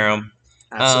in Ferrum.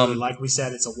 Absolutely. Like we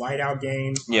said, it's a whiteout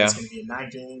game. Yeah. It's going to be a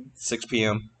night game. 6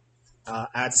 p.m.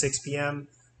 At 6 p.m.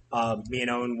 Me and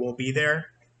Owen will be there.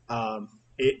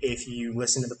 If you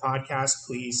listen to the podcast,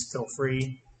 please feel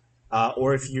free.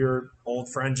 Or if your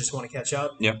old friend just want to catch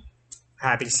up,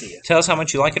 happy to see you. Tell us how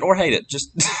much you like it or hate it.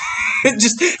 Just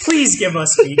please give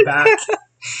us feedback.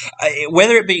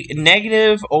 Whether it be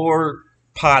negative or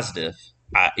positive.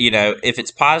 If it's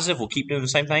positive, we'll keep doing the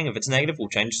same thing. If it's negative, we'll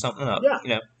change something up.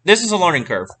 Yeah. This is a learning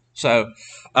curve. So,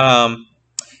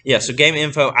 so game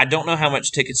info. I don't know how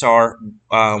much tickets are.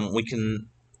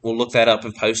 We'll look that up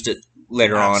and post it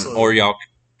later on, or y'all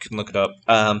can look it up.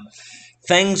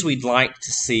 Things we'd like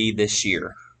to see this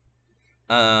year.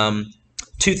 2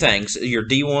 things. Your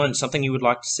D1, something you would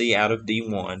like to see out of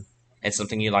D1, and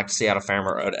something you'd like to see out of Ferrum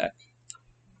or ODAC.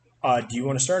 Do you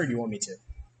want to start or do you want me to?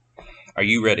 Are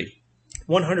you ready?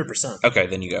 100%. Okay,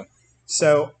 then you go.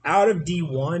 So out of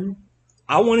D1,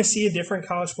 I want to see a different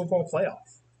college football playoff.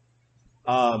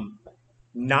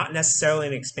 Not necessarily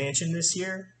an expansion this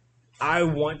year. I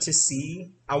want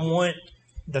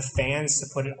the fans to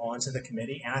put it onto the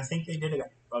committee, and I think they did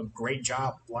a great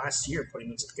job last year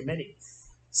putting it to the committee,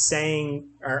 saying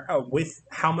with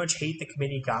how much hate the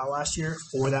committee got last year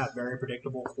for that very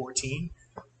predictable 14.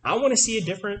 I want to see a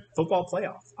different football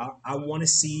playoff. I want to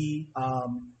see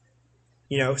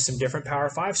some different Power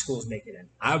 5 schools make it in.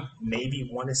 I maybe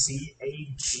want to see a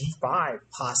G5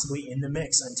 possibly in the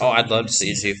mix. I'd love to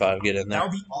see a G5 get in there. That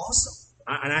would be awesome.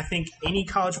 And I think any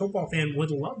college football fan would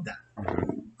love that.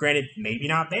 Granted, maybe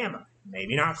not Bama,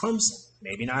 maybe not Clemson,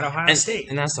 maybe not Ohio State.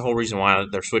 And that's the whole reason why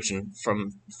they're switching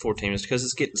from 4 teams, because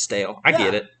it's getting stale. I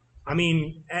get it. I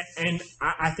mean, and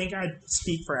I think I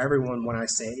speak for everyone when I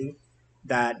say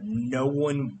that no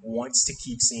one wants to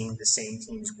keep seeing the same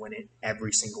teams win it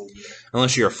every single year.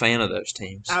 Unless you're a fan of those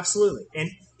teams. Absolutely.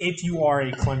 And if you are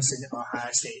a Clemson,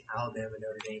 Ohio State, Alabama,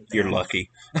 Notre Dame fan, you're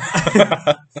lucky.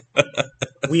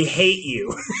 We hate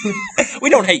you.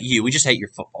 We don't hate you. We just hate your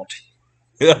football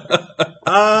team.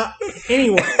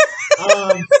 Anyway,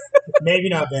 maybe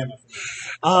not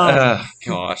Bama.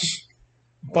 Gosh.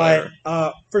 But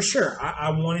for sure, I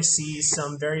want to see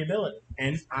some variability.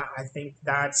 And I think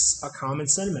that's a common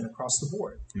sentiment across the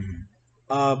board.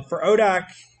 Mm-hmm. For ODAC,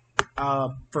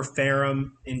 for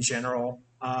Ferrum in general,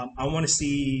 I want to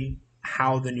see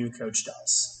how the new coach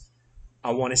does. I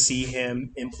want to see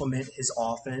him implement his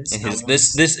offense. And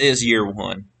this is year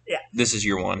 1. Yeah. This is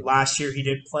year 1. Last year he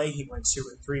did play. He went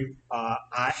 2-3.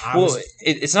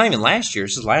 It's not even last year.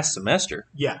 It's his last semester.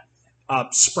 Yeah.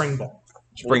 Spring ball.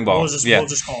 Spring ball. We'll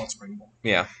just call it spring ball.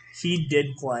 Yeah. He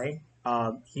did play.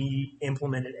 He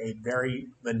implemented a very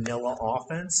vanilla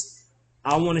offense.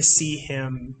 I want to see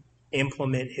him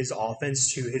implement his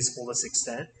offense to his fullest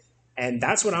extent, and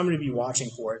that's what I'm going to be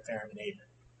watching for at Ferrum and Averett.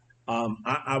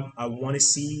 I want to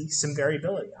see some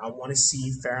variability. I want to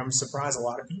see Ferrum surprise a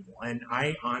lot of people, and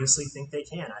I honestly think they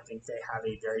can. I think they have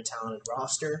a very talented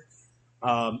roster.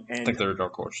 And I think they're a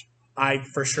dark horse. I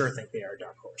for sure think they are a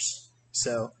dark horse.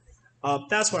 So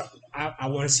that's what I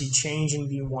want to see change in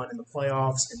D1 in the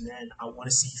playoffs, and then I want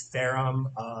to see Ferrum,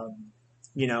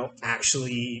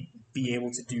 actually be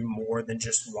able to do more than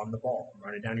just run the ball,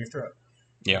 run it down your throat.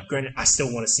 Yeah. Granted, I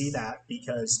still want to see that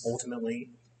because ultimately,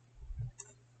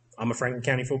 I'm a Franklin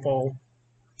County football.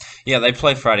 Yeah, they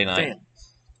play Friday night. Fan.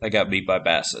 They got beat by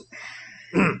Bassett.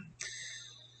 We're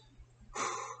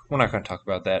not going to talk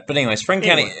about that. But anyways,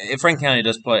 Franklin County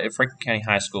does play. Franklin County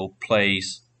High School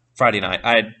plays Friday night.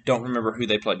 I don't remember who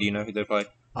they play. Do you know who they play?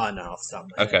 No, off the top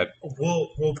of my Okay. head.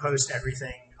 We'll post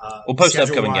everything. We'll post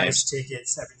upcoming games,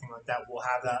 tickets, everything like that. We'll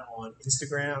have that on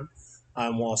Instagram.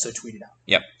 We'll also tweet it out.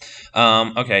 Yep.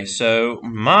 Okay. So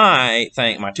my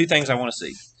two things I want to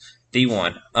see.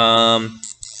 D1.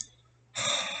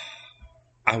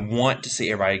 I want to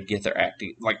see everybody get their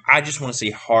acting. Like, I just want to see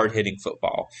hard-hitting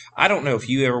football. I don't know if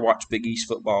you ever watched Big East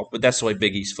football, but that's the way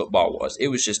Big East football was. It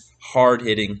was just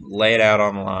hard-hitting, lay it out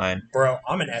on the line. Bro,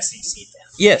 I'm an SEC fan.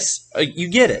 Yes, you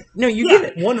get it. No, you get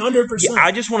it. 100%. Yeah,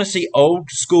 I just want to see old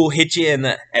school hit you in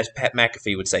the, as Pat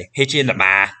McAfee would say, hit you in the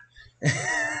eye.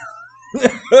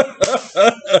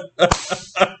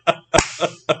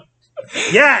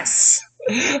 Yes!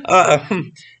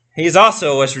 He's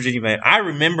also a West Virginia man. I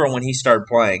remember when he started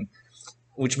playing,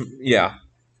 yeah.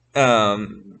 Hey,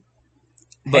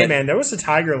 man, there was a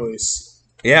tiger loose.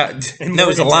 Yeah. No, it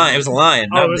was a lion. It was a lion.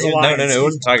 Oh, it was a lion. No, it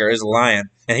wasn't a tiger. It was a lion.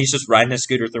 And he's just riding his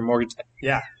scooter through Morgantown.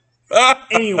 Yeah.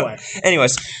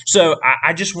 Anyways, so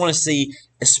I just want to see,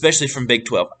 especially from Big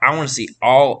 12, I want to see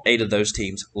all 8 of those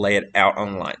teams lay it out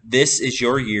on the line. This is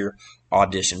your year,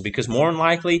 audition, because more than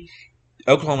likely,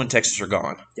 Oklahoma and Texas are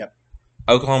gone. Yep.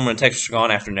 Oklahoma and Texas are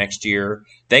gone after next year.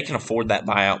 They can afford that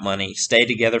buyout money. Stay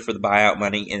together for the buyout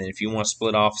money, and if you want to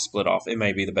split off, split off. It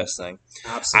may be the best thing.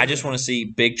 Absolutely. I just want to see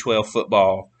Big 12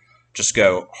 football just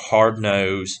go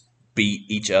hard-nosed, beat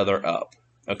each other up.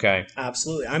 Okay?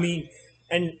 Absolutely. I mean,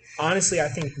 and honestly, I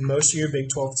think most of your Big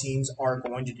 12 teams are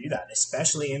going to do that,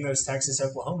 especially in those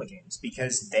Texas-Oklahoma games,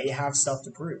 because they have stuff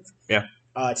to prove. Yeah.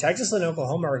 Texas and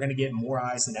Oklahoma are going to get more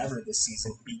eyes than ever this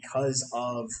season because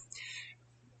of –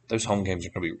 those home games are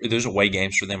going to be – those away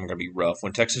games for them are going to be rough.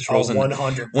 When Texas rolls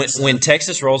 100%. When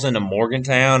Texas rolls into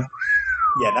Morgantown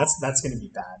 – yeah, that's going to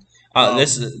be bad.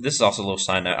 This is also a little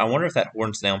side note. I wonder if that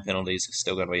horns down penalties is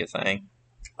still going to be a thing.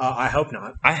 I hope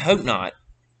not. I hope not.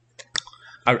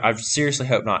 I seriously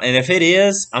hope not. And if it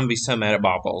is, I'm going to be so mad at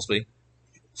Bob Bowlesby.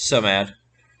 So mad.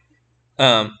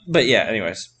 But yeah,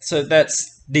 anyways. So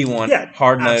that's D1. Yeah,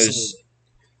 hard-nosed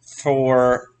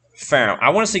for Ferrum. I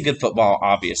want to see good football,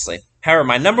 obviously. However,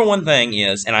 my number one thing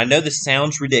is, and I know this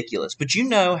sounds ridiculous, but you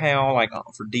know how, like,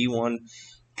 for D1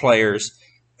 players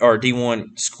or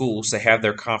D1 schools, they have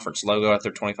their conference logo at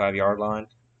their 25-yard line?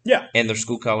 Yeah. And their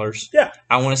school colors? Yeah.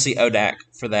 I want to see ODAC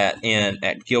for that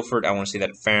at Guilford. I want to see that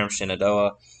at Ferrum,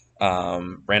 Shenandoah,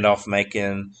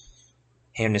 Randolph-Macon,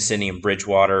 Hampden-Sydney, and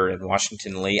Bridgewater, and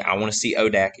Washington-Lee. I want to see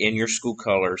ODAC in your school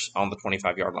colors on the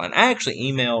 25-yard line. I actually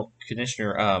emailed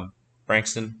Commissioner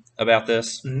Brankston about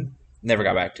this. Mm-hmm. Never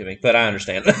got back to me, but I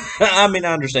understand. I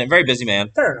understand. Very busy man.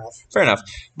 Fair enough.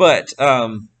 But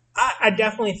I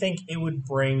definitely think it would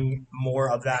bring more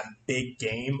of that big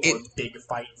game or big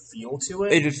fight feel to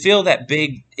it. It would feel that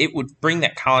big. It would bring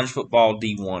that college football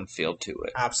D1 feel to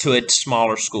it. Absolutely. To a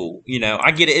smaller school. You know, I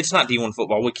get it. It's not D1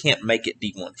 football. We can't make it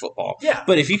D1 football. Yeah.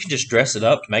 But if you can just dress it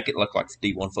up to make it look like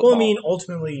D1 football. Well, I mean,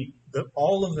 ultimately,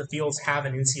 all of the fields have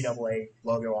an NCAA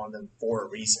logo on them for a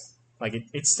reason. Like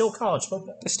it's still college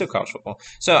football. It's still college football.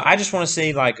 So I just want to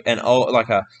see like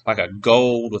a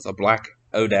gold with a black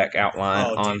ODAC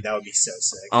outline dude, that would be so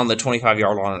sick. On the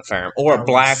 25-yard line of Ferrum, or a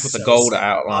black with a gold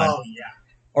outline. Oh yeah.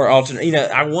 Or alternate. You know,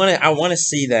 I want to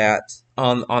see that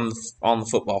on the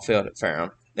football field at Ferrum.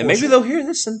 And maybe they'll hear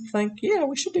this and think, yeah,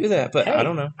 we should do that. But I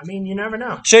don't know. I mean, you never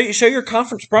know. Show your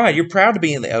conference pride. You're proud to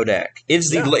be in the ODAC.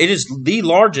 It is the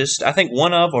largest, I think,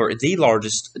 one of or the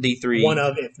largest D3. One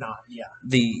of, if not, yeah.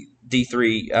 The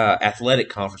D3 athletic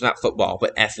conference, not football,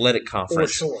 but athletic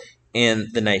conference in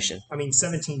the nation. I mean,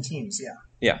 17 teams, yeah.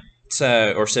 Yeah.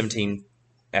 So, or 17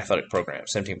 athletic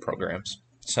programs, 17 programs.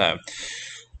 So,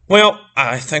 well,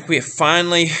 I think we have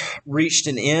finally reached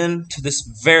an end to this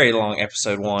very long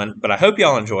episode 1, but I hope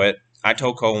y'all enjoy it. I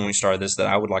told Cole when we started this that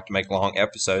I would like to make long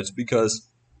episodes because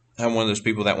I'm one of those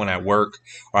people that when I work,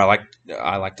 or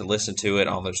I like to listen to it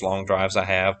on those long drives I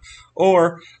have,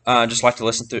 or just like to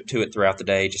listen to it throughout the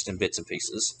day, just in bits and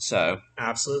pieces. So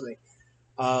absolutely,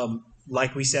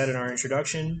 like we said in our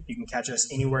introduction, you can catch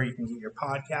us anywhere you can get your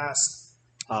podcast: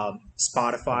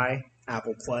 Spotify,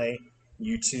 Apple Play,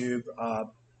 YouTube.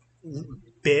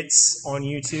 Bits on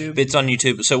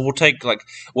YouTube. So we'll take like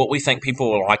what we think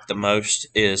people will like the most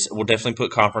is we'll definitely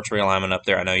put conference realignment up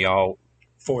there. I know y'all.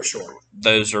 For sure.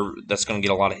 That's going to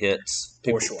get a lot of hits.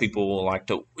 People will like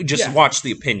to just watch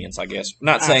the opinions, I guess.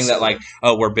 Not saying that like,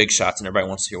 oh, we're big shots and everybody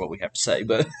wants to hear what we have to say,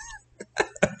 but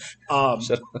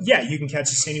yeah, you can catch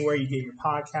us anywhere you get your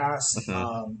podcast.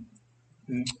 Mm-hmm.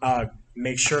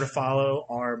 Make sure to follow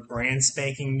our brand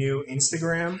spanking new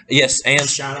Instagram. Yes, and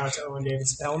shout out to Owen David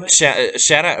Spellman.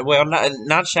 Shout out, well,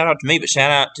 not shout out to me, but shout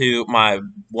out to my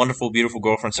wonderful, beautiful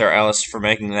girlfriend, Sarah Ellis, for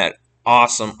making that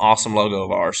awesome logo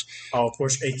of ours. Oh, of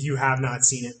course, if you have not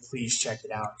seen it, please check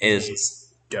it out. It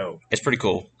is dope. It's pretty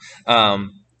cool.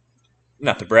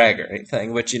 Not to brag or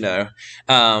anything, but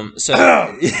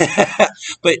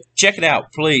but check it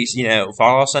out, please.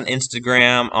 Follow us on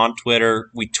Instagram, on Twitter.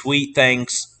 We tweet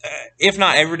things, if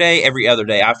not every day, every other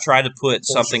day. I've tried to put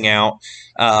something out.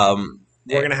 We're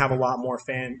going to have a lot more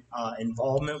fan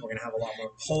involvement. We're going to have a lot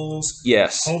more polls.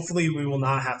 Yes. Hopefully, we will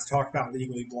not have to talk about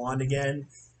Legally Blonde again.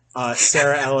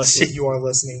 Sarah Ellis, if you are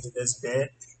listening to this bit,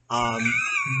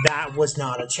 that was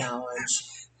not a challenge.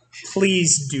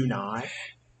 Please do not.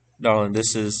 Darling,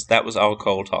 that was all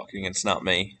Cole talking. It's not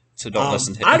me. So don't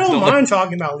listen to him. I don't mind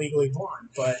talking about Legally Blonde,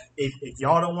 but if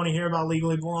y'all don't want to hear about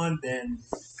Legally Blonde, then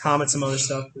comment some other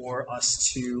stuff for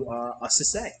us to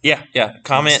say. Yeah.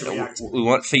 Comment. We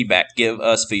want feedback. Give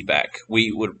us feedback.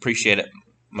 We would appreciate it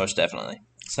most definitely.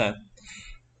 So,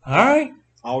 all right.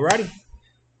 Alrighty.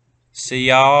 See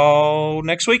y'all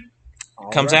next week.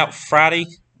 Comes out Friday,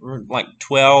 like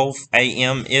 12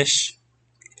 a.m. ish.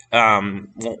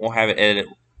 We'll have it edited.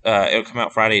 It'll come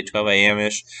out Friday at 12 a.m.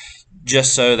 ish,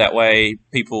 just so that way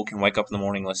people can wake up in the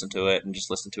morning, listen to it, and just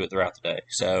listen to it throughout the day.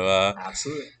 So,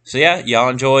 absolutely. So yeah, y'all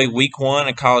enjoy week 1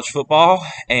 of college football,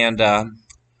 and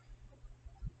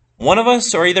one of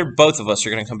us or either both of us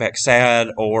are going to come back sad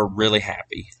or really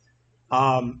happy.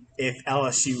 If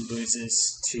LSU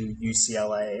loses to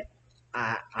UCLA,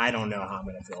 I don't know how I'm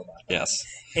going to feel about that. Yes.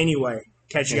 Anyway,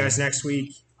 catch you guys next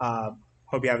week.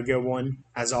 Hope you have a good one.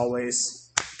 As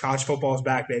always, college football is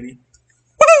back, baby.